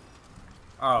up.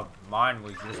 Oh, mine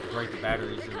was just break the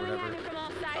batteries or whatever.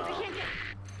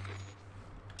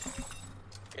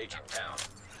 Agent down.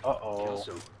 Uh-oh.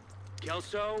 Kelso.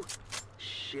 Kelso?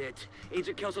 Shit.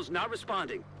 Agent Kelso's not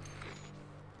responding.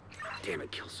 Damn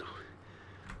it, Kelso.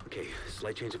 Okay,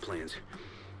 slight change of plans.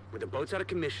 With the boats out of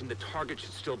commission, the target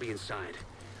should still be inside.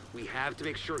 We have to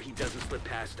make sure he doesn't slip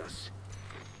past us.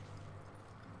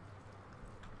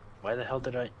 Why the hell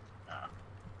did I...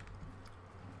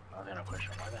 I got a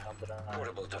question. Why the hell did I...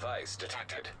 Portable device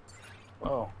detected.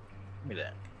 Whoa. Give me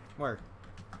that. Where?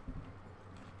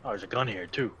 Oh, there's a gun here,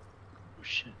 too. Oh,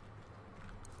 shit.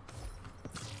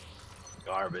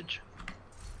 Garbage.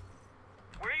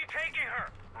 Where are you taking her?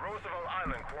 Roosevelt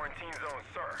Island quarantine zone,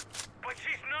 sir. But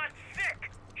she's not sick!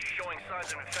 She's showing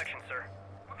signs of infection, sir.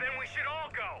 Then we should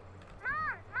all go.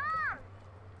 Mom! Mom!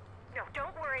 No,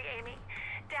 don't worry, Amy.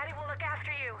 Daddy will look after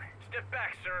you. Step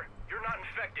back, sir. You're not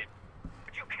infected.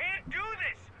 But you can't do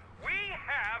this! We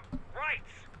have rights!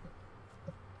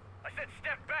 I said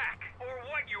step back! Or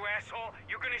what, you asshole?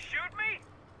 You gonna shoot me?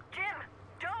 Jim,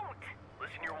 don't!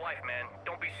 Listen to your wife, man.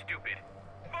 Don't be stupid.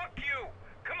 Fuck you!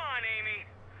 Come on, Amy.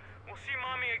 We'll see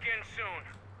Mommy again soon.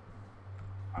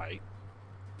 Alright.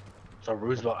 So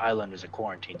Roosevelt Island is a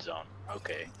quarantine zone.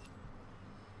 Okay.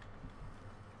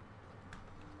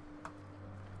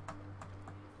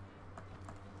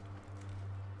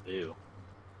 Ew.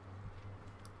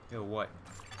 Ew, what?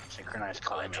 Synchronized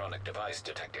climbing. Electronic device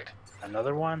detected.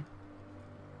 Another one?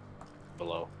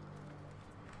 Below.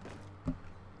 Where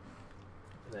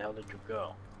the hell did you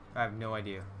go? I have no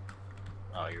idea.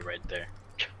 Oh, you're right there.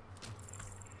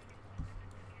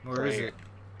 Where is it?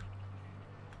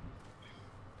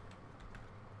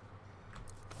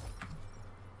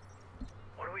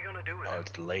 What are we gonna do with Oh, him?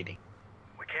 it's the lady.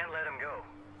 We can't let him go.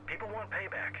 People want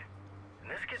payback. And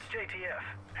this kid's JTF.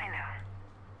 I know.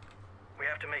 We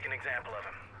have to make an example of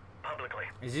him. Publicly.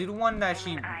 Is he the one that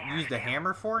she used the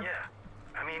hammer for? Yeah.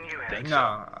 I mean, you have.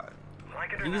 No.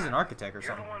 Like it or He was not, an architect or you're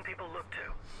something. the one people look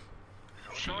to.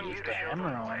 So She telling you used to the show hammer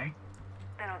them the on way. him.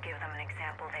 That'll give them an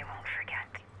example they won't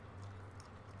forget.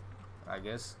 I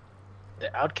guess.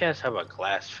 The Outcasts have a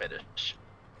glass fetish.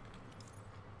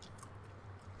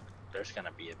 There's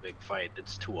gonna be a big fight.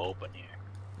 It's too open here.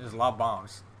 There's a lot of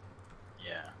bombs.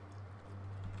 Yeah.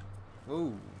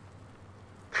 Ooh.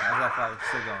 How's that fire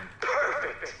still going?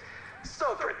 Perfect!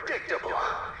 So predictable.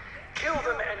 Kill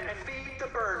them and feed the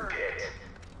burn pit.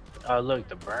 Oh, look,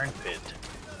 the burn pit.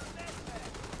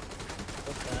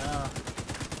 What the hell?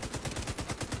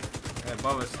 Yeah,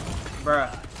 above us.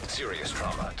 Bruh. Serious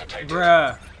trauma detected.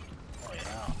 Bruh. Oh,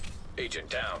 yeah. Agent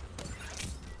down.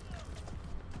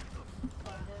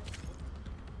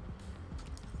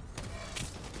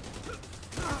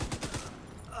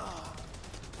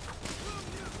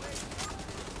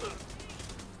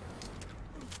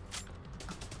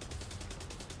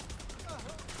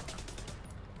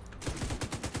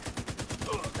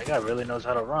 That guy really knows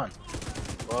how to run.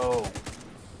 Whoa.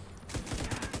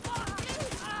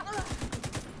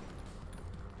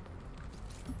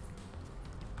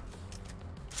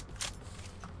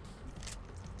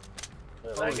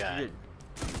 Look at that guy.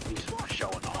 He's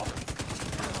showing off.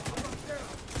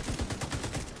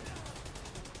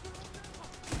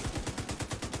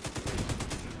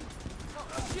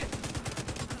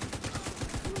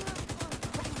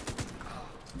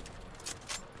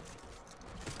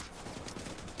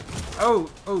 Oh,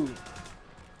 oh.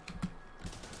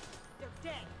 They're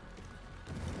dead.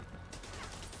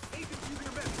 Agent's using a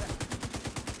medpack.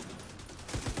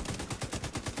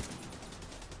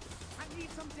 I need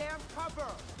some damn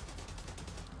cover.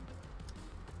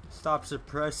 Stop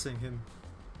suppressing him.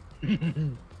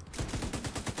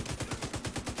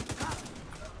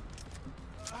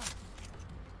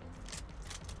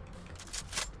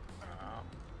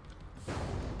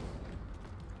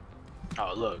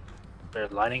 Oh, look. They're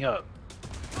lining up.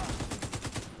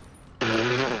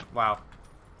 Wow.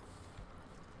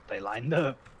 They lined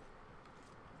up.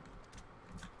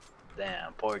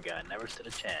 Damn, poor guy. Never stood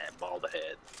a chance. Bald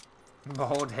head.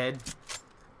 Bald head.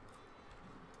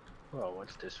 Whoa,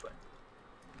 what's this way?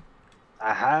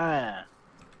 Aha!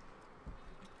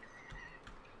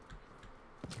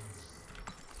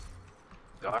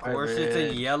 Of course, it's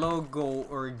a yellow gold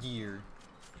or gear.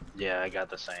 Yeah, I got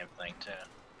the same thing too.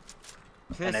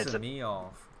 Pissing me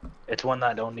off. It's one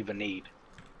that I don't even need.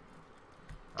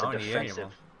 It's I a don't need any of defensive.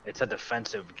 them. It's a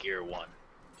defensive gear one.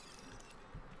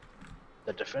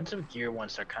 The defensive gear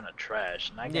ones are kind of trash.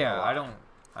 And I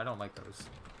don't like those.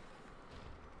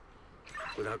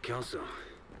 Without Kelso,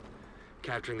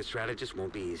 capturing the strategist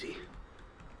won't be easy.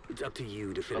 It's up to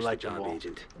you to finish the job,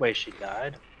 Agent. Wait, she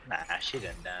died? Nah, she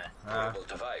didn't die.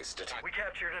 Device We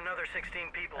captured another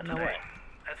 16 people No today. way.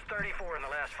 That's 34 in the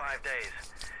last 5 days.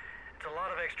 It's a lot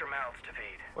of extra mouths to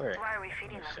feed. Where? Why are we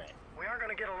feeding them? We aren't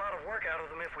going to get a lot of work out of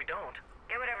them if we don't.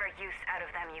 Get whatever use out of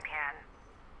them you can.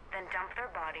 Then dump their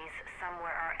bodies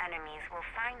somewhere our enemies will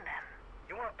find them.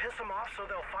 You want to piss them off so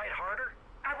they'll fight harder?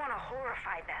 I want to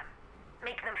horrify them.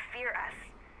 Make them fear us.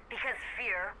 Because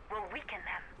fear will weaken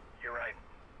them. You're right.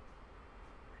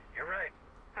 You're right.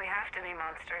 We have to be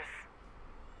monsters.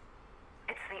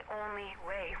 It's the only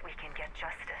way we can get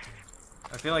justice.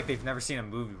 I feel like they've never seen a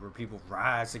movie where people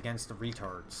rise against the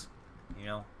retards. You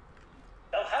know?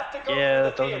 They'll have to go Yeah,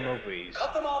 those are movies.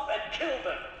 Cut them off and kill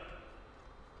them.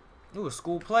 Ooh, a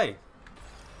school play.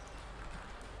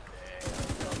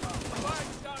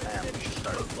 Damn, she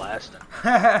started blasting.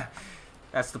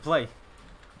 That's the play.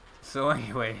 So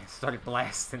anyway, started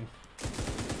blasting.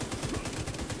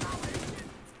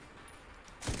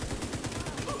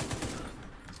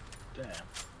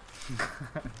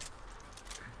 Damn.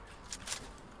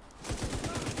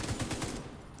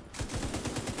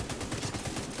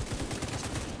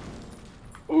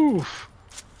 Oof.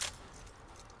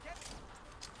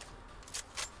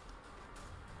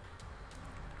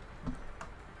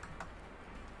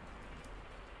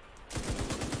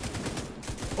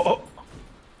 Oh.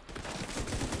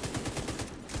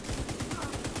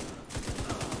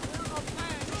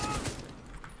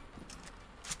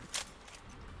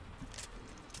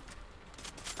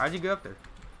 How'd you get up there?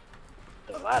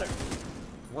 The ladder.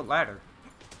 What ladder?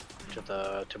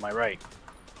 To my right.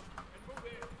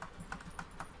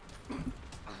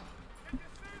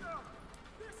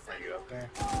 Are you up there?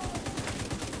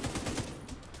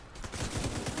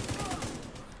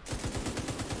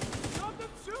 Stop them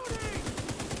shooting!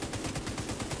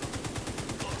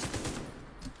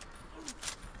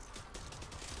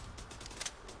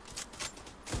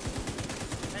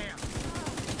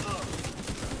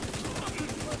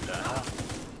 What the hell?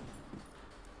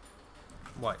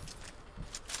 What?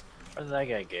 Where did that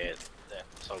guy get? That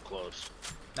so close.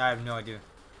 I have no idea.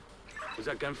 Was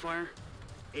that gunfire?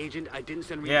 Agent, I didn't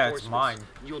send Yeah, reinforcements. it's mine.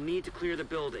 You'll need to clear the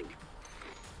building.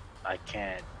 I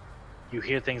can't. You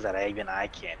hear things that even I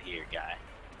can't hear, guy.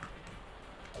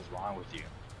 What's wrong with you?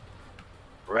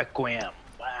 Requiem.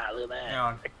 Wow, look at that.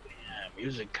 Yeah. Requiem.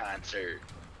 Music concert.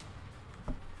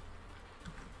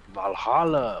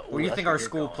 Valhalla. Ooh, What do you that's think where our you're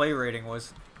school going. play rating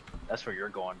was? That's where you're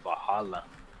going, Valhalla.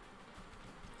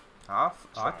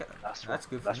 That's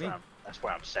good for me. That's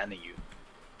where I'm sending you.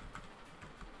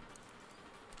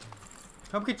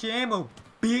 Come get your ammo,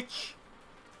 bitch!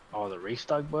 Oh, the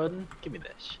restock button? Give me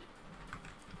that shit.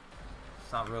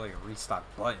 It's not really a restock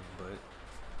button, but...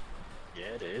 Yeah,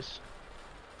 it is.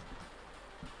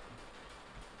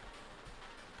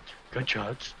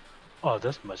 Gunshots. Oh,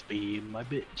 this must be my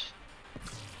bitch.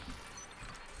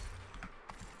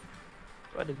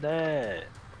 What is that?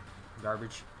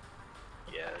 Garbage.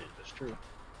 Yeah, that's true.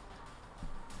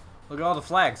 Look at all the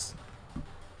flags.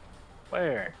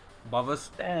 Where? Above us.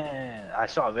 Damn. I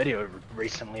saw a video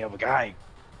recently of a guy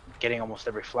getting almost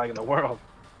every flag in the world.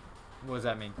 What does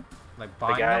that mean? Like The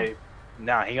buying guy, them?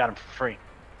 nah, he got them for free.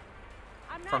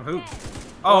 From who?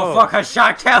 Oh, fuck, I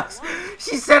shot Kels!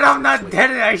 She said I'm not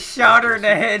dead and I shot her in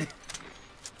the head!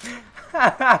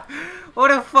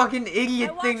 What a fucking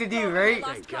idiot thing to do, right?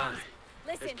 Thank God.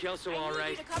 Listen, Is Kelso I all need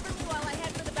right? you to cover me while I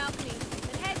head for the balcony,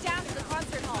 then head down to the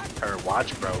concert hall. Her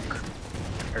watch broke.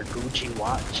 Her Gucci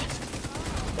watch.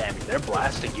 Damn, they're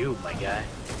blasting you, my guy.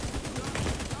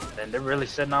 Then they're really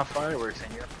setting off fireworks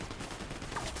in here.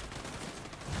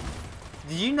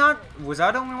 Did you not? Was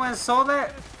I the only one that saw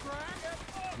that?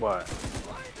 What?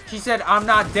 She said, "I'm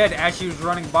not dead," as she was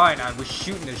running by, and I was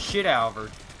shooting the shit out of her.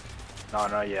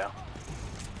 No, yeah.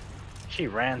 She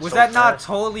ran. Was so that not fast.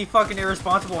 totally fucking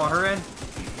irresponsible on her end?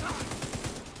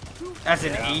 As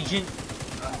an agent?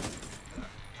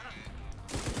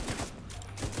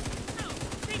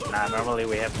 Nah, normally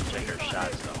we have to check her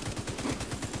shots though.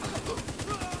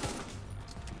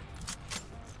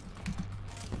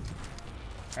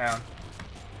 Yeah.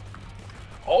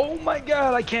 Oh my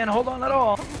god, I can't hold on at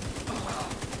all.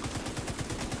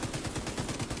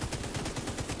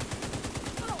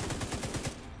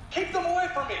 Keep them away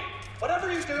from me!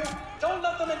 Whatever you do, don't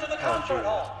let them into the concert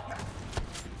hall!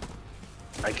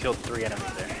 I killed 3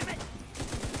 enemies there.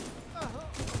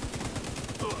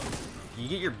 Can you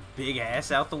get your big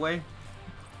ass out the way?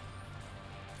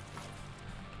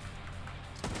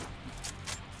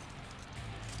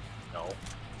 No.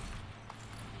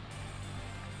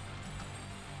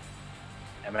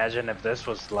 Imagine if this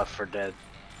was Left 4 Dead.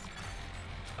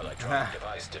 Electronic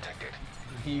device detected.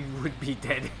 You would be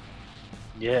dead.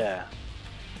 Yeah.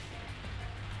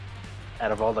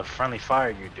 Out of all the friendly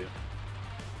fire you do.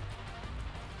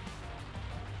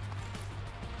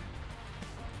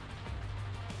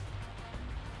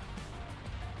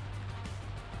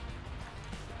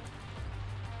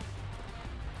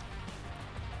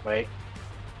 Wait.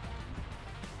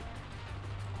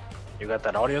 You got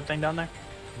that audio thing down there?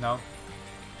 No.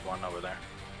 There's one over there.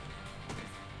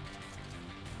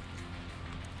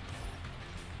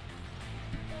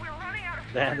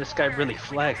 Damn, this guy really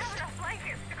flexed.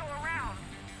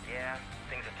 Yeah,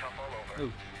 things are tough all over.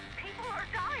 Ooh. People are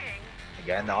dying. The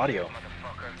guy in the audio.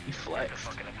 He flexed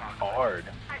hard.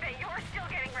 I bet you're still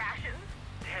getting rations.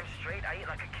 Damn straight, I eat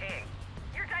like a king.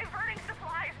 You're diverting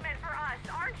supplies meant for us,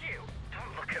 aren't you?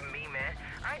 Don't look at me, man.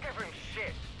 I ain't diverting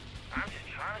shit. I'm just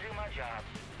trying to do my job.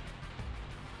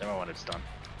 Never when it's done.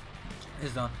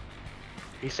 It's done.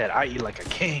 He said, I eat like a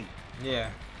king. Yeah.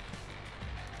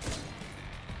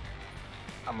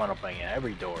 I'm opening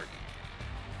every door.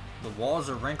 The walls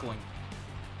are wrinkling.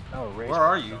 No, raise Where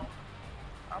are you?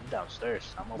 I'm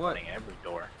downstairs. I'm opening every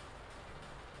door.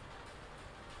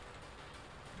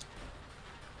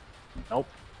 Nope.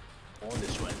 Going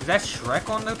this way. Is that Shrek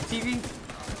on the TV?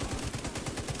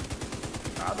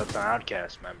 Ah, that's an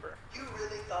Outcast member. You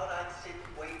really thought I'd sit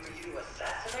and wait for you to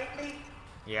assassinate me?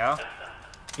 Yeah.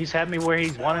 He's had me where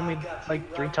he's wanted me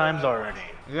like 3 times already.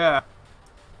 Yeah.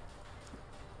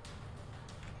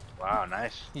 Wow,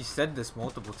 nice. He said this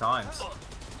multiple times.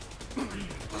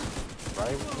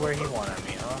 Right where he wanted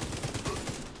me, huh?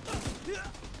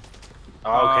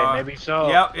 Oh, okay, maybe so.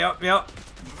 Yep. Never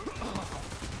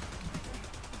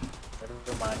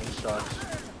mind, he sucks.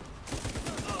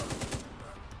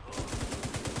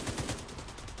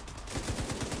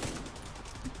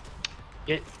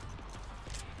 Get.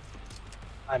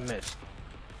 I missed.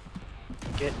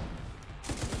 Get.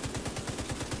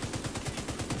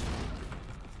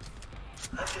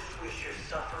 I just wish your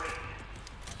suffering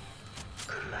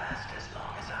could last as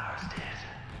long as ours did.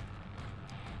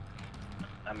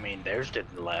 I mean, theirs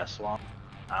didn't last long.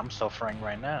 I'm suffering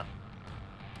right now.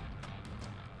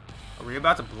 Are we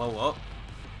about to blow up?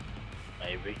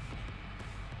 Maybe.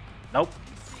 Nope.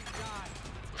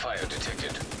 Fire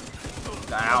detected.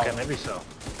 Ow. Okay, maybe so.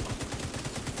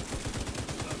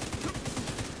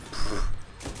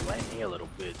 Blame me a little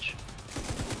bitch.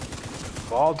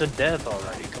 Fall to death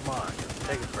already. Come on. You're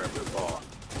taking forever to fall.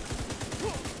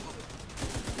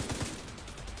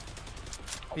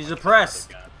 He's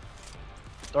oppressed.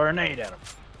 Throw a grenade at him.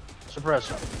 Suppress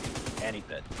him. And he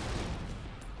dead.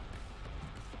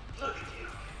 Look at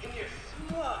you, in your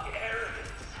smug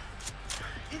arrogance.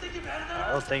 You think you've had enough?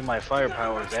 I don't think my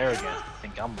firepower is arrogant. I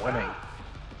think I'm winning.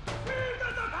 We've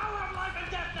got the power of life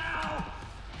and death now!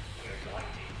 We're going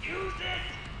to use it!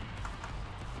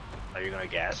 Are you gonna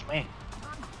gas me?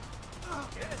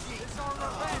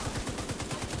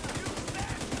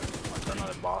 That's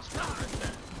another boss man right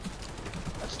there.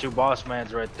 That's 2 boss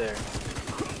mans right there.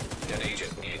 An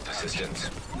agent needs assistance.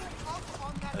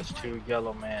 That's 2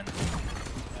 yellow men.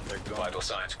 And they're going. Vital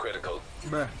signs critical.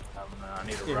 Bruh. I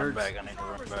need to It run hurts. back. I need to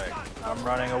run back. I'm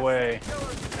running away.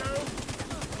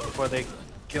 Before they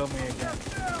kill me again.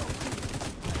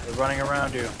 They're running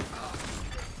around you.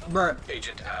 Bruh.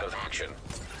 Agent out of action.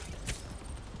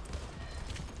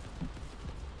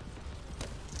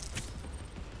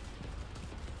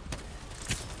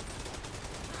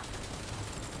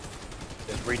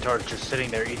 This retard's just sitting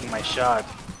there eating my shot.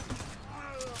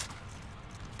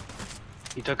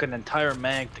 He took an entire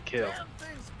mag to kill. Damn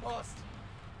thing's bust.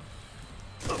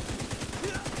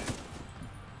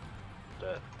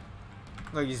 Dead.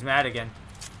 Look, he's mad again.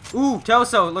 Ooh,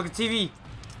 Kelso, look at TV.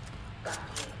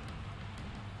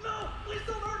 No, please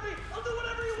don't hurt me. I'll do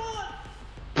whatever you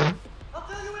want. I'll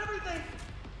tell you everything.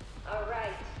 All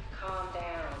right, calm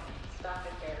down. Stop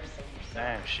embarrassing yourself.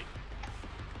 Damn, she.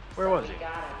 Where was he?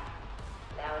 Got him.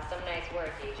 That was some nice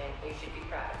work, Agent. You should be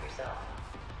proud of yourself.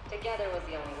 Together was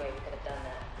the only way we could have done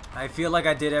that. I feel like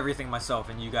I did everything myself,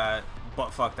 and you got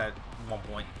butt fucked at one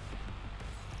point.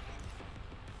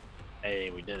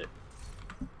 Hey, we did it.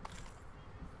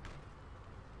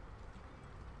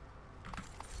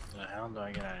 How do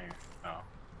I get out of here? Oh.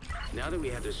 Now that we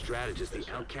have the strategist, the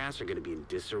outcasts are going to be in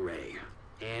disarray.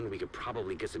 And we could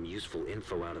probably get some useful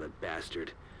info out of the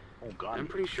bastard. Oh, God. I'm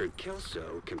pretty sure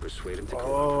Kelso can persuade him to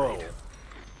Oh. cooperate.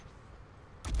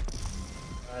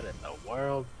 What in the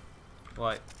world?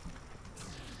 What?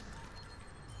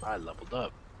 I leveled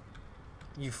up.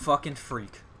 You fucking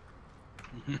freak.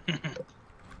 In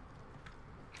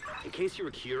case you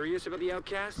were curious about the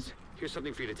outcasts, here's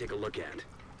something for you to take a look at.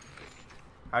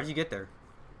 How did you get there?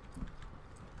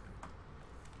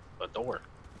 A door.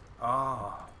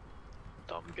 Oh.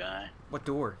 Dumb guy. What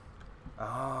door?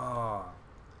 Oh.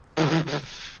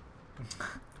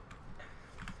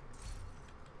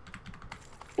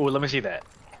 Oh, let me see that.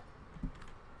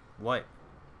 What?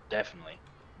 Definitely.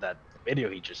 That video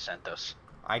he just sent us.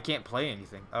 I can't play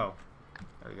anything. Oh.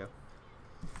 There we go.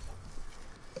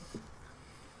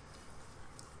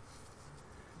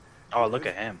 Oh, look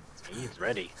at him. He's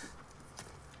ready.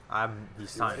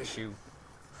 He's tying his shoe.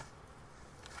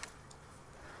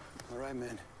 All right,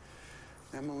 man.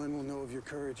 Emmeline will know of your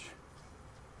courage.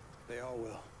 They all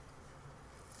will.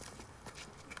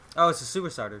 Oh, it's the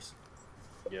Suiciders.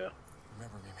 Yeah.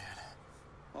 Remember me, man.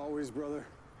 Always, brother.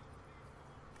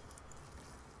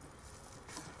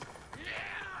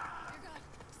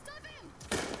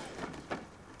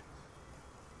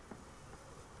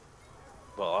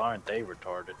 Well, aren't they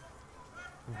retarded?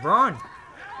 Run!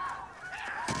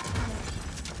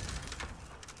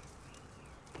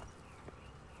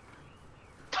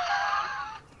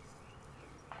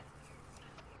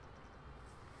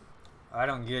 I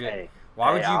don't get it.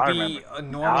 Why would you be a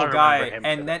normal guy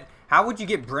and then how would you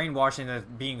get brainwashed into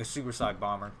being a suicide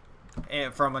bomber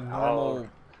from a normal,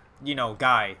 you know,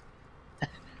 guy?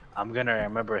 I'm gonna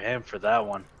remember him for that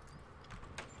one.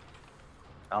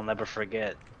 I'll never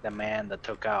forget the man that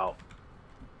took out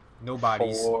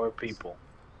Nobody's 4 people.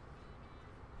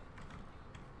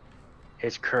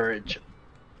 His courage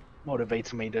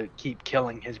motivates me to keep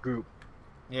killing his group.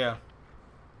 Yeah.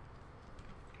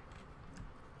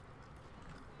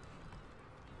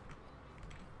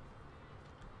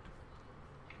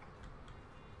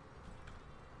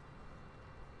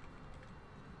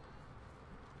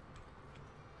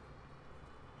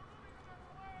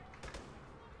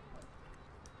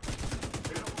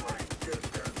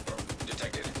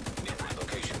 Detected. Nearby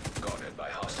location. Guarded by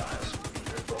hostiles.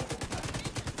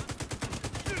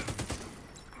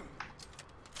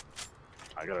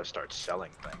 I gotta start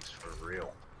selling things for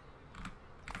real.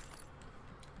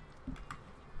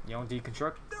 You don't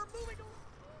deconstruct?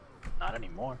 Not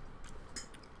anymore.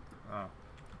 Oh.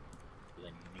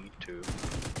 They need to.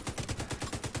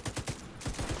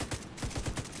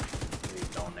 They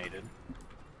donated.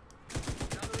 I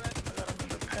got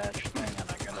another patch thing and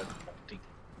I got a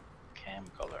multi-cam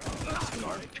color.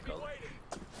 Garbage color.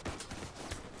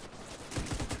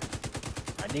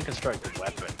 I deconstruct the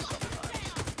weapons sometimes.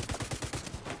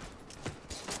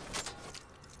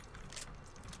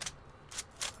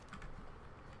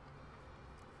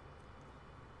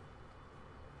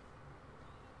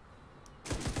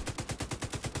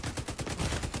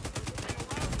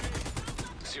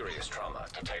 Serious trauma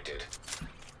detected.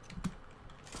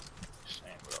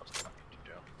 Saying what else do I need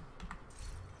to do?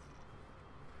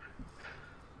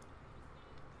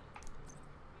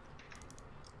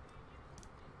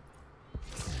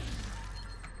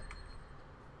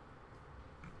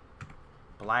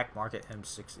 Black Market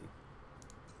M60.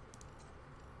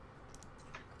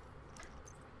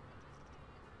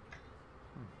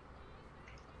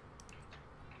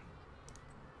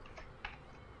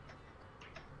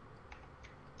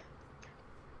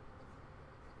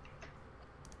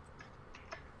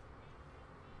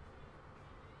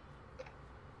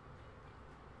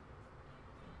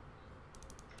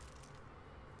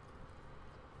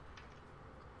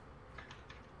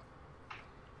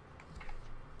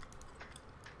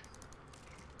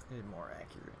 Is more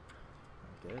accurate,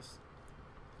 I guess.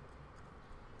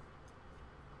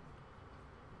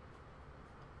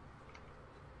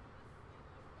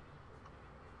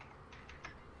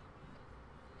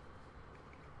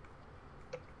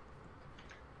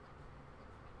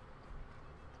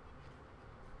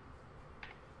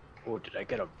 Oh, did I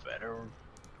get a better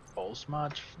pulse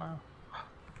match now? I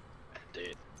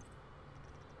did.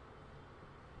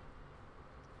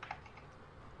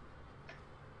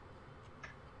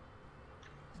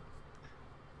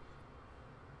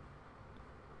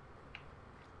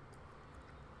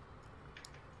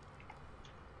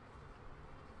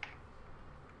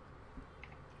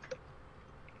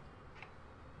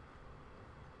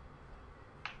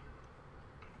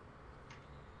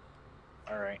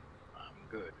 Alright, I'm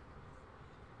good.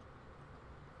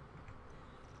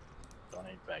 Don't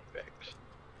need backpacks.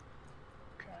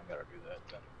 Okay, I gotta do that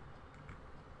then.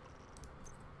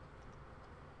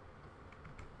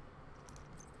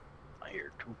 I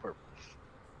hear 2 purples.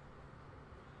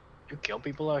 You kill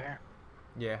people out here?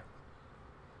 Yeah.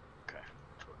 Okay,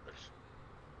 that's what it is.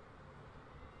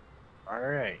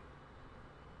 Alright.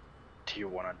 Do you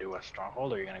want to do a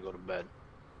stronghold or are you gonna go to bed?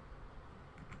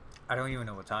 I don't even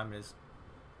know what time it is.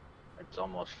 It's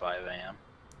almost 5 a.m.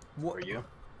 What? For you?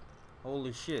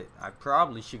 Holy shit, I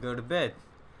probably should go to bed.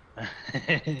 I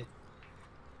didn't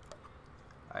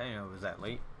know it was that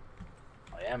late.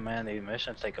 Oh, yeah, man, these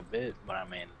missions take a bit, but I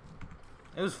mean...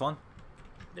 It was fun.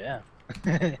 Yeah.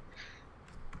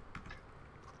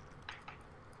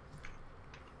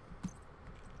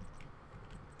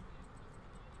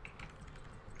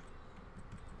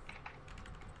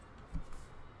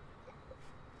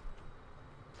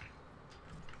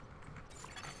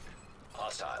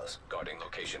 Hostiles guarding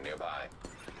location nearby.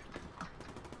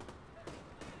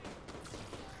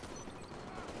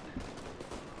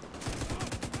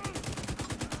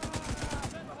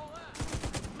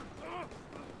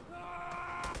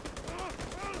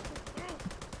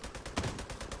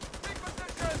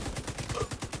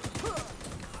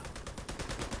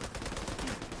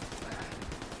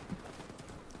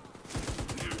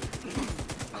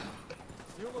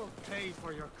 You will pay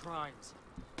for your crimes.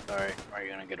 Alright, are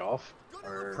you gonna get off?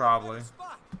 Or... Probably.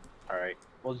 Alright,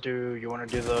 we'll do... You wanna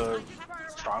do the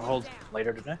stronghold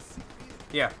later today?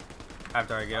 Yeah.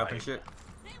 After I get up and shit.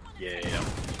 Yeah.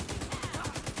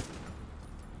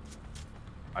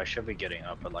 I should be getting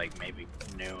up at like maybe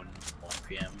noon, 1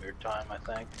 p.m. your time, I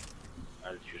think.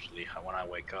 That's usually when I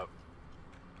wake up.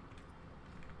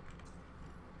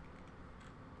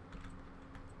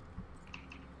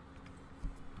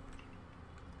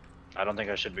 I don't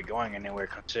think I should be going anywhere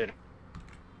considering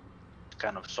it's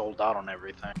kind of sold out on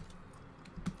everything.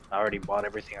 I already bought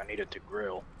everything I needed to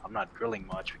grill. I'm not grilling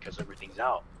much because everything's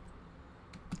out.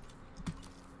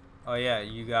 Oh yeah,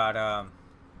 you got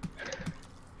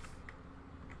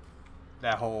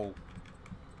that whole...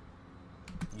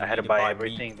 I had to buy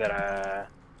everything that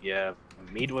yeah,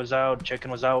 meat was out,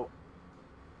 chicken was out.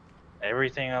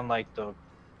 Everything on like the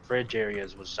fridge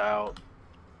areas was out.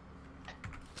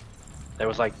 There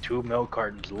was like 2 milk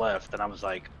cartons left and I was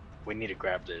like, we need to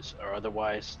grab this or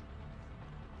otherwise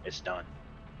it's done.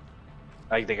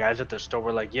 Like the guys at the store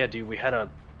were like, yeah dude, we had a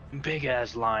big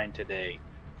ass line today.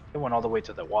 It went all the way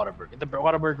to the Whataburger. The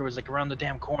Whataburger was like around the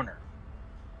damn corner.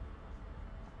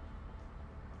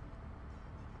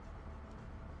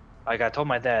 Like I told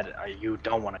my dad, you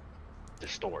don't want to the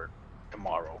store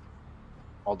tomorrow.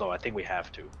 Although I think we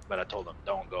have to, but I told him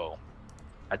don't go.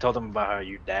 I told him about how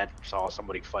your dad saw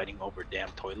somebody fighting over damn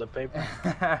toilet paper.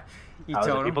 You told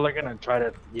him? People are gonna try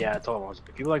to, yeah, I told him, I was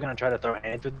like, people are gonna try to throw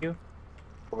hands with you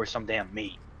over some damn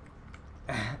meat.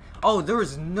 Oh, there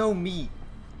was no meat.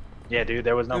 Yeah, dude,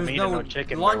 there was no meat and no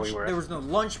chicken lunch, where we were. There was no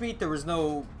lunch meat, there was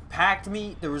no packed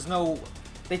meat, there was no...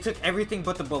 They took everything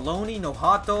but the bologna, no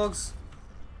hot dogs.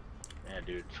 Yeah,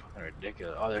 dude, it's fucking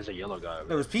ridiculous. Oh, there's a yellow guy over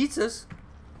there. Was pizzas.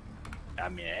 I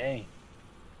mean, hey.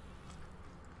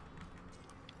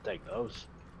 Take those.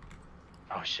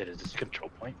 Oh shit, is this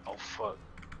control point? Oh fuck.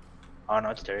 Oh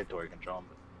no, it's territory control,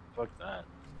 but fuck that.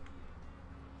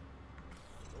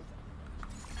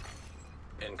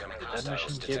 Incoming Did that hostiles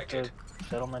mission give detected. the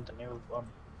settlement a new one?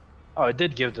 Oh, it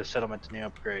did give the settlement a new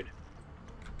upgrade.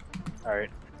 Alright.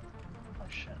 Oh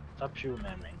shit. Stop shooting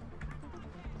at me.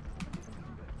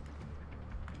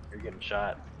 You're getting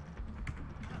shot.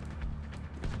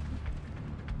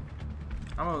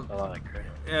 I'm a... A lot of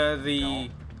credit. The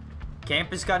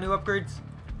campus got new upgrades?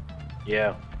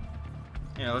 Yeah.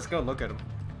 Yeah, let's go look at them.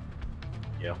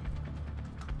 Yeah.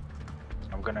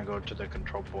 I'm gonna go to the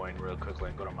control point real quickly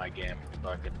and go to my game so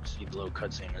I can see the little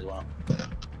cutscene as well.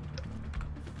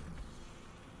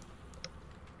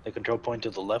 The control point to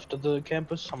the left of the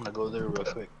campus, I'm gonna go there real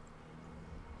quick.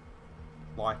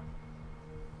 Why?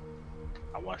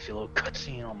 I want to see a little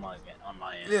cutscene on my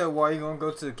end. Yeah, why are you gonna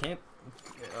go to the camp?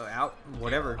 Out,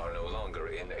 whatever. Are no longer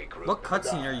in a group. What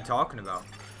cutscene are you talking about?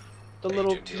 The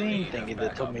little scene thingy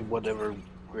that told me whatever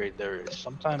grade there is.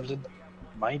 Sometimes it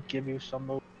might give you some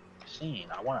of scene.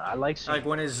 I like seeing. Like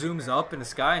when it zooms up in the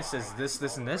sky and says this,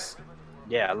 this, and this?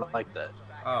 Yeah, I like that.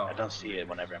 Oh. I don't see it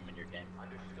whenever I'm in your game.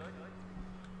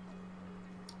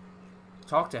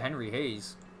 Talk to Henry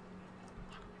Hayes.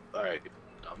 Alright,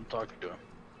 I'm talking to him.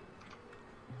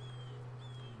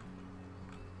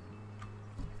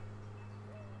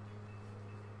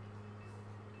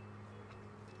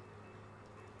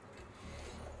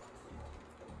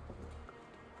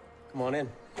 Come on in.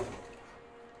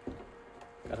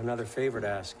 Got another favor to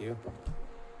ask you.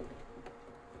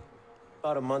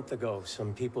 About a month ago,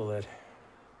 some people that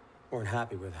weren't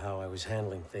happy with how I was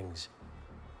handling things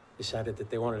decided that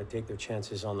they wanted to take their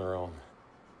chances on their own.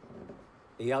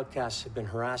 The outcasts have been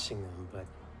harassing them, but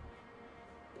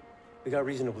we got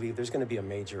reason to believe there's going to be a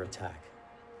major attack.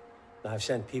 Now, I've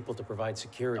sent people to provide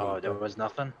security. Oh, there was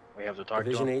nothing? We have to talk to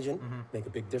Division him? agent, make a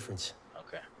big difference.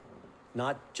 Okay.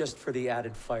 Not just for the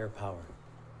added firepower.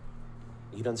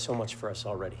 You've done so much for us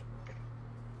already.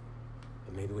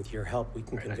 But maybe with your help, we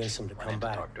can convince them to come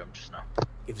back. Talk to him just now.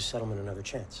 Give the settlement another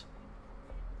chance.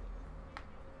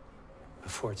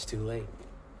 Before it's too late.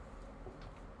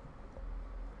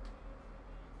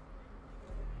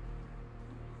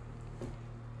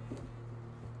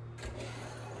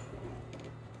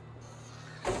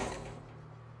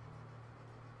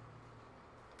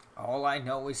 All I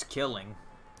know is killing.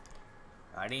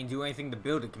 I didn't do anything to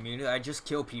build a community, I just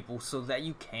kill people so that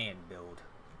you can build.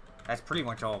 That's pretty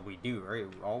much all we do, right?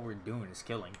 All we're doing is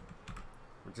killing.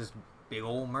 We're just big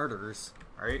old murderers,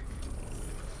 right?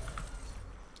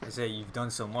 I say you've done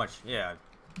so much. Yeah,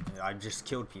 I just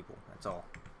killed people, that's all.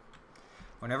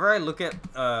 Whenever I look at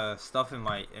stuff in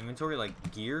my inventory,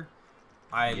 like gear,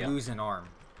 I lose an arm.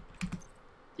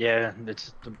 Yeah,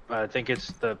 I think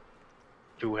it's the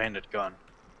two-handed gun.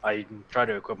 I try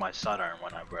to equip my sidearm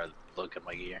whenever I look at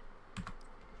my gear.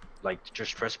 Like,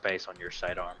 just press space on your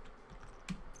sidearm.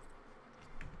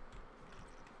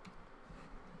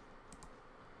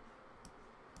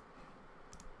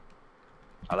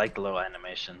 I like the little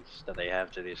animations that they have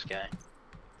to this guy.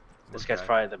 This guy's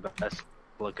probably the best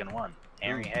looking one.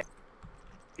 Henry Hayes.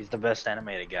 He's the best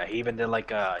animated guy. He even did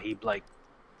like he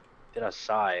did a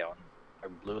sigh on or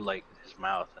blew like his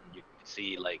mouth, and you can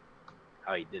see like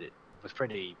how he did it. It was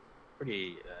pretty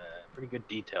good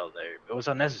detail there. It was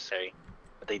unnecessary,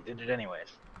 but they did it anyways.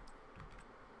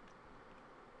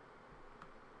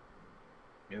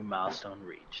 New milestone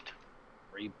reached.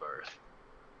 Rebirth.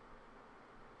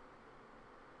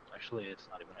 Actually, it's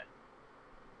not even it.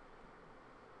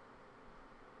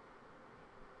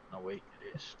 No, wait,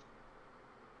 it is.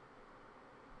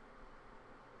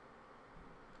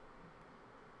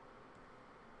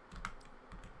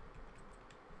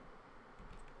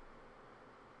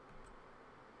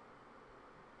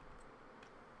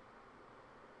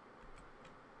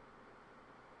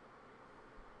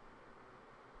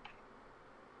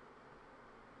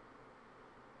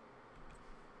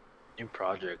 New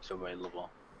projects available.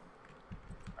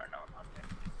 Or no, not new.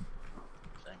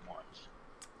 Same ones.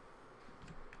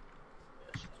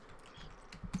 Yes.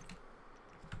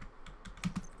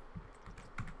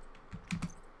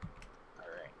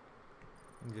 Alright.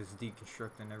 I'm just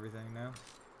deconstructing everything now.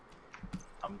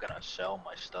 I'm gonna sell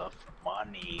my stuff for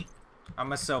money. I'm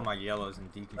gonna sell my yellows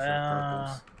and deconstruct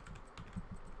purples.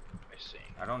 Let me see.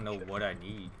 I don't know what I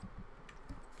need.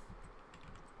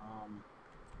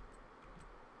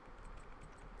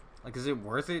 Like, is it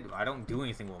worth it? I don't do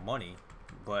anything with money,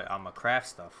 but I'm a craft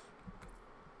stuff.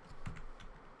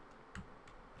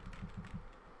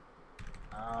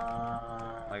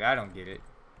 Like, I don't get it.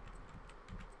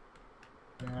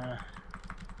 Nah,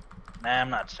 I'm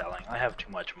not selling. I have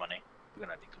too much money. I'm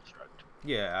gonna deconstruct.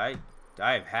 Yeah,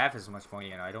 I have half as much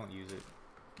money and I don't use it.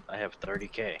 I have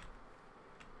 30K.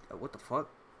 What the fuck?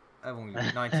 I have only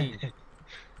 19.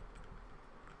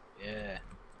 Yeah.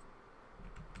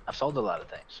 I've sold a lot of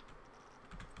things.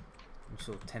 You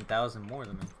sold 10,000 more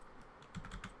than me.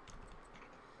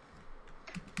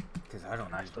 Because I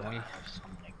don't need money. I have so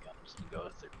many guns to go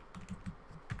through.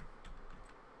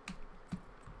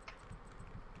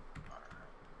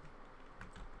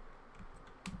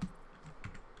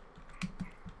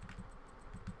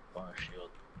 Bar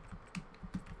shield.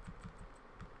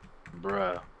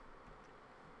 Bruh.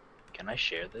 Can I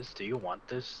share this? Do you want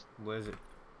this? What is it?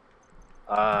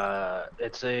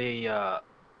 It's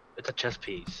a chess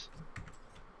piece.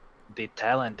 The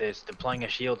talent is deploying a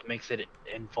shield makes it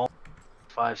invulnerable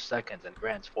for 5 seconds and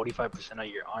grants 45% of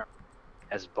your armor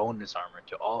as bonus armor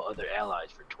to all other allies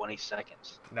for 20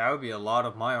 seconds. That would be a lot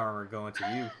of my armor going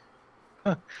to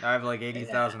you. I have like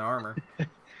 80,000 armor.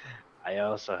 I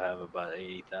also have about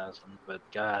 80,000, but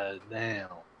god damn.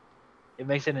 It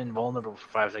makes it invulnerable for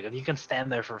 5 seconds. You can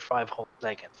stand there for 5 whole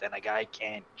seconds, and a guy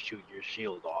can't shoot your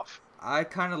shield off. I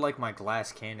kind of like my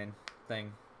glass cannon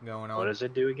thing going on. What does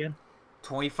it do again?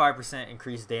 25%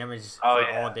 increased damage for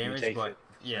all damage, but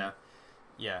yeah.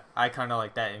 Yeah, I kind of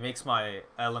like that. It makes my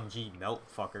LMG melt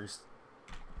fuckers.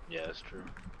 Yeah, that's true.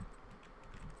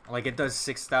 Like, it does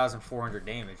 6,400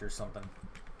 damage or something.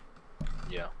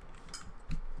 Yeah.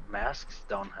 Masks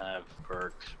don't have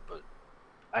perks, but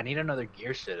I need another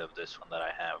gear set of this one that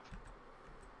I have.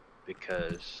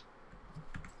 Because...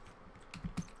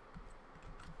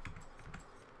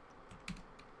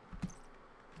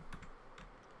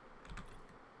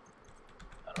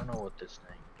 I don't know what this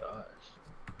thing does.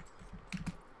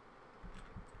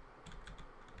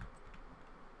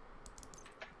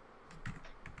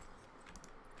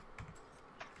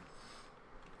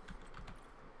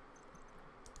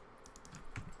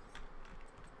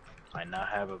 I now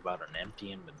have about an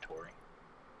empty inventory.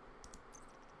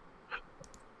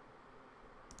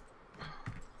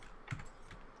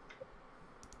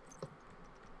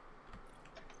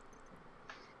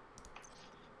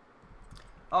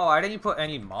 Oh, I didn't put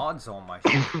any mods on my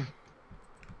shit.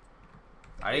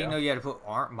 I didn't know you had to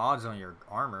put mods on your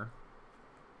armor.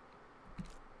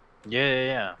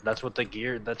 Yeah. That's what the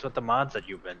gear, that's what the mods that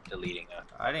you've been deleting.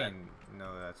 I didn't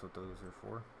know that's what those are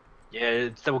for. Yeah,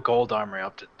 it's the gold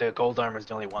armor. The gold armor is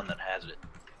the only one that has it.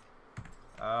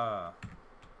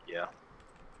 Yeah.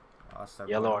 I'll start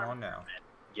Yellow putting armor on now.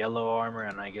 Yellow armor,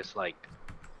 and I guess like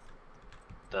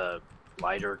the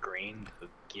lighter green, the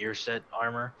gear set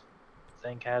armor, I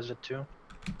think has it too.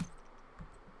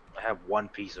 I have one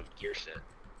piece of gear set,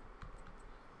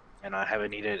 and I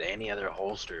haven't needed any other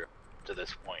holster to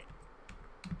this point.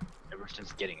 Ever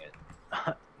since getting it,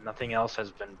 nothing else has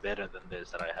been better than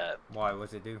this that I have. Why?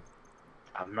 What's it do?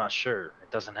 I'm not sure. It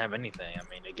doesn't have anything. I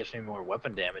mean, it gives me more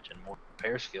weapon damage and more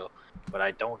repair skill, but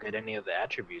I don't get any of the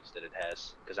attributes that it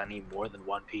has because I need more than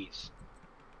one piece.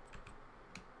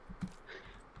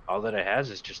 All that it has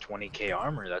is just 20k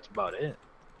armor. That's about it.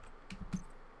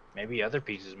 Maybe other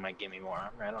pieces might give me more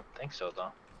armor. I don't think so,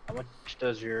 though. How much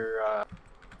does your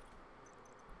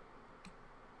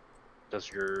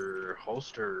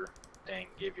holster thing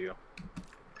give you?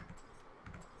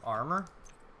 Armor?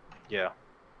 Yeah.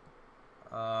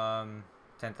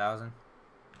 10,000.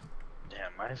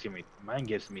 Damn, mine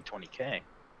gives me 20k.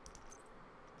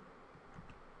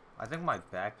 I think my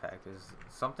backpack is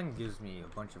something gives me a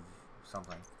bunch of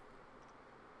something.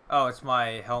 Oh, it's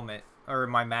my helmet or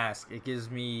my mask. It gives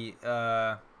me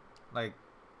like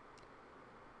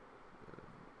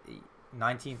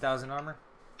 19,000 armor.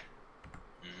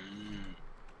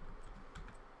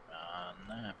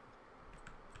 Nah.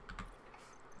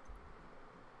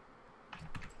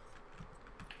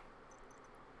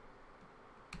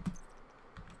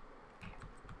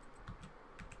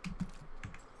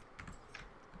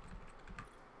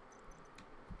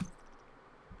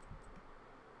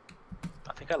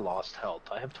 I think I lost health.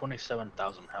 I have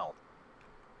 27,000 health.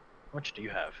 How much do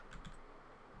you have?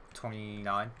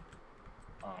 29.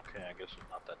 Oh, okay, I guess it's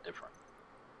not that different.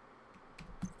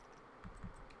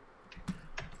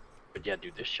 But yeah,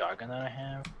 dude, this shotgun that I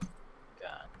have,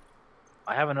 God.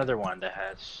 I have another one that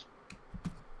has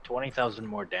 20,000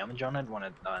 more damage on it when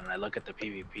I look at the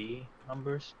PvP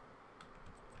numbers.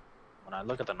 When I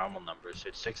look at the normal numbers,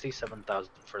 it's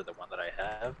 67,000 for the one that I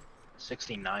have,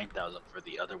 69,000 for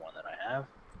the other one that I have.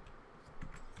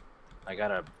 I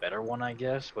got a better one, I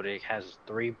guess, but it has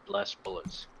 3 less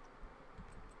bullets.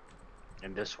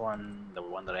 And this one, the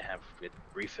one that I have, it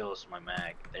refills my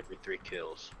mag every 3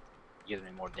 kills. Gives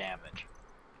me more damage.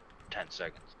 10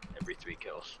 seconds every 3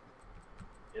 kills.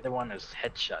 The other one is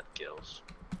headshot kills.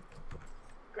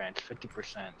 Grants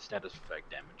 50% status effect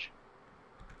damage.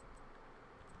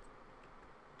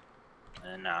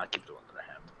 And I'll keep the one that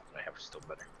I have. The one that I have is still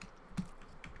better.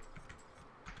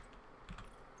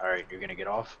 Alright, you're gonna get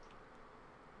off?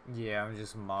 Yeah, I'm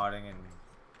just modding and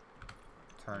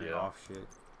turning off shit.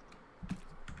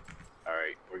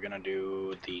 Alright, we're gonna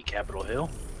do the Capitol Hill.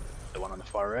 The one on the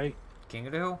far right. King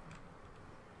of the Hill?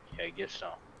 Yeah, I guess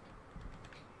so.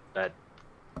 That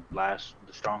the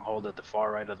stronghold at the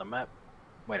far right of the map.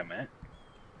 Wait a minute.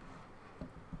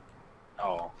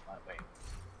 Oh, wait.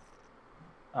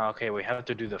 Oh, okay, we have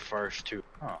to do the first 2.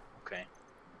 Oh, okay.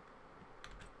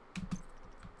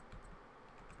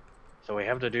 So we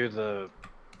have to do the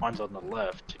ones on the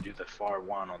left to do the far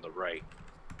one on the right.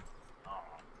 Oh,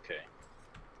 okay.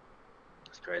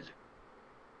 That's crazy.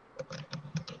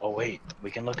 Oh wait,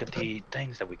 we can look at the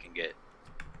things that we can get.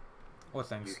 What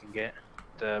things? You can get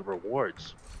the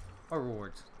rewards. What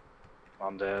rewards?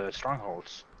 On the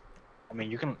strongholds. I mean,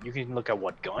 you can look at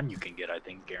what gun you can get. I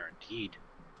think guaranteed.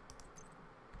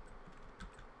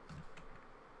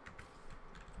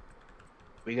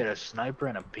 We get a sniper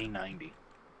and a P90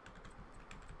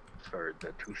 for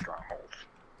the 2 strongholds.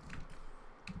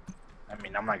 I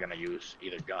mean, I'm not gonna use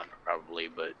either gun probably,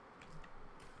 but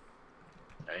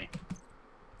hey,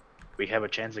 we have a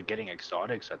chance of getting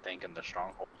exotics. I think in the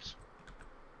strongholds.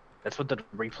 That's what the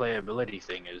replayability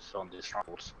thing is on the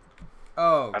strongholds.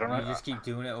 Oh, I don't know. You just keep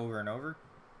doing it over and over?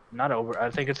 Not over. I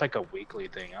think it's like a weekly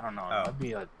thing. I don't know. Oh. That'd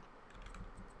be a.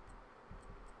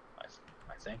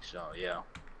 I think so. Yeah,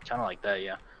 kind of like that.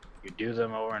 Yeah, you do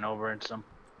them over and over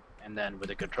and then with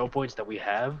the control points that we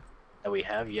have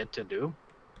yet to do.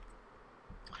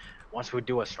 Once we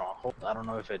do a stronghold, I don't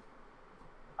know if it.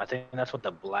 I think that's what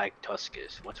the Black Tusk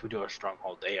is. Once we do a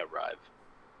stronghold, they arrive.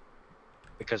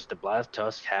 Because the Black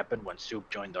Tusk happened when Soup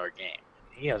joined our game.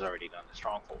 He has already done the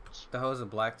strongholds. The hell is a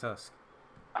Black Tusk?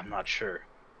 I'm not sure.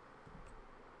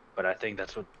 But I think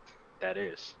that's what that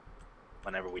is.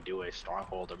 Whenever we do a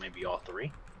stronghold, or maybe all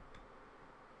 3.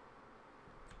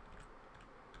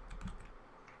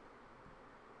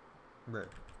 Right.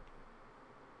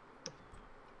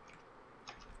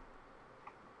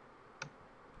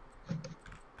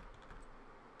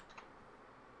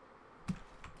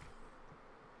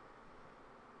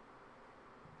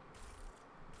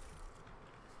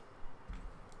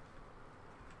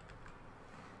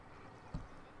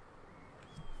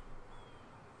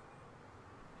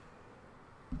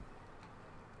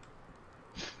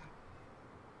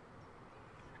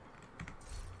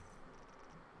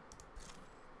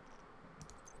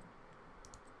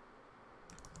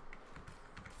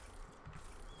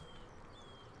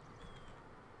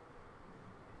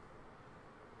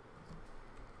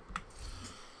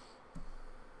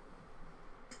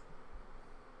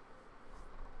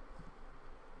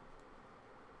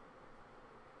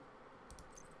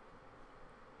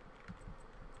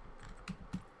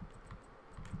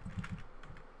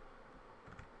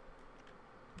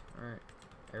 Alright,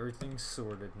 everything's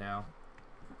sorted now.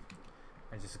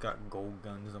 I just got gold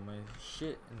guns on my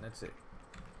shit, and that's it.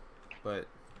 But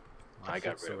I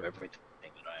got rid of everything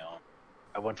that I own.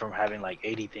 I went from having like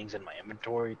 80 things in my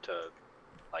inventory to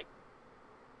like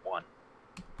 1.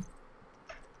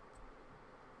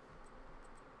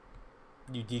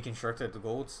 You deconstructed the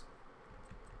golds?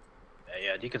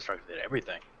 Yeah, I deconstructed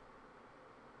everything.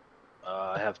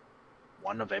 I have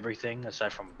 1 of everything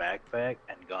aside from backpack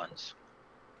and guns.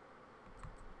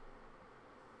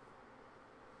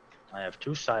 I have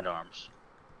 2 sidearms,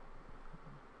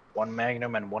 1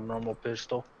 Magnum and 1 normal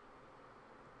pistol,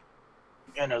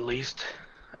 and at least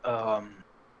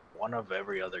 1 of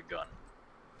every other gun.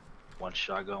 1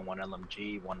 shotgun, 1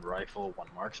 LMG, 1 rifle, 1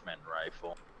 marksman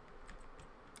rifle,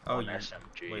 1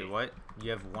 SMG. Wait, what?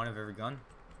 You have 1 of every gun?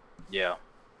 Yeah,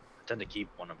 I tend to keep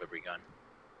 1 of every gun,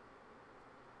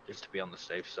 just to be on the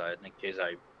safe side in case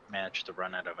I manage to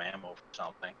run out of ammo for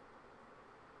something.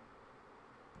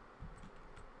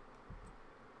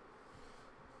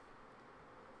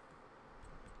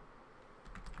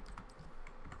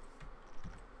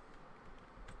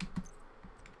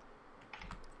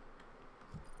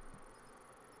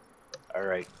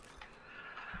 Alright.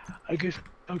 I guess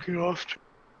I'll get off.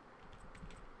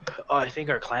 Oh, I think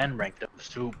our clan ranked up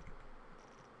Soup.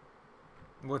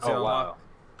 What's it unlock? Wow.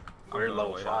 We're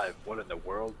level 5. What in the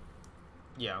world?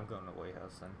 Yeah, I'm going to White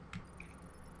House then.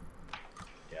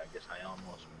 Yeah, I guess I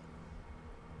almost.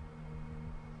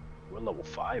 We're level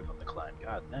 5 on the clan.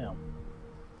 God damn.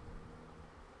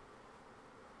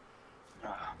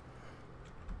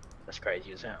 That's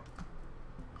crazy as hell.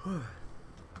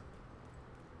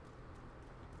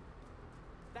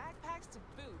 Backpacks to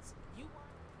boots. You want?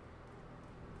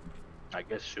 I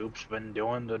guess Soup's been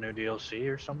doing the new DLC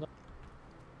or something.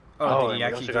 Oh, did and he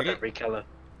actually we also dig got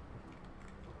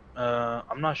that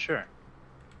I'm not sure.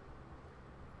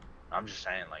 I'm just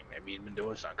saying, like, maybe he's been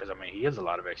doing something, because, I mean, he has a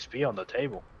lot of XP on the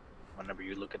table. Whenever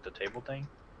you look at the table thing,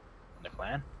 in the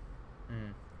clan.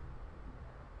 Mm.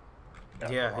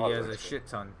 Yeah, he has a shit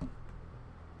ton.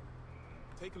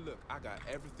 Take a look. I got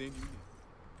everything you need.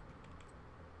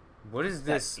 What is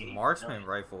this marksman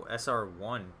rifle,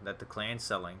 SR1, that the clan's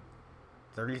selling?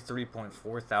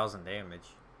 33.4 thousand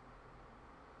damage.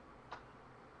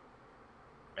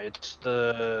 It's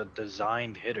the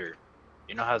designed hitter.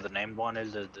 You know how the named one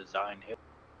is the designed hitter?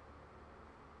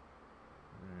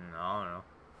 No, I don't know.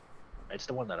 It's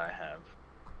the one that I have.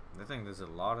 That thing does a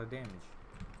lot of damage.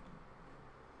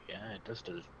 Yeah, it does.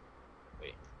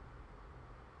 Wait.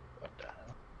 What the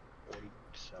hell?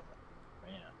 47.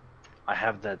 Man. I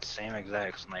have that same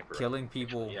exact sniper. Killing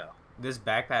people. Yeah. This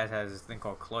backpack has this thing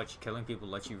called Clutch. Killing people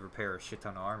lets you repair a shit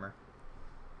ton of armor.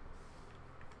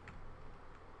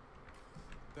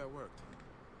 That worked.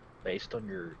 Based on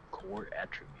your core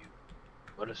attribute.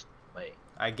 What is... Wait.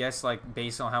 I guess, like,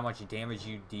 based on how much damage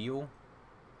you deal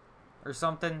or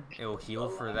something, it'll heal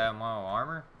for that amount of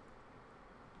armor.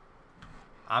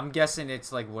 I'm guessing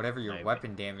it's, like, whatever your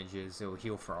weapon damage is, it'll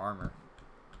heal for armor.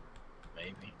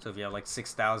 Maybe. So if you have, like,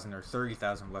 6,000 or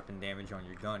 30,000 weapon damage on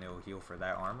your gun, it'll heal for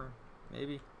that armor.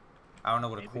 Maybe. I don't know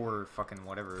what a core fucking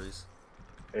whatever is.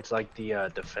 It's like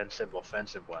the defensive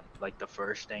offensive one. Like the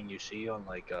first thing you see on,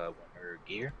 like, your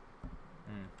gear.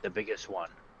 The biggest one.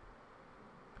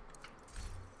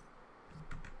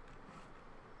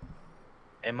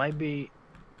 It might be...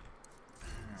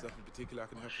 Something in particular I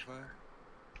can help you find?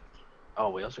 Oh,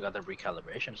 we also got the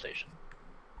recalibration station.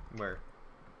 Where?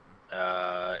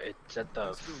 It's at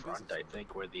the front, I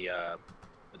think, where the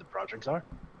projects are.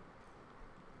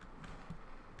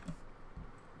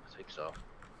 I think so.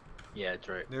 Yeah, it's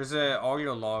right. There's a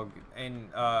audio log in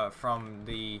from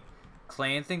the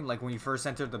clan thing. Like when you first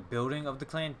enter the building of the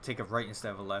clan, take a right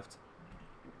instead of a left.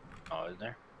 Oh, is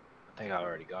there? I think I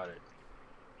already got it.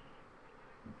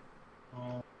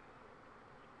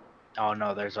 Oh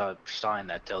no, there's a sign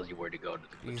that tells you where to go to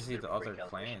the. You can see the other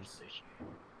clans. Station.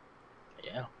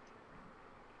 Yeah.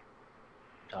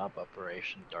 Top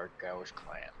operation, Dark Hours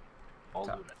clan. All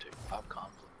lunatic. Top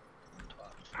conflict.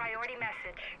 Priority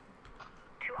message.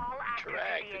 To all active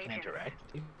Interact. You agents. can interact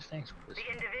with these things. The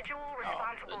individual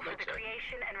responsible for the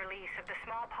creation and release of the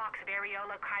smallpox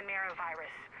variola chimera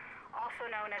virus, also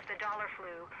known as the dollar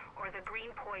flu or the green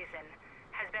poison,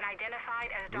 has been identified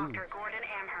as Dr. Gordon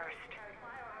Amherst.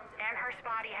 Amherst's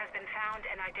body has been found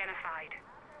and identified.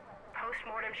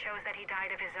 Post-mortem shows that he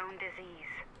died of his own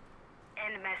disease.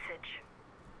 End message.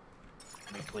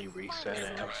 Weekly reset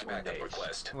and backup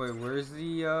request. Wait, where's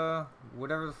the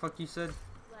whatever the fuck you said?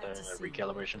 The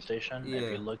recalibration station. Yeah.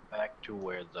 If you look back to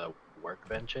where the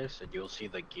workbench is, and you'll see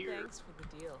the gear. Thanks for the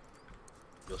deal.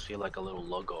 You'll see like a little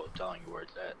logo telling you where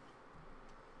it's at.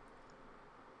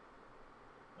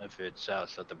 If it's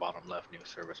at the bottom left, new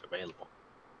service available.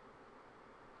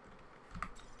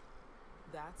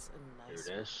 That's a nice.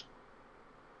 Here it is.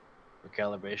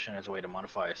 Recalibration is a way to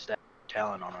modify a stat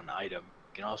talent on an item.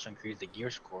 You can also increase the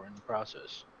gear score in the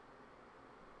process.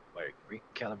 By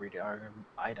recalibrating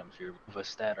items, you remove a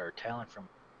stat or talent from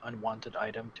unwanted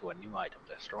item to a new item,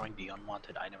 destroying the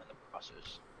unwanted item in the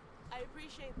process. I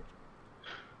appreciate the.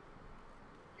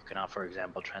 You cannot, for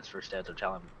example, transfer stats or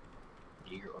talent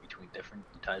gear or between different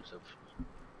types of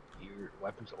gear,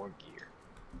 weapons or gear.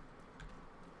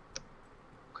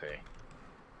 Okay.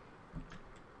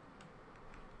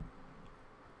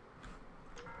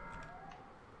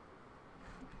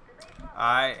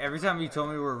 Every time you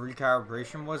told me where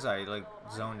recalibration was, I like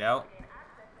zoned out.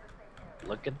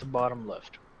 Look at the bottom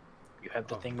left. You have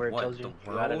the thing where it tells you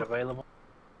you had it available?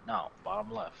 No,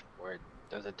 bottom left. Where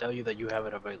does it tell you that you have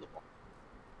it available?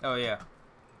 Oh yeah.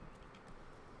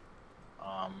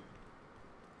 You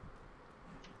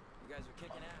guys are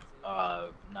kicking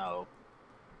ass. No.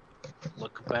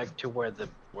 Look back to where the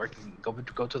working. Go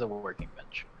to the working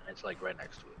bench. And it's like right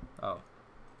next to it. Oh.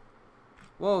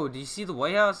 Whoa, do you see the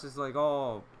White House? It's like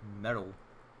all metal.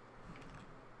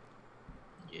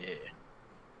 Yeah.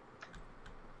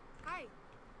 Hi.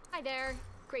 Hi there.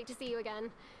 Great to see you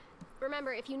again.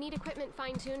 Remember, if you need equipment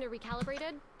fine-tuned or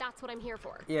recalibrated, that's what I'm here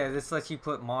for. Yeah, this lets you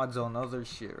put mods on other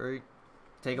shit, right?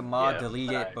 Take a mod,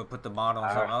 delete it, but put the mod on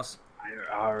something else. I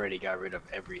already got rid of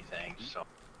everything, so.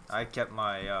 I kept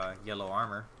my yellow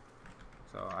armor,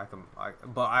 so I can.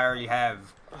 But I already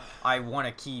have. I want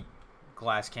to keep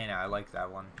glass cannon. I like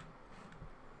that one.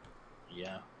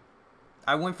 Yeah.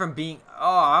 I went from being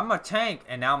I'm a tank,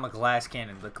 and now I'm a glass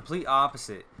cannon. The complete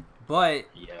opposite. But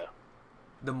yeah.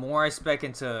 The more I spec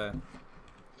into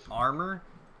armor,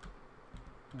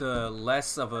 the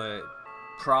less of a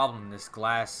problem this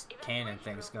glass cannon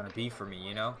thing is gonna be for me,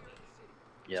 you know?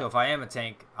 Yeah. So if I am a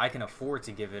tank, I can afford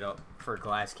to give it up for a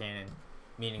glass cannon,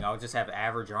 meaning I'll just have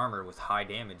average armor with high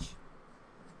damage.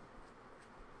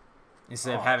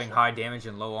 Instead of having high damage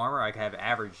and low armor, I can have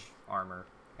average armor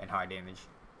and high damage.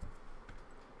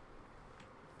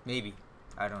 Maybe.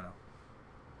 I don't know.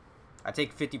 I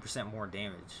take 50% more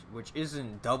damage, which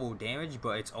isn't double damage,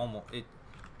 but it's almost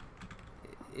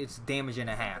it's damage and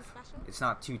a half. It's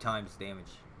not 2 times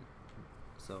damage.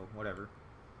 So whatever.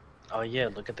 Oh yeah,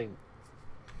 look at the.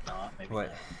 Maybe what?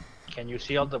 Not. Can you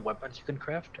see all the weapons you can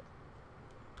craft?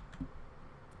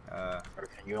 Or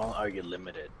can you? Are you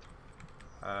limited?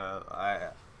 I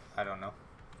don't know.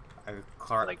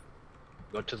 Like,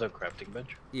 go to the crafting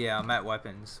bench. Yeah, I'm at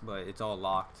weapons, but it's all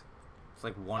locked. It's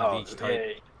like one of each type.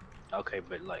 Yeah. Okay,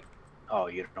 but like, oh,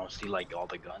 you don't see like all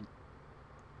the guns?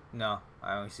 No,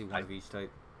 I only see one of each type.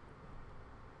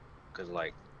 Cause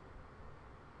like,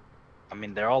 I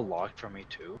mean, they're all locked for me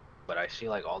too, but I see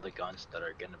like all the guns that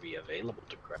are gonna be available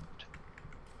to craft.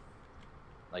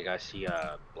 Like I see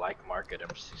a black market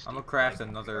M60. I'm gonna craft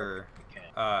another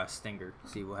Stinger.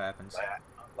 See what happens.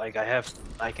 Like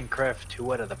I can craft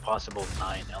 2 out of the possible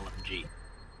 9 LMG,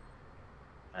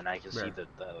 and I can see the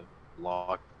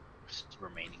locked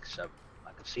remaining 7.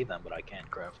 I can see them, but I can't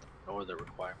craft them, nor the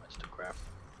requirements to craft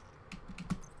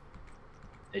them.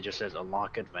 It just says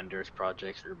unlock it, vendors,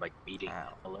 projects, or like meeting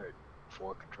alert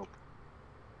for control.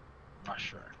 I'm not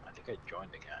sure. I think I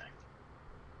joined the guy.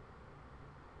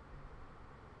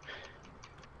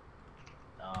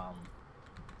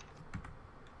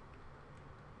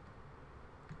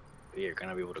 But you're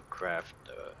gonna be able to craft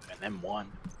an M1.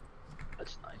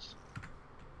 That's nice.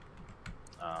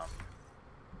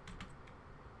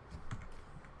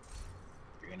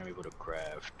 You're gonna be able to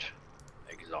craft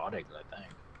exotics, I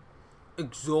think.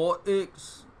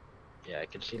 Exotics? Yeah, I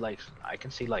can see like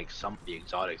some of the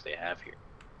exotics they have here.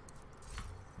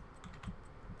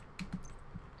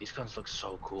 These guns look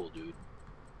so cool, dude.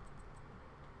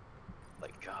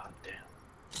 Like, god damn.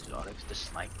 Exotics, the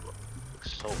sniper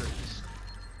looks so nice.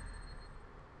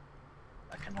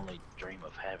 I can only dream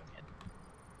of having it.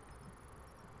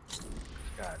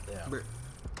 God damn.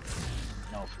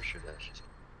 No, for sure that's just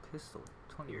pistol.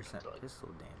 20% pistol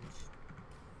damage.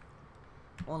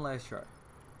 One last try.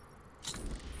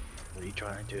 What are you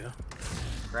trying to do?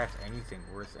 Craft anything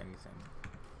worth anything.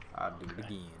 I'll do it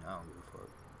again. I don't give a fuck.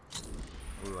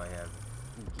 What do I have?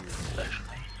 Gear.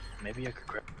 Actually, maybe I could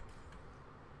craft.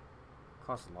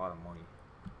 Costs a lot of money.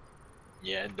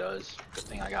 Yeah, it does. Good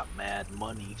thing I got mad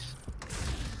monies.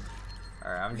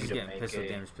 Alright, I'm just getting pistol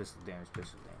damage, pistol damage,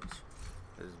 pistol damage.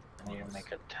 I need to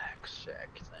make a tac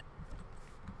sack thing.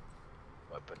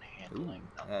 Weapon handling.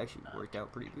 Ooh, that actually worked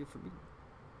out pretty good for me.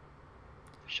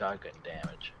 Shotgun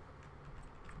damage.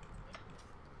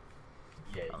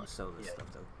 Yeah, I'm gonna sell this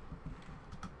stuff though.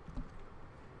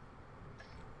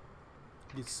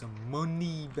 Get some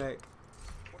money back.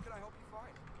 What can I help you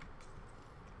find?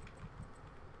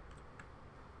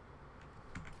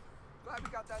 Glad we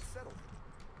got that settled.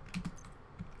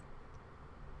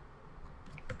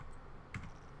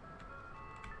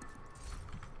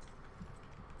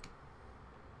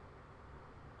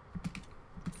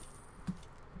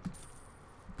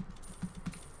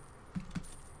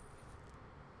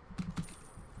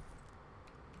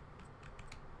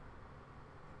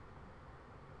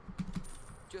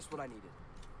 Just what I needed.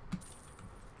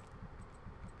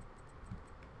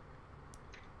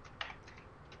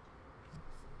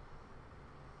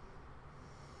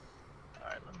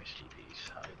 Alright, let me see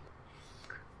these.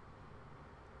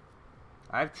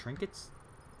 I have trinkets?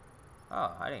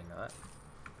 Oh, I didn't know that.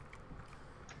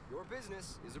 Your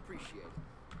business is appreciated.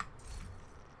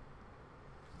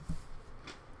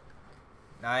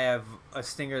 Now I have a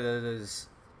Stinger that does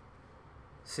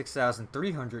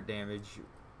 6,300 damage,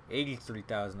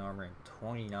 83,000 armor, and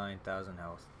 29,000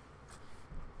 health.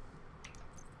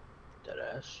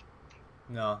 Deadass?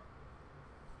 No.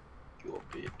 You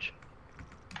a bitch.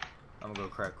 I'm gonna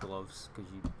go crack gloves,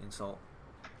 because you insult.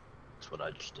 That's what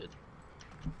I just did.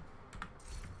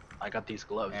 I got these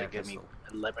gloves that give me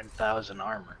 11,000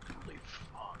 armor. Holy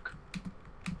fuck.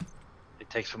 It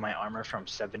takes from my armor from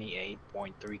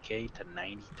 78.3k to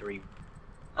 93.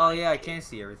 Oh yeah, I can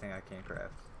see everything I can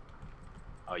craft.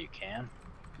 Oh, you can?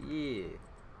 Yeah.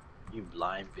 You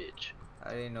blind bitch.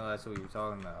 I didn't know that's what you were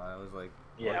talking about. I was like...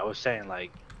 Yeah, I was saying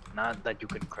like, not that you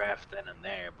can craft then and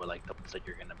there, but like the ones that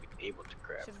you're gonna be able to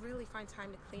craft. Should really find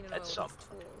time to clean and oil At these some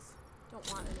tools.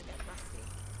 Don't want them to get rusty.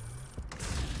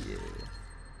 Yeah.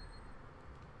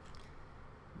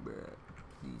 Bruh,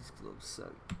 these gloves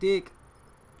suck dick.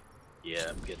 Yeah,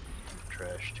 I'm getting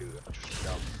trash too. I'll just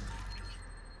sell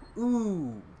them.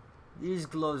 Ooh, these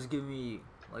gloves give me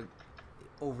like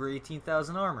over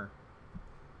 18,000 armor.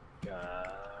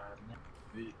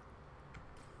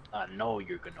 I know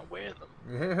you're gonna wear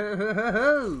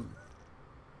them.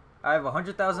 I have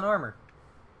 100,000 armor.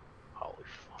 Holy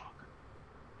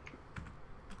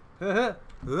fuck.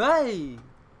 Hey!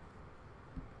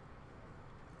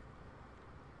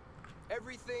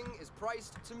 Everything is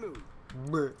priced to move.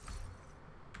 Bruh.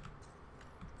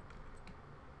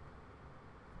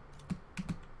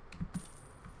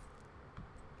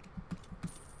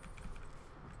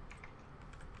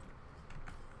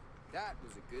 That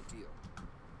was a good deal.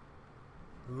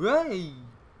 Right.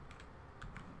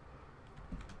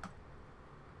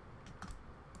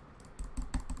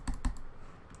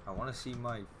 I want to see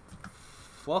my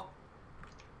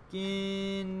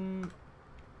fucking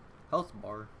health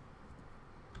bar.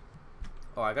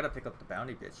 Oh, I gotta pick up the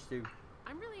bounty bitch too.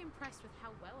 I'm really impressed with how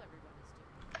well everybody's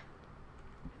doing.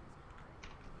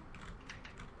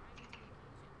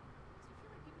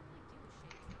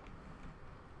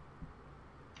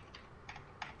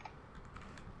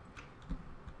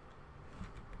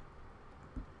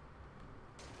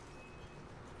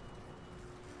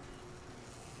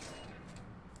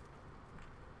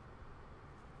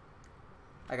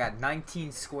 I got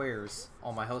 19 squares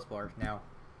on my health bar now.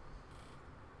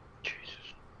 Jesus.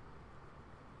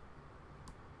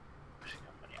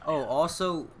 Oh,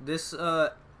 also, this,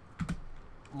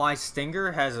 my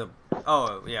stinger has a...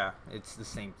 Oh, yeah, it's the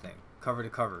same thing. Cover to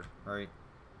cover, right?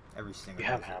 Every stinger. You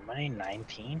have how many?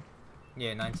 19?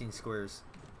 Yeah, 19 squares.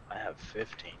 I have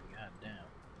 15. God damn.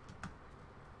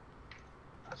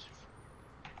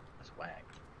 That's whack.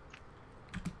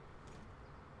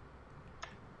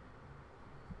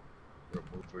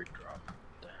 Remove or drop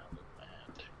down the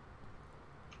mat.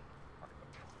 I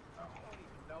don't even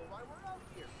know why we're out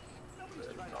here.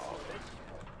 Nobody's trying to do this.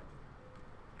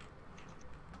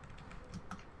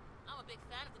 I'm a big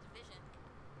fan of the division.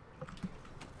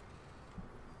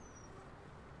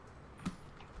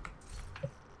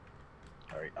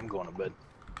 Alright, I'm going to bed.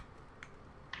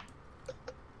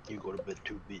 You go to bed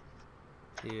too, bit.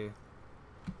 Yeah.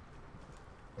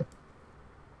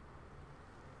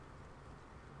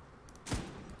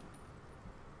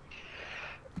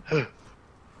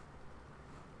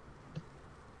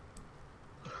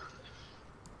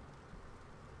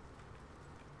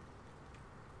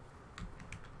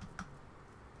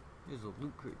 There's a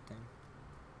loot crate thing.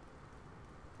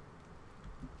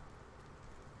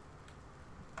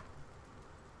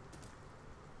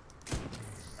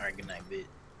 Alright, good night, bit.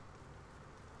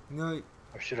 Night.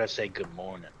 Or should I say good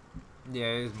morning? Yeah,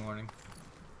 it is morning.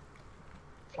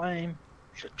 Flame,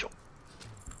 shut your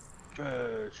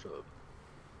dress up.